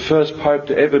VI was the first pope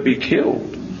to ever be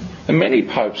killed. And many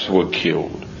popes were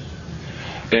killed.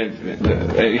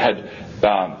 He had,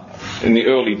 in the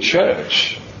early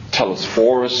church,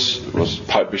 Telesphorus was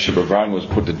Pope Bishop of Rome, was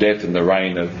put to death in the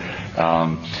reign of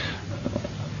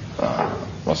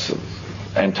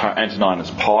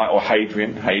Antoninus Pius, or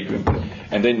Hadrian.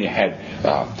 And then you had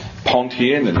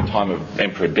Pontian in the time of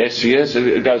Emperor Decius.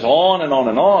 It goes on and on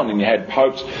and on. And you had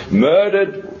popes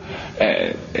murdered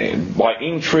by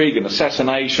intrigue and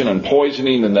assassination and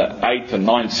poisoning in the 8th and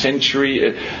 9th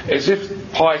century. As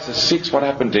if Pius VI, what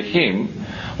happened to him,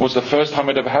 was the first time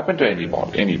it ever happened to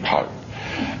any pope.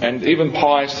 And even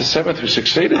Pius VII, who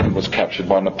succeeded him, was captured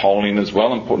by Napoleon as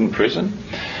well and put in prison.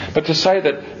 But to say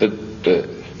that the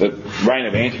reign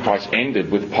of Antichrist ended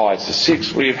with Pius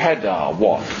VI, we've had,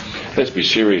 let's be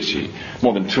serious here,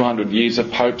 more than 200 years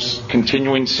of popes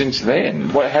continuing since then.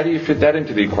 How do you fit that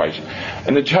into the equation?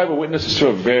 And the Jehovah's Witnesses too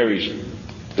are very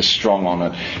strong on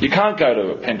it. You can't go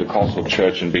to a Pentecostal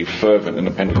church and be fervent in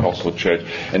a Pentecostal church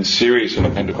and serious in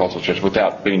a Pentecostal church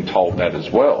without being told that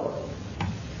as well.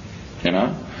 You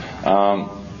know?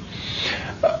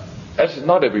 As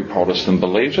not every Protestant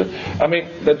believes it. I mean,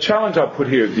 the challenge I put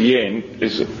here at the end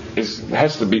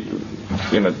has to be,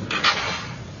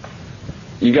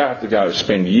 you have to go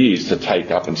spend years to take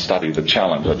up and study the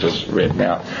challenge I just read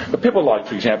now. But people like,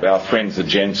 for example, our friends the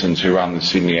Jensens who run the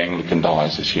Sydney Anglican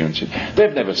Diocese here in Sydney,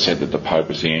 they've never said that the Pope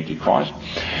is the Antichrist.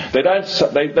 They don't.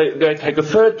 They take a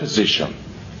third position.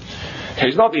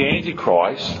 He's not the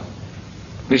Antichrist.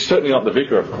 He's certainly not the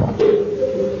Vicar of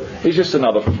Christ. He's just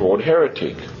another fraud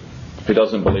heretic who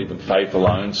doesn't believe in faith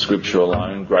alone, Scripture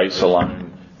alone, grace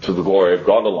alone, to the glory of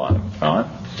God alone. Right?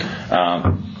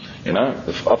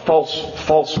 A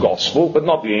false gospel, but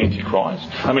not the Antichrist.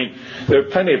 I mean, there are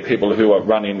plenty of people who are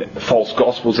running false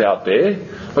gospels out there,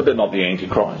 but they're not the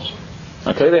Antichrist.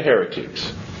 Okay, they're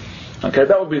heretics. Okay,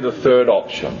 that would be the third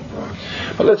option.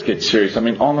 But let's get serious. I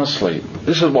mean, honestly,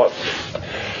 this is what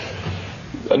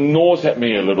gnaws at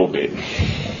me a little bit.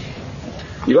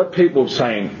 You've got people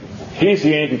saying, here's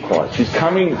the Antichrist. He's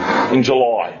coming in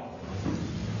July.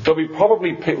 There'll be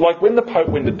probably people, like when the Pope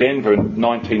went to Denver in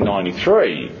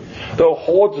 1993, there were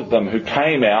hordes of them who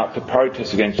came out to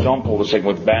protest against John Paul II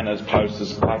with banners,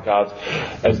 posters, placards,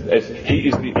 as he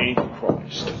is the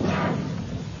Antichrist.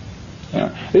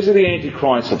 This is the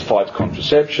Antichrist that fights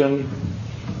contraception,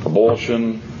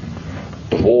 abortion,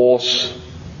 divorce,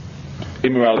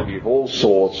 immorality of all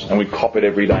sorts, and we cop it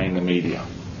every day in the media.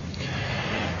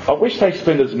 I wish they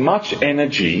spend as much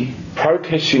energy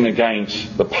protesting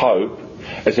against the Pope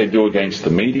as they do against the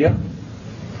media,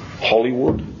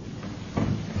 Hollywood,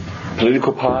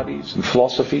 political parties and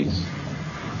philosophies,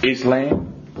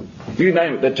 Islam, you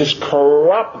name it, that just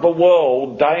corrupt the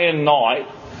world day and night,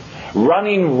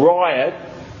 running riot,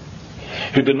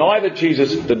 who deny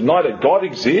that God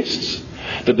exists,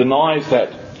 that denies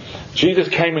that Jesus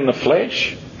came in the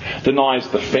flesh, denies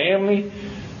the family,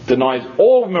 denies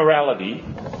all morality.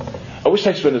 I wish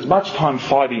they spend as much time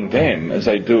fighting them as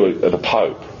they do the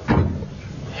Pope.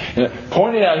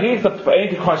 Pointing out, here's the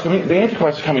Antichrist coming. The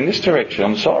Antichrist is coming this direction.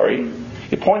 I'm sorry.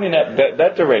 You're pointing out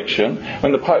that direction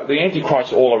when the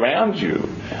Antichrist is all around you.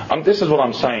 This is what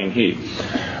I'm saying here.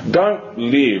 Don't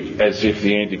live as if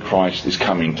the Antichrist is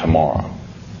coming tomorrow.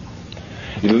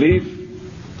 You live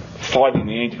fighting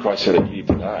the Antichrist that are here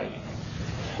today.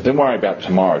 Don't worry about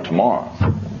tomorrow.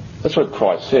 That's what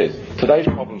Christ says. Today's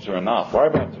problems are enough. Worry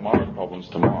about tomorrow's problems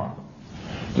tomorrow.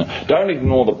 Don't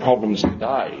ignore the problems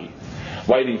today,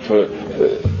 waiting for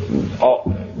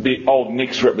the old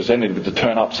Nick's representative to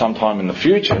turn up sometime in the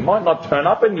future. It might not turn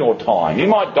up in your time. You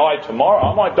might die tomorrow.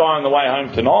 I might die on the way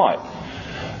home tonight.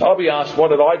 I'll be asked, what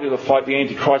did I do to fight the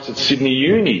Antichrist at Sydney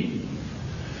Uni?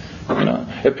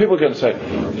 if people are going to say,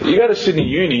 you go to Sydney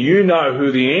Uni, you know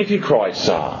who the Antichrists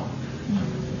are.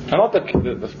 And not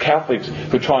the Catholics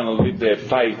who are trying to live their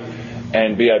faith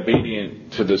and be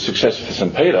obedient to the successor for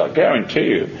St. Peter. I guarantee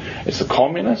you, it's the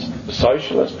communists, the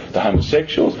socialists, the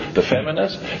homosexuals, the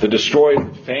feminists, the destroyers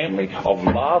of family, of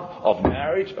love, of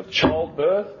marriage, of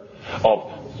childbirth,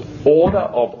 of order,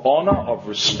 of honour, of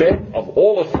respect, of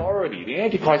all authority. The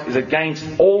Antichrist is against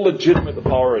all legitimate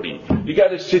authority. You go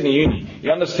to Sydney Uni,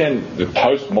 you understand the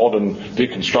postmodern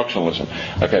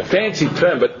deconstructionism. Okay, fancy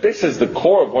term, but this is the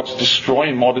core of what's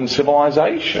destroying modern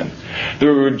civilization. The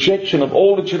rejection of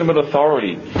all legitimate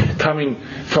authority coming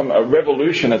from a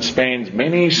revolution that spans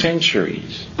many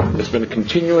centuries. There's been a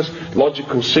continuous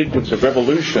logical sequence of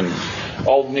revolutions.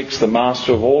 Old Nick's the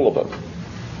master of all of them.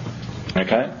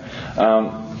 Okay?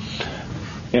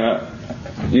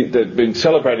 They've been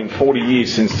celebrating 40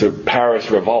 years since the Paris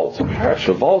revolts. The Paris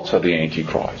revolts are the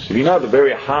Antichrist. If you know the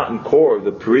very heart and core of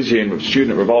the Parisian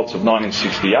student revolts of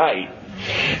 1968,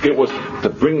 it was to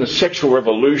bring the sexual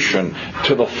revolution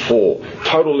to the fore.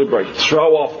 Total liberation.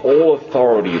 Throw off all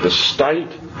authority, the state,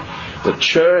 the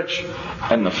church,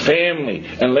 and the family,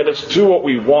 and let us do what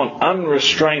we want,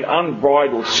 unrestrained,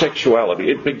 unbridled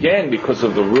sexuality. It began because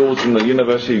of the rules in the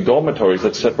university dormitories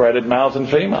that separated males and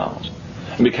females,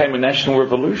 and became a national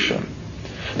revolution.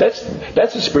 That's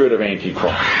the spirit of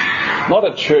Antichrist. Not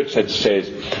a church that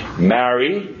says,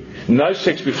 marry, no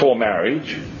sex before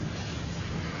marriage,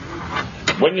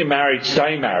 when you're married,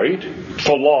 stay married,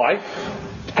 for life.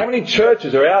 How many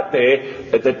churches are out there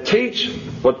that teach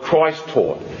what Christ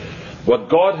taught? What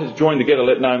God has joined together,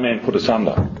 let no man put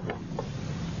asunder.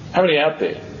 How many out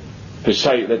there who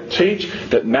say, that teach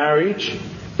that marriage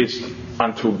is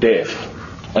until death,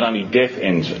 and only death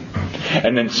ends it?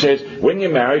 And then says, when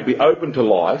you're married, be open to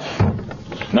life,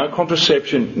 no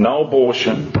contraception, no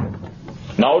abortion,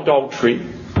 no adultery,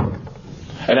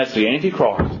 and that's the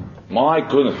Antichrist. My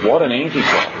goodness, what an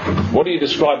Antichrist. What do you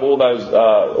describe all those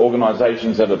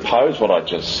organisations that oppose what I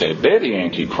just said? They're the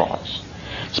Antichrist.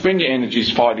 Spend your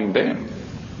energies fighting them,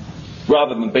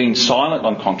 rather than being silent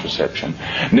on contraception,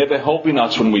 never helping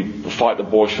us when we fight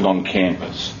abortion on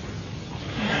campus,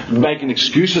 making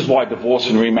excuses why divorce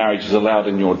and remarriage is allowed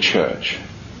in your church,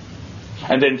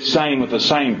 and then saying with the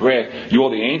same breath, you're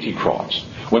the Antichrist.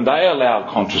 When they allow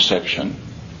contraception,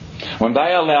 when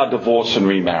they allow divorce and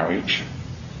remarriage,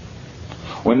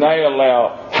 when they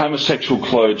allow homosexual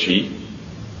clergy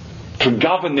to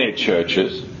govern their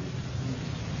churches,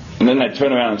 and then they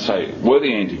turn around and say, we're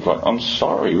the Antichrist. I'm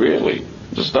sorry, really.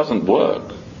 It just doesn't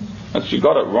work. You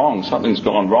got it wrong. Something's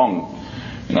gone wrong.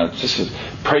 This is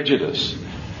prejudice.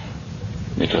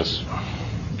 Because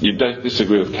you don't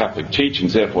disagree with Catholic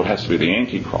teachings, therefore it has to be the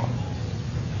Antichrist.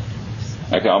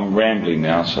 Okay, I'm rambling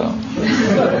now, so...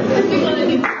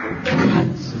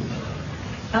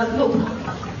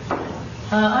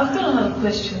 I've got another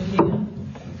question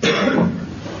here.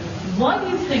 Why do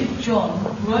you think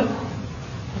John wrote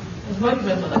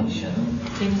Revelation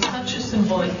in such a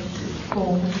symbolic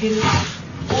form, if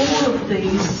all of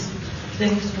these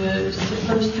things were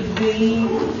supposed to be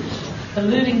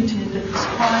alluding to the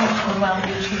time around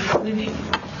which he was living?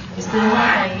 Is there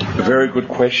not a very good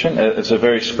question. It's a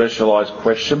very specialised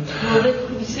question.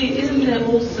 Well, you see, isn't there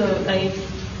also a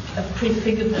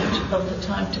prefigurement of the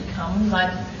time to come?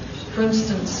 Like, for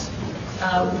instance,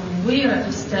 we are at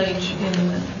a stage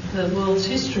in the world's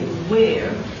history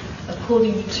where,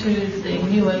 according to the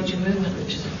New Age movement,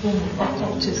 which is a form of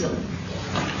occultism,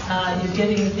 you're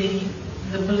getting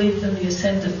the belief in the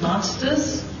ascended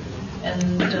masters,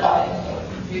 and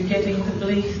you're getting the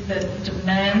belief that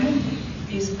man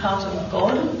is part of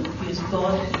God, he is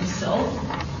God himself,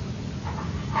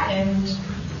 and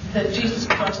that Jesus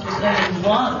Christ was only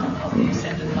one of the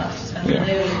ascended masters, and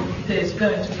there's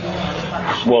going to be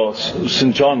one. Well,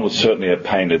 St. John would certainly have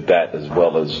painted that as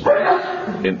well as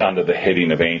under the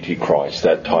heading of Antichrist,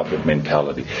 that type of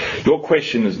mentality. Your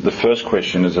question is, the first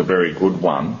question is a very good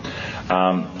one.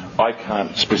 I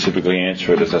can't specifically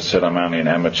answer it. As I said, I'm only an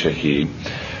amateur here.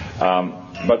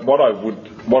 But what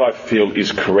I feel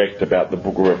is correct about the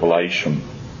Book of Revelation,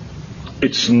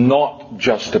 it's not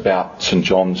just about St.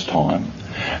 John's time,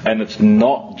 and it's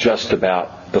not just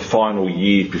about the final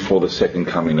years before the second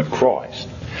coming of Christ.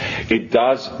 It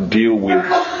does deal with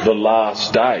the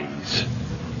last days,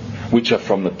 which are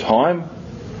from the time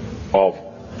of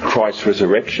Christ's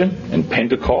resurrection and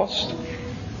Pentecost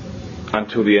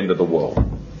until the end of the world.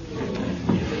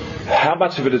 How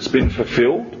much of it has been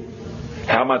fulfilled,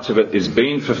 how much of it is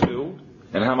being fulfilled,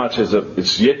 and how much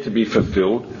is yet to be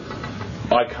fulfilled,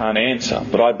 I can't answer.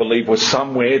 But I believe we're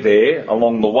somewhere there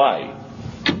along the way.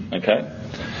 Okay?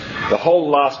 the whole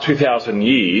last 2,000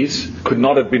 years could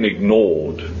not have been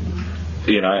ignored,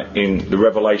 in the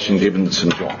revelation given to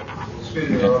St. John. Excuse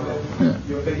me, Robert. Yeah.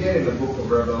 You're forgetting the book of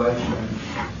Revelation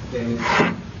in its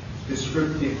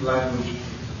descriptive language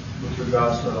with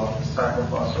regards to the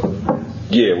sacrifice of the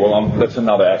priests. Yeah, well, that's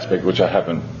another aspect which I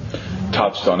haven't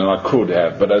touched on, and I could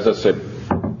have, but as I said,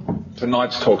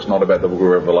 tonight's talk's not about the book of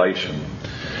Revelation.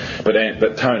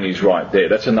 But Tony's right there.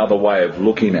 That's another way of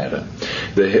looking at it.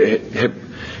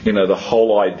 The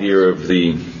whole idea of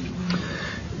the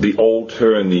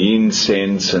altar and the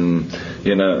incense and,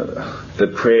 the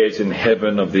prayers in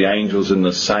heaven of the angels and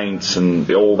the saints and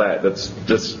all that. That's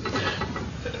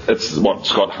what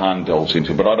Scott Hahn delves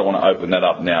into. But I don't want to open that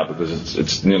up now because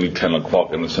it's nearly 10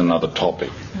 o'clock and it's another topic.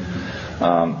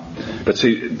 But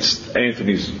see,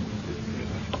 Anthony's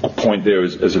point there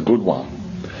is a good one.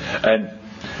 And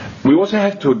we also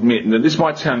have to admit, and this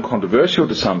might sound controversial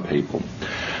to some people,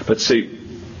 but see,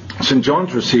 St.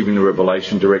 John's receiving the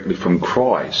revelation directly from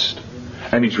Christ,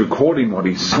 and he's recording what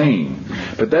he's seen.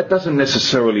 But that doesn't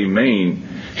necessarily mean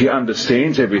he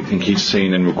understands everything he's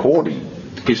seen and recording.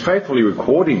 He's faithfully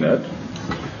recording it,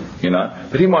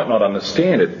 but he might not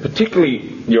understand it. Particularly,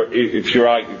 if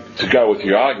you're to go with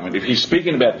your argument, if he's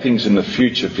speaking about things in the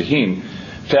future for him,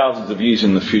 thousands of years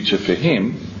in the future for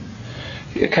him,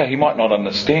 okay, he might not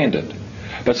understand it.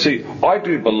 But see, I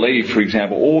do believe, for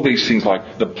example, all these things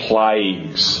like the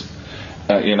plagues,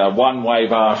 one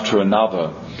wave after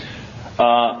another,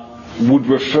 would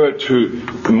refer to,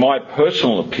 my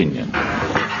personal opinion,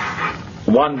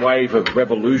 one wave of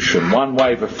revolution, one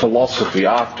wave of philosophy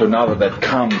after another that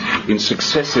comes in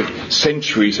successive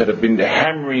centuries that have been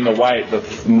hammering away at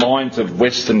the minds of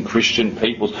Western Christian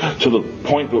peoples to the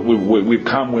point that we've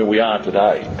come where we are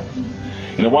today.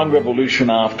 One revolution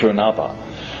after another.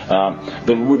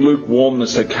 The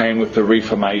lukewarmness that came with the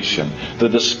Reformation,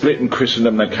 the split in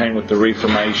Christendom that came with the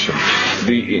Reformation,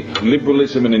 the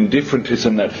liberalism and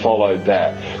indifferentism that followed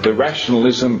that, the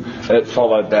rationalism that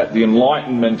followed that, the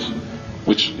Enlightenment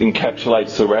which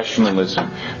encapsulates the rationalism,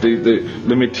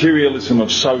 the materialism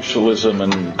of socialism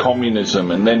and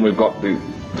communism, and then we've got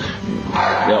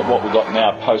what we've got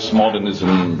now,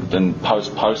 postmodernism and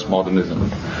postmodernism,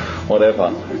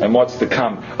 whatever, and what's to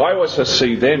come. I also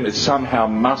see them as somehow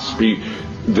must be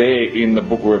there in the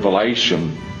book of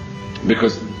Revelation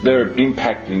because they're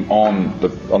impacting on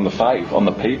the faith, on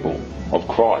the people of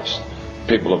Christ,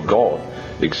 people of God,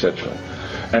 etc.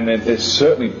 And then there's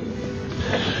certainly,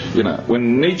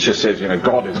 when Nietzsche says,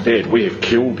 God is dead, we have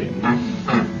killed him.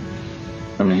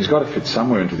 I mean, he's got to fit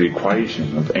somewhere into the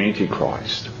equation of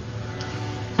Antichrist.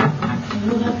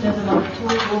 You'll have to have another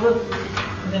talk, Robert,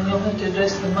 and then you'll have to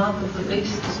address the mark of the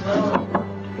beast as well.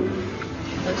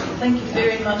 But thank you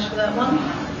very much for that one.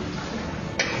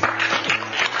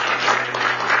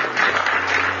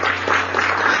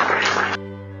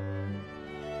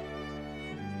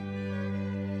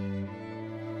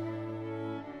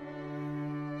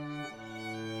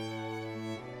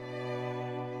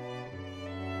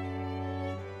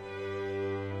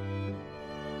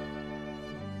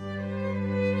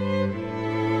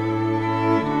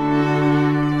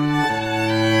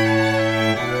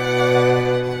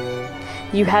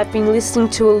 You have been listening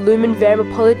to a Lumen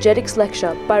Verum Apologetics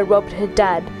lecture by Robert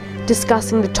Haddad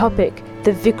discussing the topic,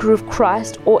 the Vicar of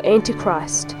Christ or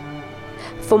Antichrist.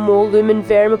 For more Lumen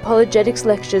Verum Apologetics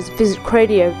lectures, visit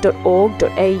cradio.org.au.